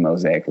obeying the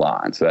Mosaic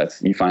law. And so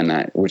you find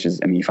that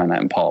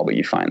in Paul, but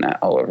you find that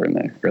all over in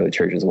the early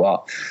church as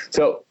well.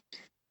 So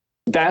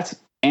that's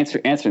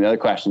answering the other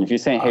question. If you're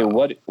saying, hey,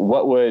 what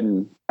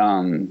would,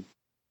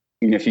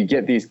 if you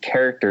get these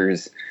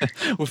characters.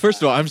 Well,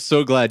 first of all, I'm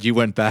so glad you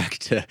went back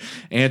to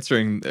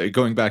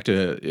going back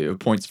to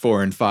points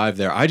 4 and 5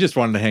 there. I just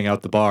wanted to hang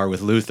out the bar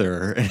with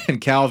Luther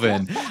and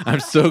Calvin. I'm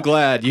so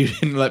glad you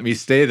didn't let me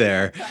stay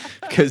there,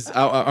 because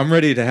I'm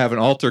ready to have an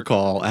altar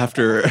call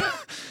after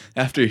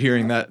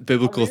hearing that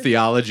biblical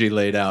theology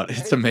laid out.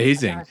 It's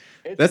amazing.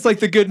 That's like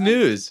the good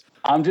news.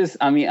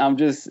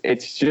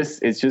 It's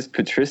just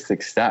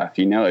patristic stuff,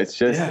 it's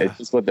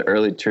just what the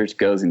early church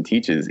goes and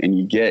teaches. And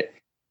you get,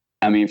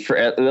 for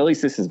at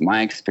least this is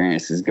my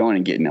experience, is going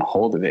and getting a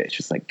hold of it. It's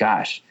just like,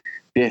 gosh,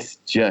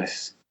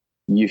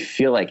 you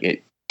feel like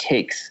it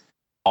takes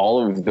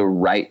all of the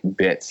right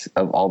bits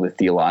of all the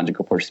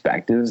theological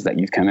perspectives that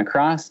you've come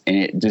across, and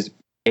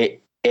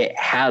it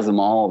has them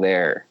all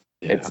there.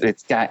 Yeah.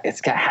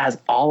 It has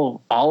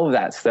all of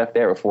that stuff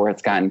there before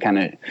it's gotten kind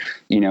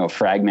of,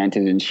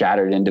 fragmented and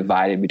shattered and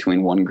divided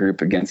between one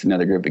group against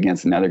another group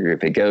against another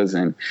group. It goes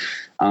and,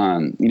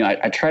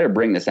 I try to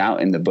bring this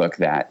out in the book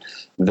that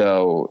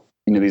though,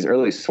 these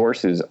early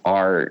sources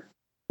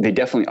they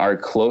definitely are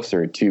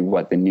closer to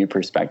what the new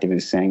perspective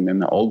is saying than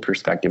the old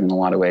perspective in a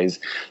lot of ways.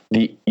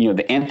 The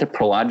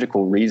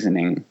anthropological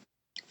reasoning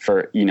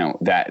for,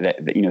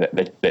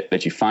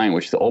 that you find,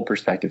 which the old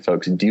perspective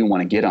folks do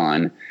want to get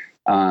on,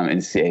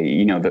 and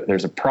say, that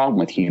there's a problem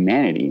with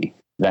humanity.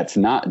 That's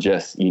not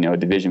just, a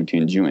division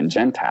between Jew and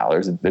Gentile.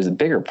 There's a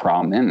bigger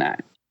problem in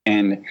that.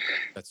 And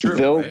that's true,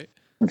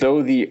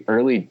 though the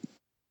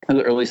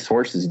early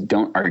sources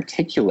don't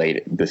articulate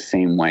it the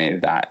same way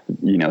that,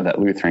 that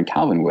Luther and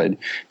Calvin would,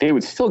 they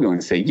would still go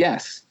and say,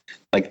 yes,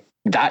 like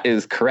that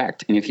is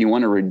correct. And if you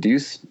want to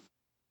reduce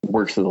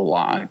works of the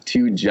law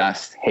to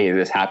just, hey,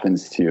 this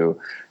happens to,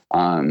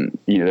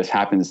 This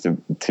happens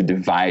to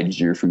divide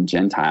Jew from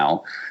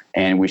Gentile,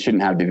 and we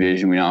shouldn't have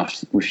division.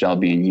 We shall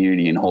be in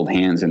unity and hold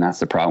hands, and that's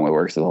the problem with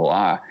works of the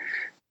law.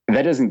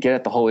 That doesn't get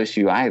at the whole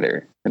issue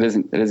either. It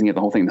doesn't get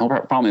the whole thing. The whole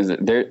problem is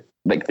that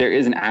there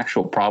is an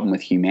actual problem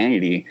with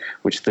humanity,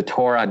 which the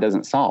Torah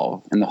doesn't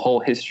solve. And the whole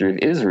history of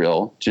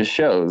Israel just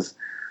shows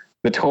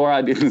the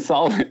Torah didn't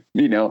solve it.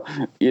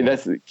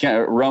 That's kind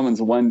of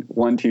Romans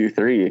 1, 2,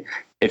 3.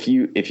 If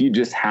you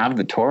just have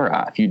the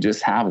Torah, if you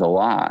just have the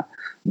law,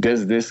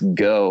 does this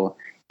go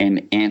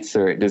and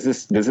answer? Does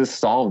this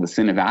solve the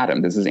sin of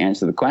Adam? Does this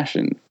answer the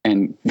question?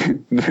 And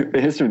the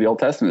history of the Old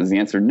Testament is the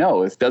answer: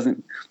 no. It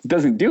doesn't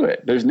do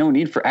it. There's no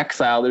need for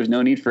exile. There's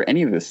no need for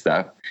any of this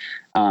stuff.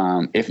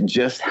 If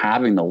just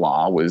having the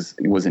law was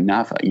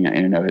enough, in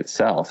and of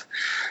itself,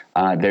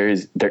 there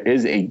is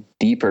a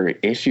deeper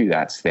issue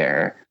that's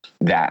there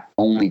that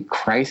only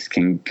Christ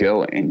can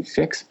go and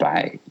fix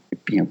by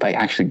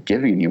actually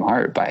giving a new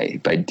heart, by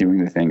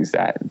doing the things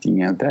that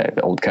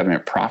the Old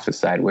Covenant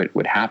prophesied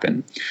would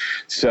happen.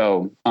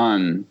 So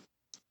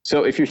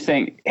if you're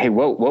saying, hey,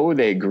 what would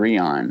they agree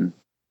on?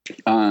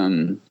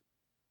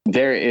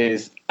 There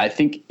is, I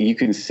think you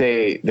can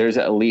say there's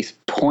at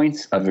least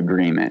points of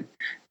agreement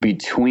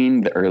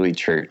between the early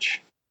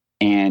church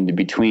and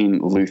between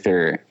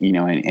Luther,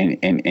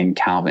 and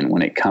Calvin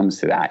when it comes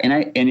to that.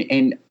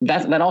 And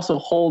that also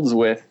holds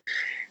with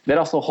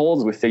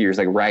figures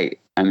like Wright.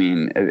 I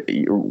mean,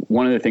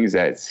 one of the things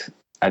that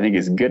I think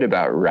is good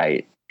about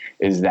Wright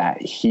is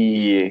that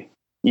he,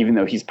 even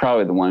though he's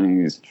probably the one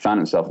who's found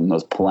himself in the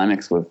most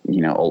polemics with,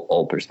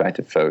 old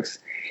perspective folks,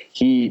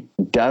 he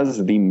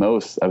does the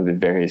most of the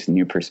various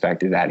new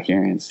perspective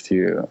adherents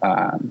to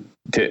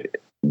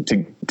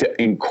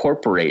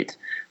incorporate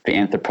the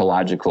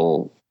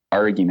anthropological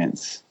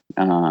arguments,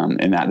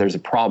 and that there's a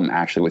problem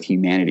actually with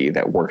humanity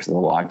that works of the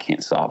law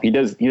can't solve. He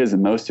does the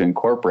most to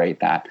incorporate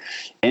that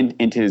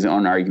into his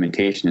own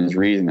argumentation and his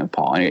reasoning of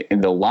Paul.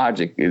 And the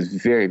logic is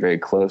very, very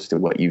close to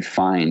what you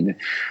find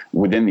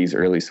within these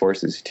early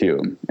sources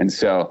too. And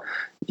so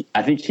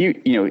I think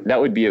that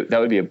would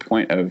be a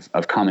point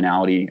of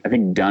commonality. I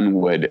think Dunn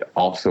would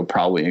also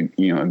probably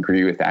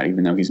agree with that,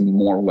 even though he's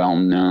more well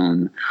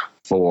known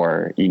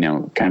for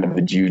kind of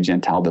the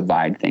Jew-Gentile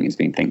divide thing as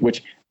being thing,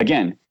 which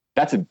again,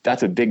 that's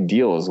a big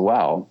deal as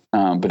well.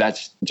 But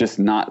that's just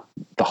not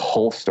the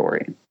whole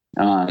story.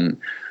 So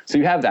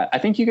you have that. I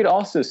think you could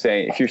also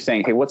say, if you're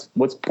saying, hey, what's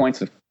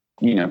points of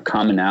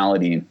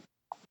commonality?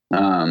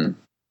 I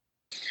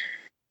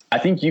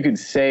think you could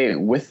say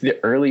with the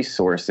early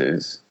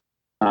sources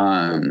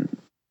and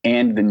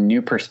the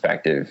new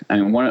perspective. I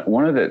mean,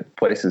 one of the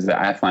places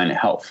that I find it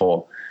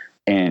helpful,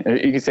 and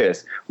you could say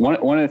this, one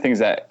of the things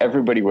that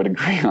everybody would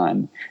agree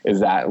on is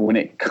that when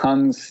it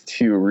comes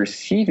to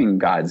receiving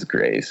God's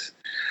grace,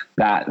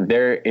 that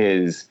there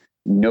is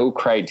no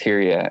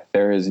criteria,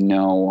 there is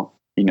no,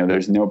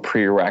 there's no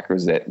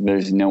prerequisite,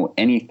 there's no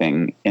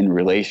anything in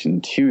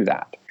relation to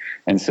that.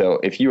 And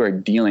so if you are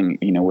dealing,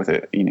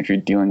 if you're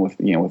dealing with,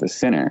 with a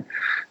sinner,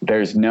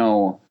 there's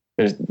no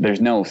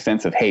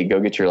sense of, hey, go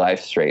get your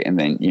life straight, and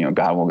then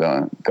God will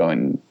go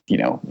and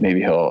maybe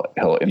he'll.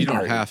 You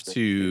don't have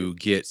to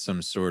get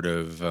some sort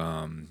of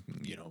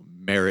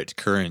merit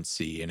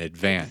currency in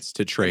advance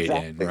to trade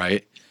in,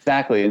 right?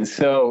 Exactly, and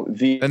so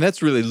and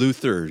that's really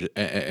Luther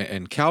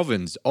and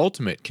Calvin's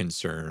ultimate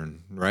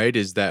concern, right?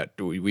 Is that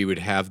we would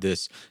have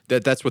this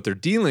that's what they're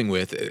dealing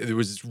with. There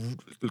was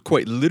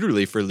quite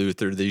literally for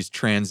Luther these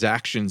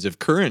transactions of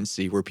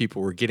currency where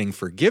people were getting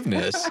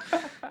forgiveness.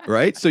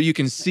 Right? So you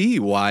can see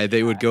why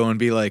they would go and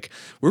be like,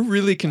 we're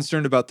really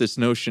concerned about this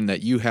notion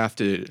that you have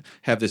to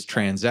have this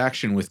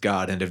transaction with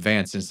God in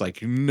advance. And it's like,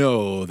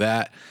 no,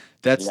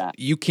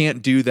 you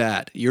can't do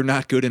that. You're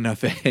not good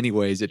enough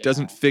anyways. It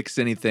doesn't fix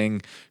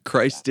anything.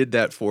 Christ did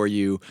that for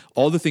you.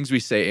 All the things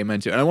we say amen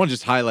to. And I want to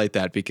just highlight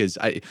that because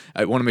I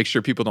want to make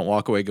sure people don't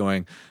walk away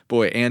going,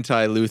 boy,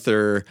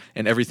 anti-Luther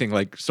and everything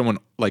like someone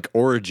like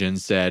Origen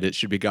said it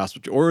should be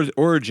gospel.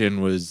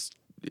 Origen was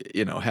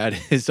had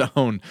his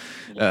own,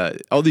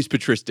 all these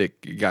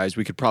patristic guys.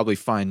 We could probably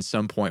find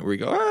some point where we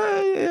go,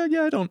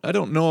 I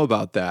don't know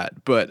about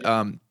that, but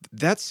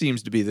that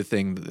seems to be the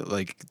thing that,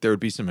 like, there would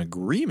be some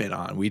agreement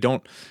on. We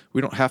don't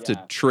have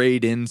to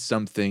trade in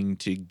something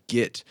to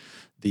get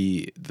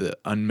the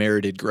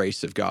unmerited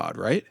grace of God,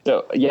 right?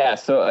 So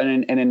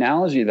an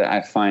analogy that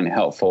I find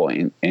helpful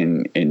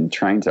in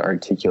trying to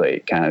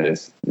articulate kind of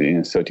this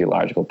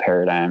soteriological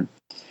paradigm.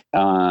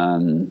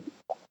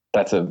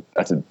 That's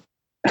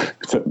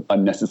it's an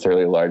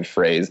unnecessarily large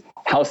phrase.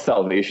 How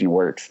salvation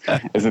works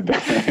is a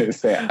better way to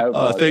say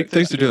it.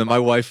 Thanks for doing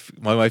that.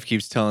 My wife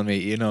keeps telling me,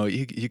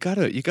 you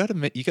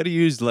gotta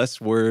use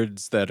less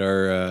words that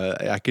are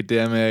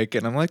academic,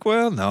 and I'm like,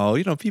 well,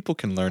 no, people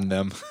can learn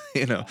them,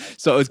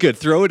 So it's good.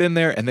 Throw it in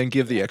there and then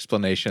give the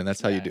explanation.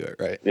 That's how you do it,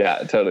 right? Yeah,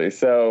 totally.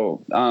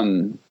 So,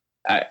 one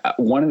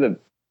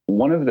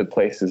of the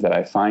places that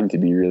I find to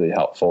be really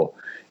helpful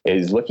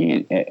is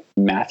looking at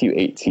Matthew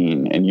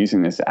 18 and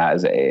using it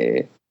as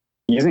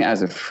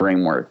a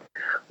framework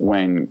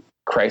when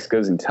Christ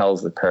goes and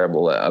tells the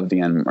parable of the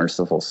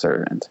unmerciful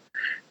servant.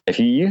 if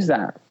you use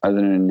that as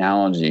an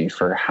analogy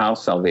for how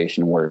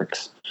salvation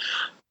works,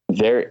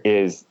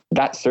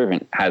 that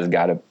servant has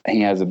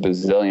he has $1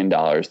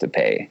 bazillion to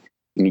pay,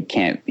 and he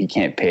can't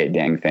pay a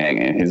dang thing,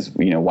 and his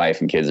wife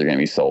and kids are going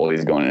to be sold.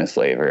 He's going into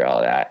slavery,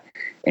 all that,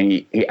 and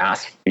he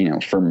asks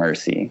for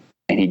mercy,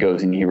 and he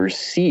goes and he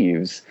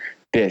receives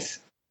this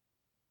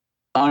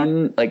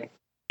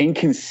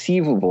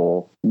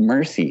inconceivable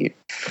mercy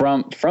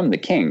from the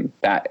king.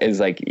 That is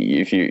like,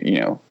 if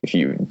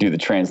you do the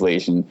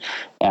translation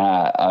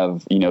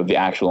of the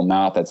actual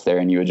amount that's there,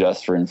 and you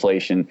adjust for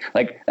inflation,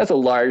 like that's a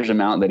large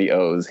amount that he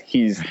owes.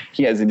 He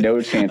has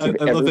no chance of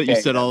I love that you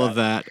said all of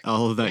that,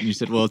 and you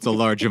said, well, it's a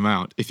large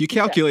amount. If you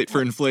calculate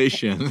for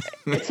inflation,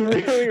 it's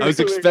really, I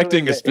was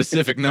expecting really a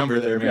specific number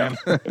there, man.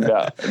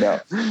 No.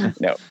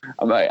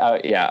 I'm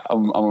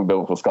a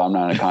biblical scholar. I'm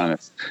not an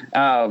economist.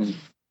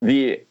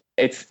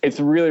 It's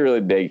really,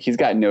 really big. He's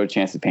got no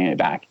chance of paying it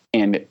back.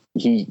 And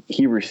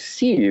he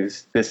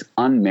receives this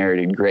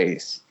unmerited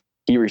grace.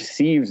 He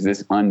receives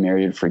this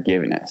unmerited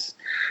forgiveness.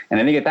 And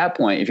I think at that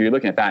point, if you're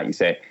looking at that, you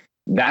say,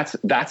 that's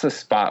a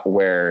spot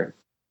where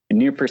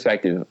new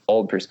perspective,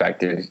 old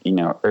perspective,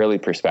 early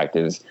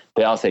perspectives,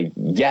 they all say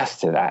yes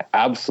to that.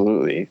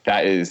 Absolutely.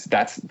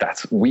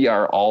 That's we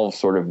are all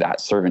sort of that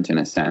servant in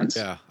a sense.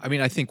 Yeah. I mean,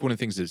 I think one of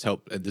the things that's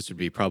helped, this would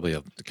be probably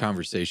a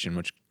conversation,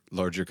 much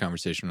larger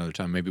conversation another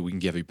time. Maybe we can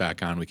get you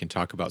back on. We can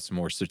talk about some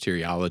more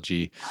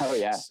soteriology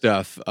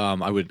stuff.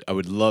 I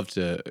would love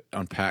to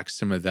unpack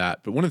some of that.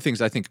 But one of the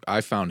things I think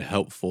I found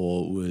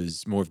helpful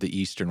was more of the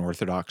Eastern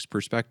Orthodox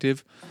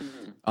perspective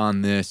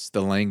on this,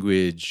 the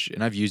language,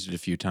 and I've used it a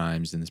few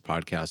times in this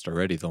podcast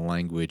already, the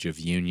language of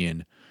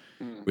union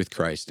with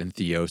Christ and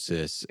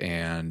theosis.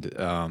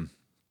 And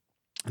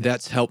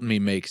that's helped me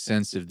make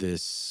sense of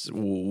this.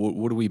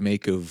 What do we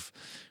make of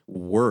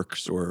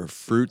works or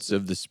fruits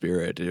of the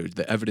Spirit,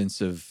 the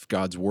evidence of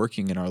God's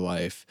working in our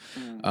life?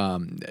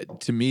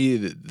 To me,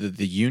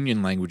 the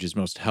union language is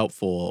most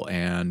helpful,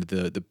 and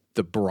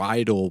the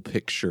bridal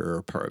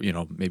picture,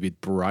 maybe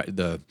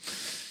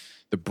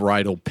the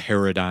bridal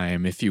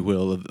paradigm, if you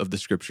will, of the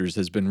scriptures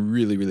has been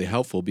really, really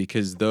helpful,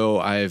 because though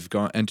I've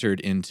entered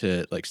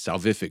into like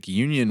salvific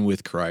union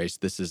with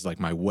Christ, this is like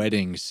my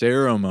wedding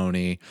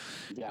ceremony.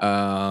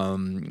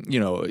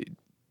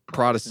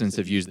 Protestants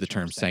have used the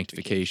term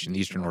sanctification.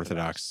 Eastern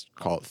Orthodox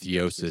call it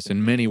theosis.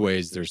 In many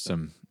ways, there's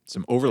some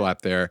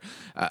overlap there.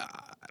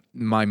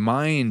 My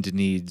mind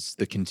needs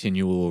the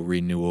continual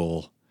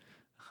renewal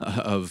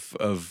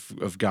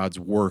of God's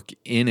work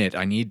in it.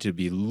 I need to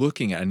be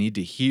looking at, I need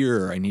to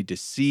hear, I need to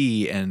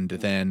see, and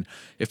then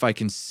if I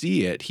can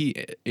see it, he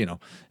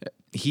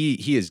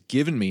has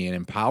given me and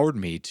empowered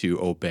me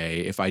to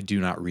obey if I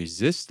do not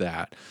resist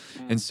that.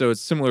 And so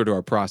it's similar to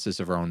our process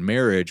of our own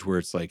marriage, where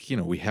it's like,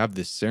 we have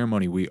this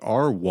ceremony, we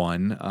are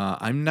one.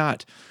 I'm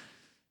not,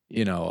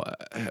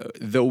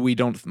 though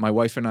my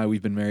wife and I,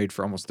 we've been married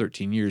for almost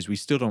 13 years, we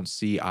still don't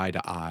see eye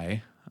to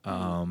eye.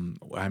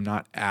 I'm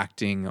not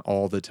acting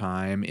all the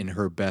time in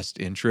her best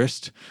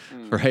interest,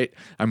 right?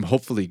 I'm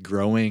hopefully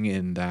growing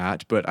in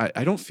that, but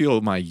I don't feel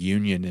my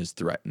union is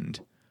threatened.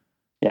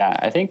 Yeah,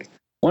 I think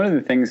one of the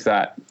things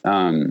that's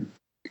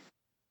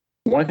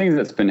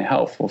been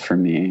helpful for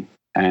me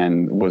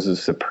and was a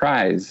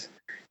surprise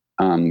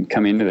coming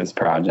into this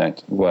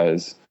project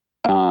was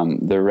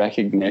the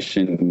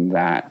recognition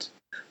that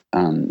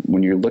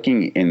when you're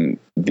looking in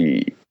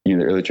the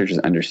early church's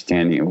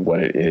understanding of what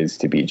it is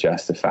to be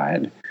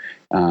justified,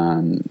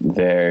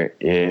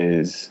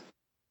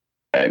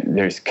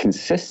 there's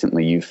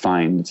consistently, you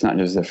find it's not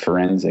just a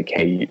forensic,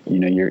 hey,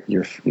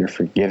 you're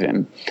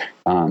forgiven,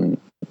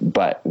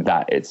 but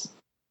that it's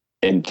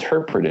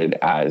interpreted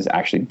as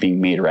actually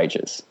being made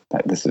righteous.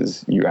 That this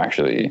is, you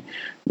actually,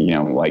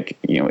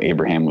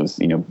 Abraham was,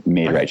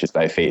 made righteous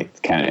by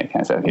faith, kind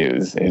of stuff.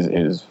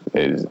 His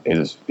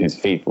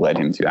faith led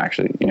him to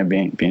actually,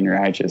 being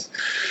righteous.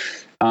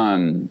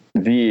 You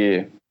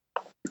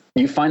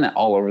find that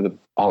all over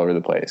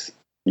the place.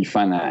 You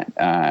find that,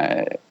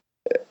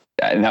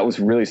 and that was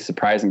really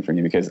surprising for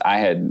me, because I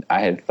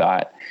had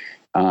thought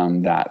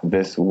that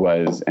this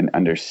was an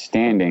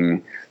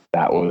understanding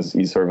that was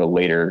sort of a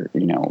later,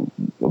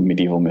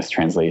 medieval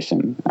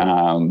mistranslation,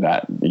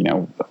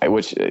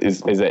 which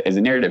is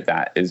a narrative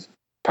that is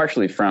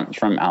partially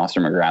from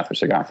Alistair McGrath,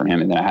 which I got from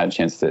him, and then I had a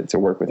chance to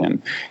work with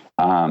him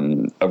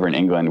over in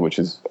England, which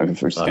is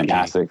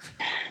fantastic.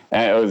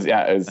 And it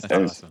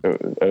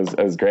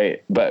was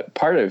great. But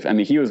part of,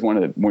 he was one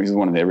of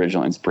the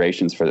original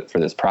inspirations for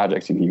this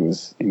project, and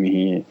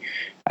he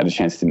had a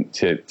chance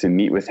to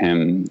meet with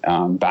him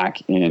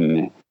back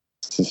in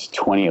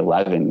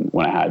 2011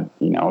 when I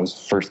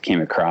first came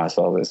across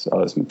all this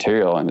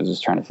material, and was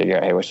just trying to figure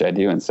out, hey, what should I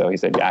do? And so he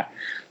said, yeah,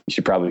 you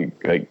should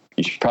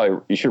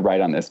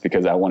write on this,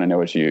 because I want to know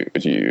what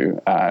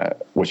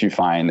you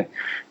find,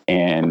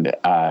 and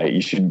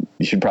you should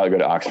probably go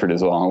to Oxford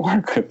as well and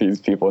work with these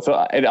people.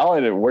 So it all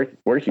ended up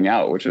working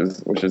out, which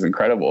is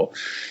incredible.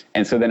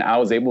 And so then I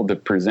was able to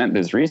present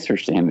this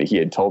research to him that he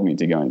had told me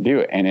to go and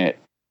do, and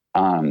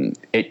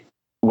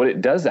what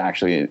it does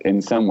actually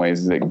in some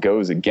ways is it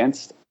goes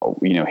against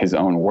his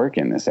own work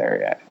in this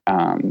area.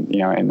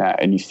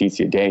 And you see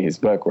today his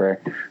book,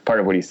 where part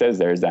of what he says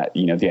there is that,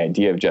 the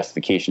idea of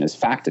justification is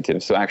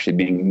factative. So actually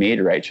being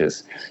made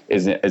righteous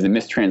is a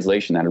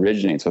mistranslation that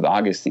originates with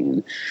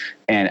Augustine.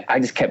 And I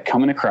just kept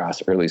coming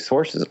across early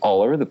sources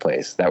all over the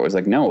place that was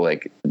like, no,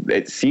 like,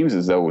 it seems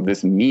as though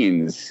this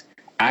means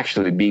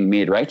actually being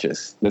made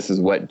righteous. This is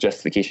what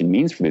justification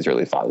means for these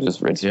early fathers.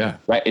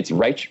 It's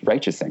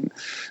righteousing.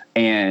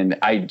 And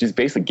I just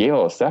basically gave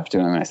all the stuff to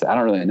him, and I said, I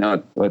don't really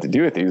know what to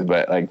do with these,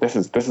 but like, this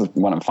is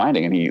what I'm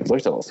finding. And he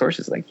looked at all the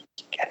sources, like,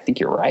 I think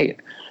you're right.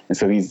 And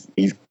so he's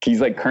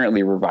like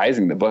currently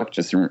revising the book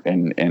just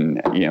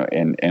in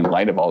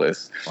light of all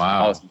this,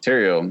 all this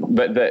material.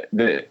 But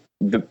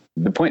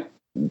the point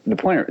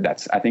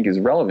that's, I think, is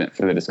relevant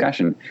for the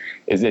discussion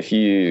is if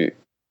you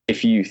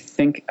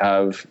think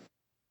of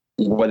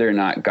whether or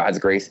not God's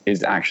grace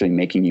is actually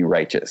making you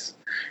righteous.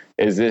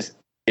 Is this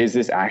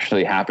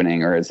actually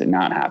happening, or is it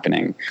not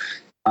happening?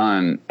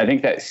 I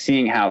think that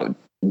seeing how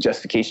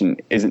justification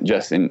isn't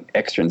just an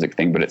extrinsic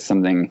thing, but it's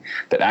something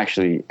that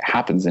actually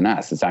happens in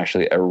us. It's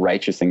actually a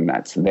righteous thing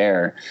that's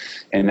there,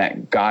 and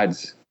that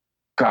God's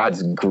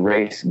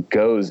grace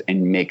goes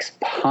and makes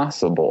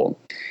possible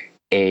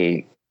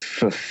a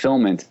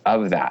fulfillment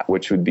of that,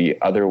 which would be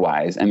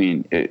otherwise,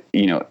 an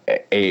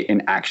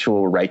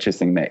actual righteous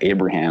thing that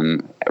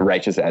Abraham,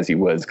 righteous as he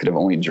was, could have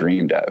only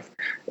dreamed of.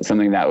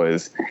 Something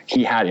that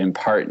he had in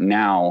part.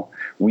 Now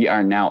we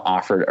are now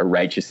offered a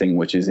righteous thing,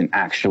 which is an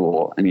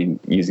actual,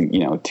 using,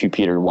 2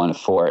 Peter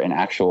 1:4, an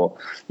actual,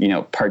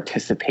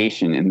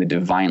 participation in the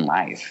divine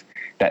life.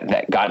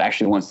 That God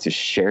actually wants to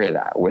share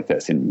that with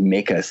us and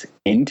make us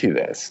into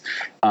this.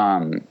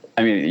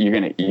 You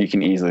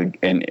can easily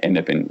end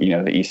up in,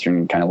 the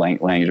Eastern kind of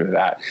language of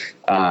that,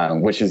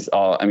 which is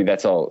all,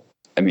 that's all,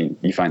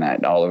 you find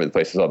that all over the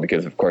place as well,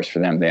 because of course for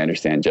them, they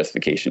understand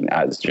justification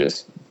as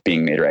just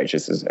being made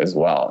righteous as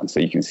well. And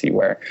so you can see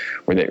where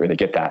they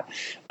get that.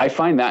 I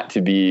find that to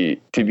be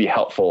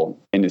helpful,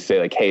 and to say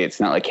like, hey, it's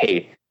not like,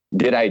 hey,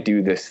 did I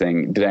do this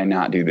thing? Did I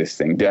not do this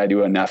thing? Did I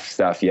do enough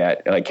stuff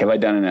yet? Like, have I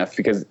done enough?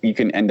 Because you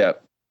can end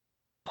up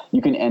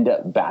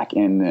back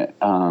in,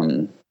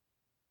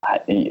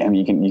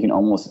 you can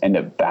almost end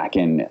up back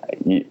in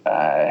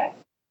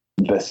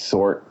the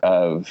sort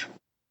of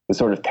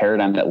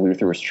paradigm that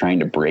Luther was trying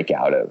to break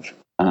out of.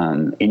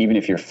 And even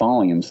if you're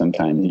following him,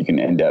 sometimes you can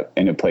end up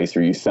in a place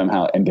where you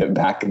somehow end up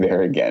back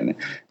there again.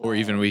 Or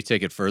even we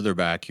take it further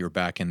back, you're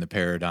back in the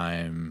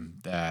paradigm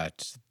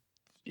that,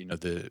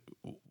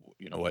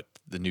 what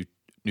the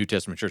New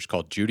Testament church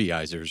called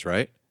Judaizers,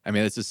 right?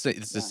 It's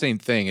the same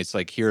thing. It's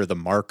like, here are the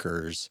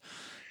markers,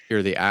 here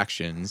are the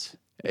actions.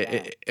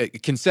 Yeah.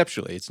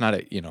 Conceptually, it's not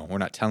we're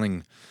not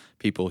telling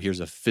people here's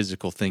a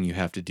physical thing you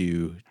have to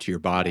do to your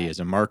body as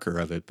a marker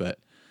of it, but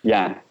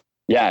yeah,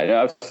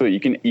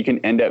 absolutely. You can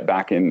end up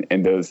back in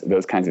those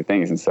kinds of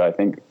things. And so I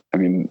think,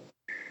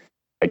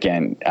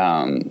 again,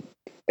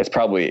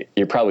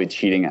 you're probably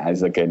cheating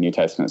as like a New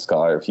Testament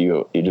scholar if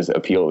you just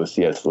appeal to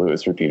C.S.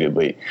 Lewis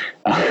repeatedly.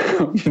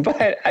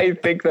 But I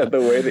think that the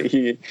way that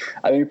he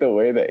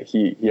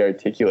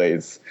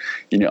articulates,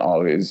 all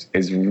of it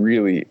is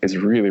really,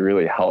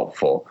 really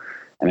helpful.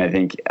 And I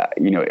think,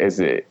 is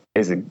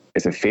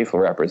a faithful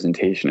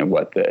representation of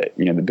what the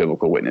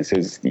biblical witness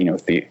is,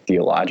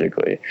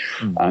 theologically.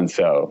 Mm-hmm. And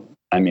so,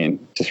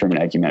 just from an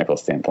ecumenical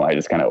standpoint, I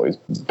just kind of always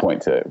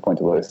point to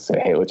Lewis and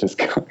say, hey, let's just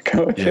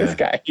go with this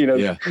guy. He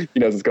knows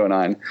what's going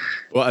on.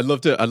 Well, I'd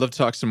love to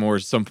talk some more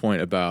at some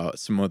point about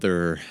some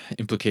other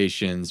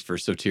implications for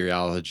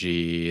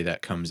soteriology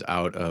that comes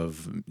out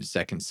of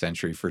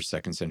first,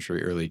 second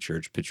century early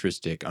church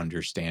patristic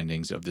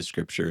understandings of the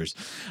scriptures.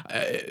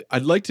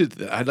 I'd like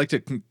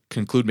to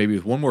conclude maybe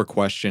with one more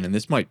question, and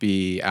this might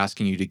be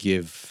asking you to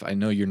give, I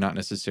know you're not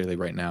necessarily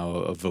right now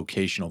a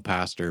vocational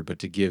pastor, but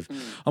to give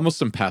almost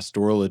some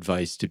pastoral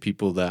advice to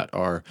people that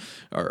are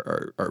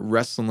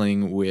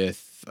wrestling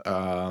with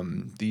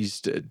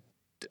these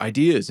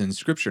ideas in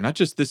Scripture, not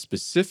just this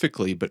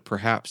specifically, but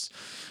perhaps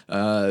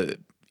a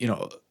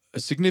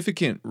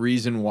significant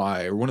reason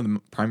why, or one of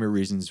the primary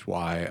reasons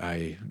why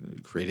I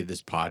created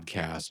this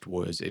podcast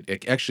was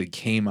it actually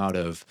came out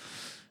of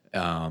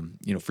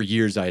for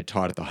years I had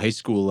taught at the high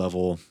school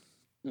level.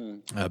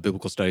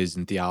 Biblical studies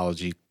and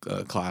theology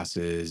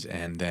classes,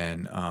 and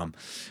then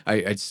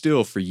I'd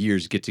still for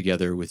years get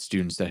together with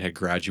students that had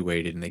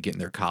graduated and they get in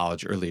their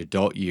college, early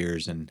adult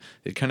years, and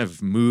they kind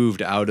of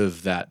moved out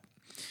of that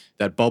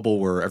bubble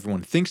where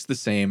everyone thinks the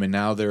same, and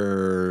now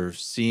they're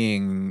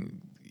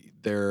seeing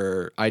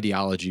their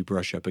ideology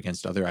brush up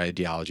against other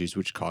ideologies,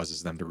 which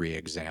causes them to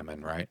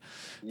re-examine, right?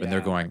 Yeah. And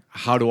they're going,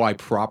 how do I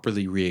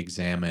properly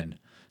re-examine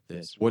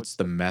this? What's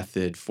the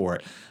method for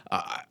it?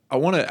 I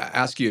want to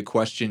ask you a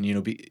question.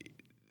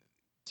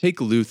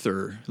 Take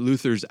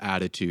Luther's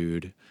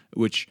attitude,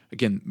 which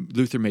again,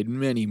 Luther made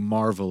many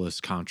marvelous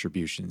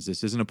contributions.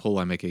 This isn't a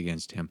polemic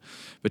against him,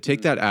 but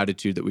take that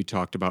attitude that we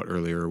talked about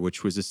earlier,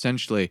 which was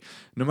essentially,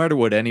 no matter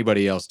what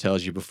anybody else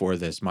tells you before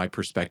this, my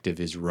perspective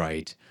is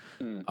right.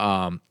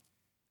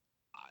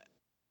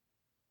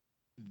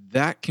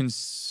 that can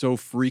so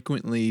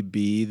frequently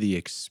be the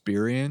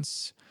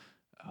experience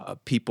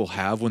people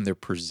have when they're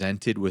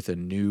presented with a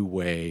new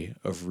way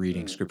of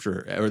reading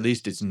scripture, or at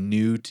least it's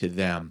new to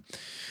them.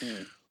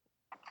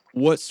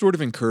 What sort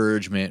of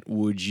encouragement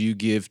would you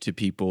give to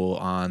people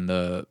on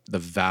the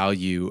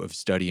value of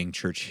studying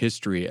church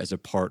history as a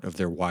part of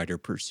their wider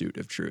pursuit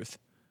of truth?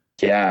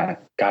 Yeah,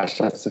 gosh,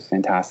 that's a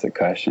fantastic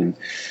question.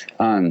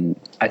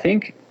 I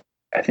think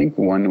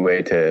one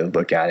way to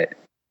look at it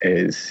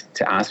is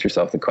to ask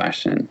yourself the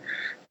question: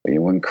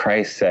 when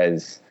Christ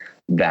says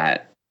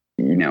that,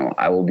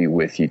 I will be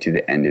with you to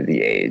the end of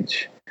the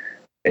age,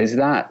 is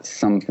that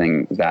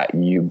something that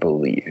you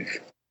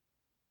believe?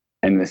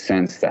 In the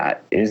sense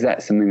that, is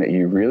that something that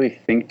you really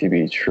think to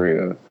be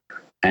true,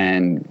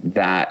 and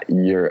that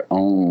your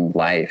own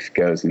life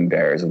goes and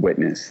bears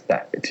witness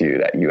that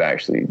you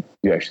actually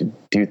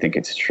do think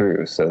it's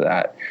true, so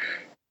that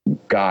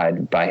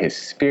God, by his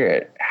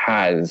Spirit,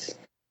 has,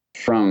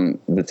 from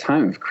the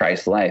time of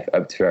Christ's life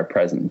up to our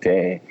present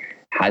day,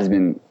 has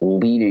been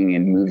leading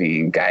and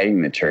moving and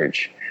guiding the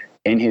church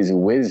in his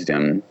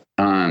wisdom,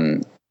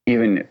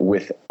 even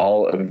with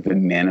all of the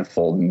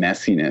manifold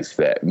messiness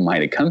that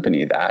might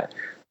accompany that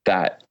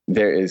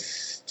there is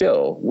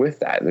still, with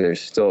that,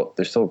 there's still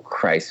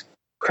Christ's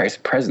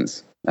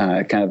presence,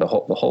 kind of the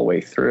whole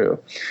way through.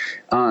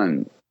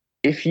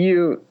 If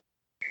you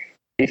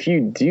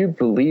do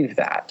believe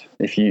that,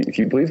 if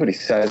you believe what he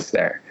says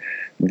there,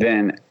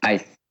 then I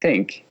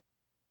think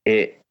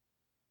that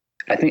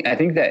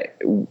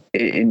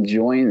it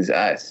enjoins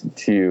us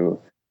to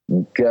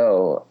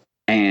go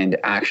and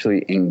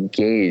actually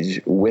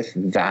engage with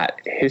that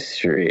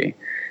history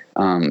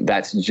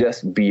that's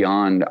just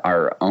beyond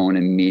our own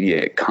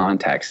immediate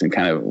context and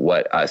kind of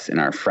what us and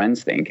our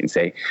friends think, and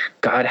say,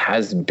 God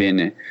has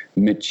been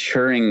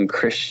maturing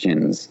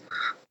Christians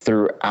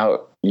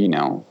throughout,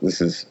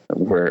 this is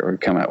where we're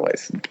coming at,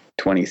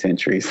 20th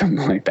century,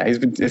 something like that.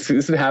 This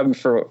has happened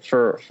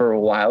for a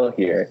while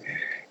here.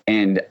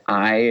 And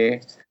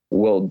I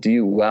will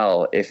do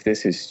well, if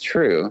this is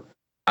true,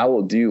 I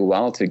will do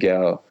well to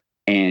go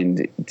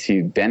and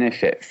to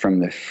benefit from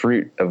the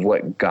fruit of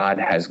what God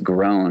has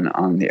grown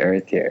on the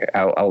earth here.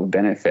 I'll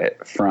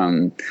benefit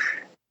from,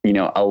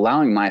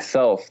 allowing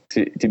myself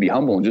to be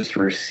humble and just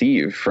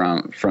receive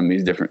from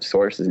these different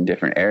sources and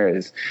different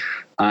eras.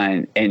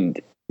 And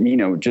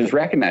just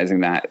recognizing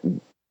that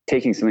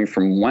taking something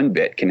from one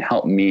bit can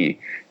help me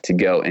to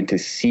go and to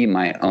see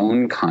my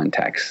own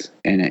context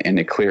in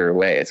a clearer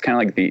way. It's kind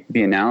of like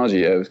the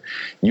analogy of,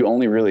 you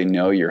only really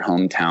know your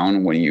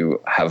hometown when you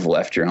have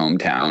left your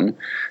hometown.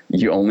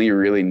 You only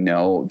really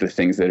know the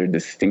things that are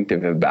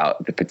distinctive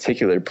about the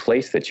particular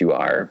place that you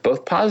are,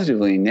 both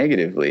positively and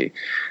negatively,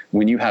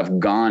 when you have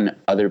gone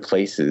other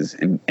places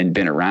and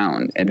been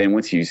around. And then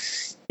once you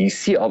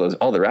see all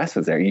the rest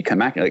of there, you come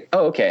back and you're like,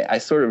 oh, okay, I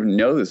sort of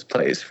know this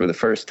place for the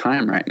first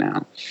time right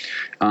now.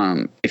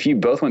 If you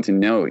both want to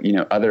know,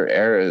 other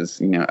eras,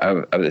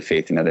 of the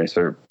faith and other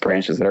sort of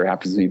branches that are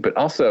happening to you, but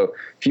also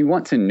if you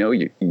want to know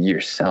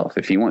yourself,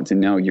 if you want to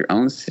know your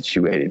own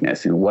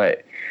situatedness and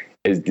what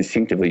is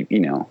distinctively,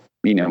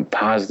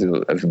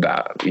 positive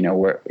about,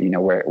 where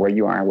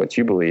you are and what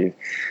you believe,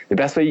 the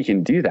best way you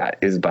can do that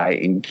is by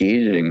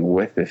engaging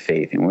with the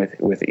faith and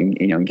with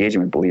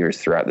engaging with believers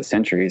throughout the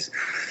centuries.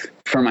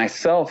 For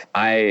myself,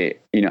 I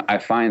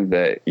find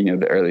that,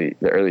 the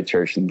early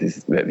church and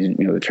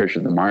the Church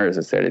of the Martyrs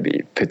is there to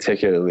be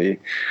particularly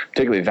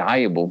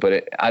valuable,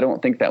 but I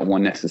don't think that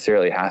one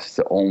necessarily has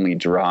to only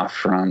draw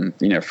from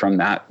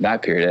that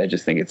period. I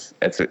just think it's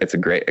a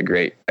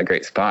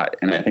great spot.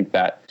 And I think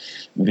that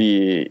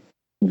the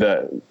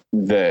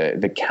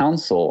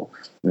counsel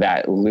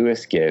that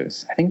Lewis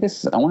gives, I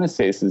want to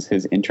say this is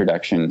his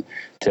introduction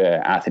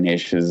to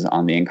Athanasius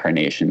on the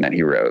Incarnation that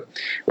he wrote,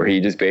 where he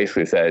just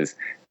basically says,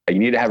 you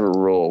need to have a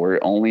rule. We're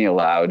only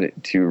allowed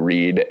to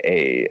read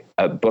a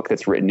book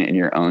that's written in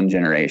your own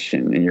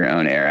generation, in your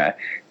own era.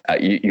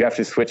 You have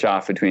to switch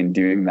off between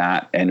doing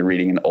that and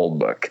reading an old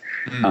book.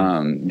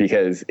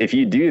 Because if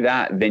you do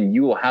that, then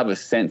you will have a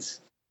sense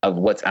of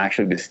what's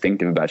actually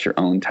distinctive about your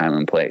own time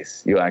and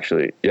place. You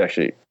actually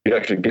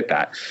get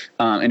that.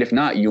 And if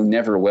not, you'll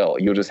never will.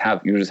 You'll just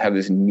have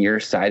this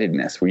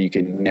nearsightedness where you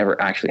can never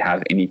actually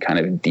have any kind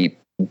of deep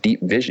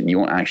vision. You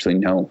won't actually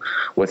know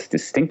what's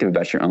distinctive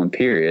about your own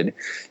period.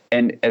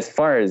 And as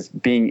far as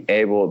being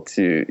able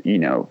to,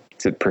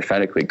 to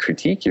prophetically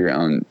critique your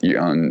own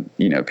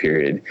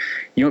period,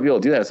 you won't be able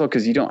to do that as well,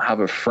 because you don't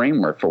have a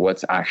framework for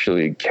what's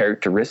actually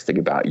characteristic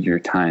about your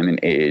time and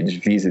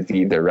age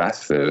vis-a-vis the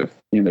rest of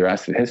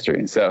history.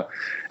 And so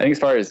I think as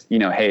far as,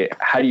 hey,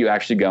 how do you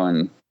actually go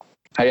and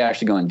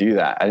do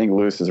that? I think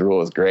Lewis's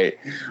rule is great.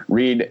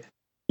 Read,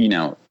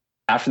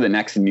 after the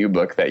next new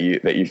book that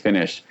you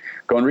finish,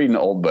 go and read an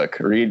old book.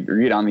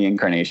 Read on the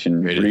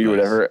Incarnation. Read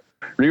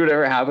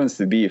whatever happens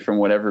to be from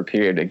whatever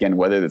period. Again,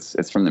 whether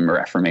it's from the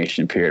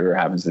Reformation period or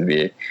happens to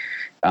be.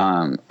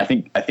 I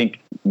think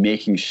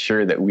making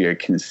sure that we are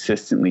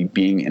consistently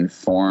being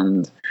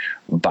informed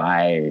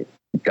by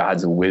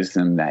God's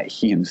wisdom that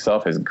He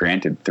Himself has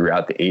granted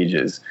throughout the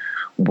ages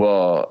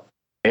will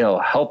it'll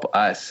help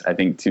us, I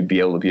think, to be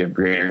able to be of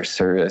greater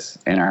service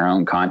in our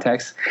own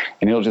context.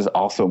 And it'll just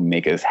also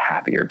make us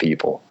happier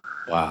people.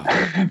 Wow.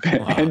 At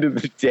the end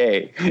of the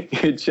day,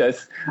 it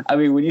just, I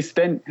mean, when you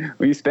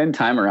spend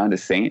time around a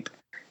saint,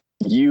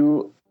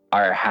 you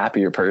are a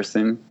happier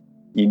person.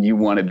 You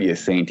want to be a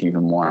saint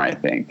even more, I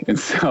think. And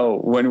so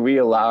when we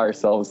allow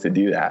ourselves to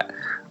do that,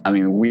 I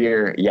mean,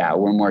 we're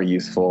more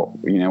useful,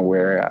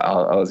 where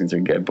all those things are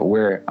good, but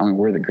we're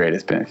the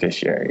greatest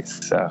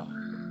beneficiaries. So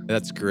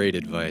that's great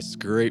advice.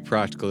 Great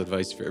practical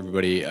advice for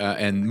everybody.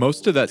 And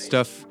most of that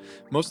stuff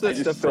from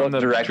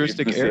the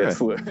patristic era.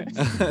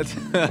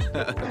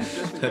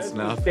 That's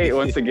not state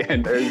once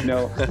again. There's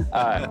no,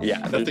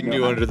 nothing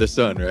new under the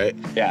sun, right?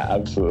 Yeah,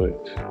 absolutely.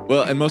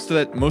 Well, and most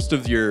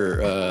of your,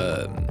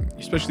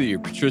 especially your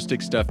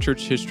patristic stuff,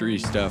 church history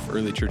stuff,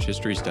 early church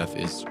history stuff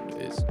is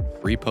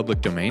free public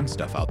domain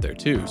stuff out there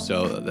too.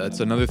 So that's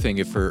another thing.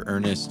 If for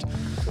earnest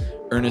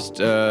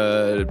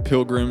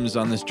pilgrims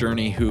on this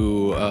journey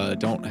who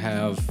don't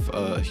have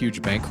a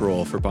huge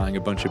bankroll for buying a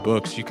bunch of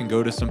books, you can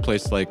go to some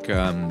place like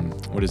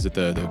what is it,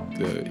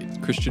 the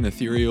Christian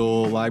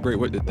Ethereal Library.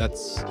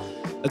 That's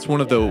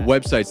one of the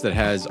websites that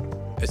has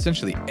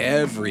essentially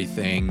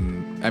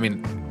everything. I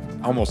mean,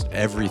 almost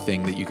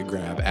everything that you could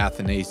grab.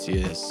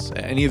 Athanasius,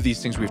 any of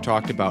these things we've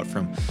talked about,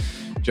 from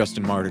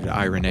Justin Martyr to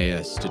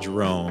Irenaeus to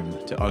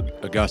Jerome to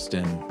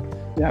Augustine.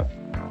 Yeah,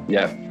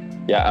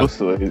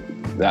 absolutely.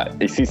 That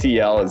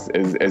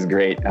CCEL is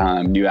great.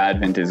 New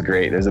Advent is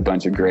great. There's a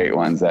bunch of great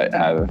ones that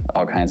have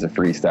all kinds of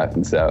free stuff.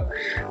 And so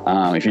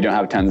if you don't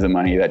have tons of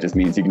money, that just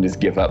means you can just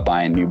give up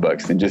buying new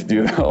books and just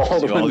do all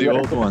the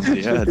old ones.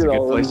 Yeah, it's a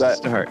good place to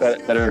start.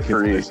 That are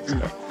free.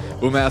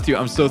 Well, Matthew,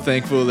 I'm so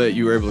thankful that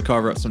you were able to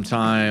carve out some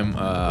time.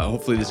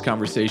 Hopefully this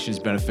conversation is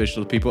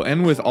beneficial to people.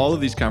 And with all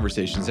of these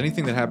conversations,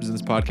 anything that happens in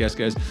this podcast,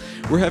 guys,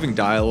 we're having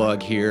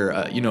dialogue here.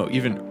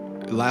 Even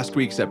last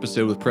week's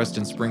episode with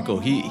Preston Sprinkle,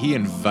 he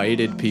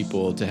invited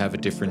people to have a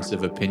difference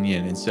of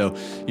opinion. And so,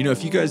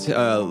 if you guys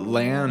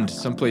land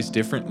someplace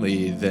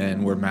differently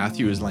than where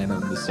Matthew is landing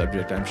on this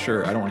subject, I'm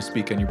sure, I don't want to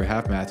speak on your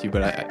behalf, Matthew,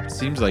 but it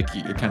seems like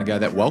you're the kind of guy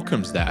that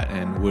welcomes that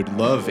and would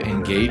love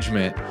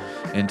engagement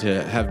and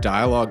to have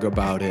dialogue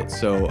about it.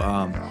 So,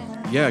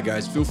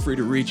 guys, feel free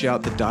to reach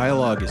out. The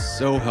dialogue is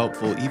so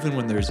helpful. Even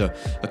when there's a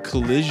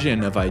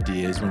collision of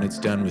ideas, when it's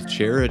done with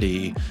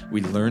charity,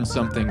 we learn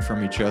something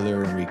from each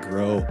other and we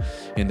grow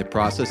in the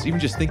process.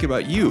 Even just think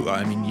about you.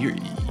 I mean,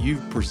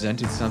 you've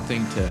presented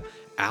something to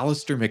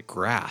Alistair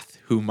McGrath,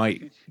 who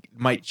might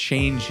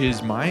change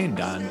his mind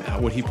on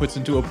what he puts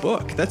into a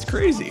book. That's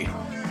crazy.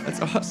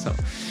 That's awesome.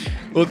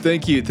 Well,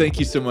 thank you. Thank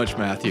you so much,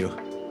 Matthew.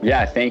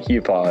 Yeah, thank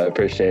you, Paul. I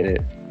appreciate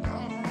it.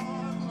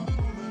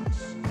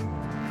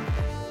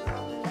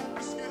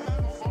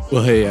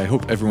 Well, hey, I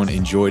hope everyone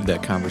enjoyed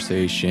that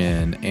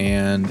conversation.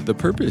 And the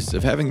purpose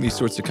of having these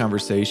sorts of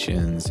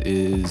conversations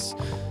is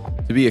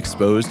to be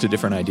exposed to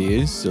different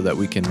ideas so that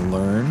we can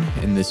learn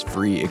in this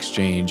free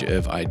exchange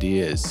of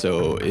ideas.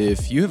 So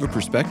if you have a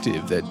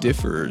perspective that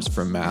differs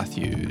from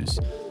Matthew's,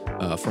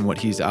 from what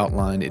he's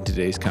outlined in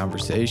today's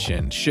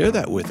conversation, share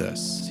that with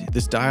us.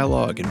 This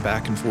dialogue and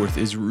back and forth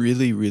is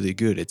really, really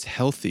good. It's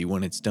healthy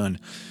when it's done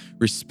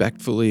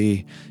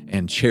respectfully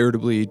and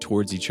charitably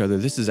towards each other.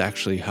 This is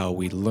actually how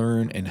we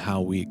learn and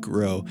how we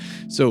grow.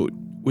 So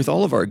with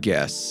all of our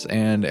guests,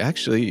 and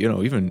actually,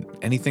 even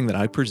anything that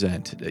I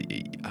present,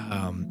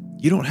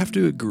 you don't have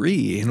to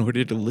agree in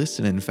order to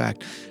listen. In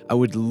fact, I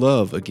would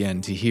love,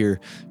 again, to hear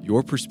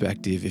your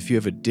perspective. If you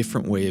have a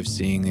different way of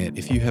seeing it,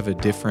 if you have a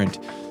different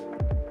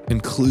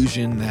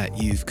conclusion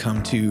that you've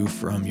come to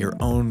from your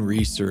own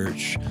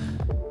research,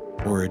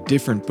 or a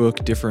different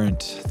book,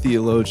 different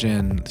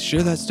theologian,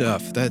 share that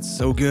stuff. That's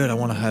so good. I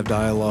want to have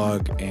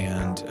dialogue,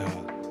 and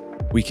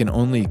we can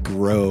only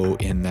grow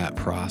in that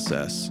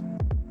process.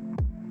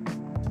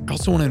 I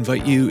also want to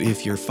invite you,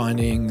 if you're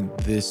finding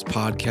this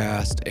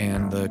podcast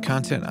and the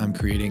content I'm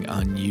creating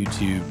on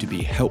YouTube to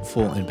be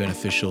helpful and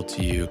beneficial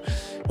to you,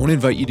 I want to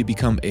invite you to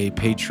become a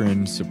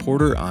patron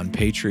supporter on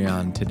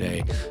Patreon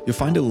today. You'll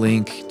find a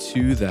link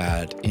to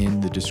that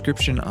in the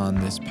description on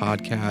this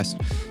podcast.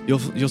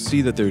 You'll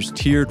see that there's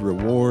tiered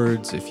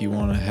rewards if you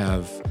want to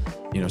have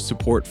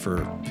support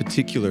for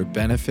particular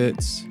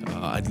benefits.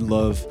 I'd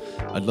love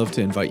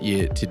to invite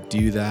you to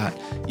do that.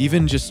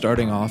 Even just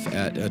starting off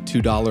at a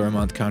 $2 a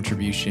month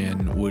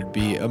contribution would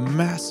be a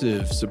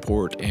massive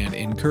support and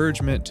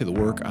encouragement to the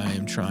work I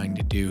am trying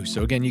to do.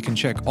 So again, you can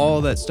check all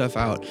that stuff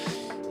out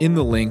in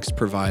the links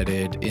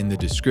provided in the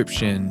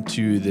description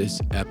to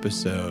this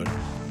episode.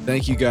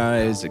 Thank you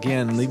guys.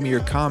 Again, leave me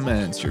your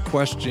comments, your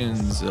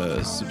questions,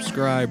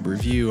 subscribe,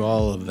 review,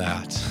 all of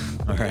that.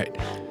 All right.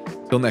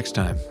 Till next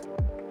time.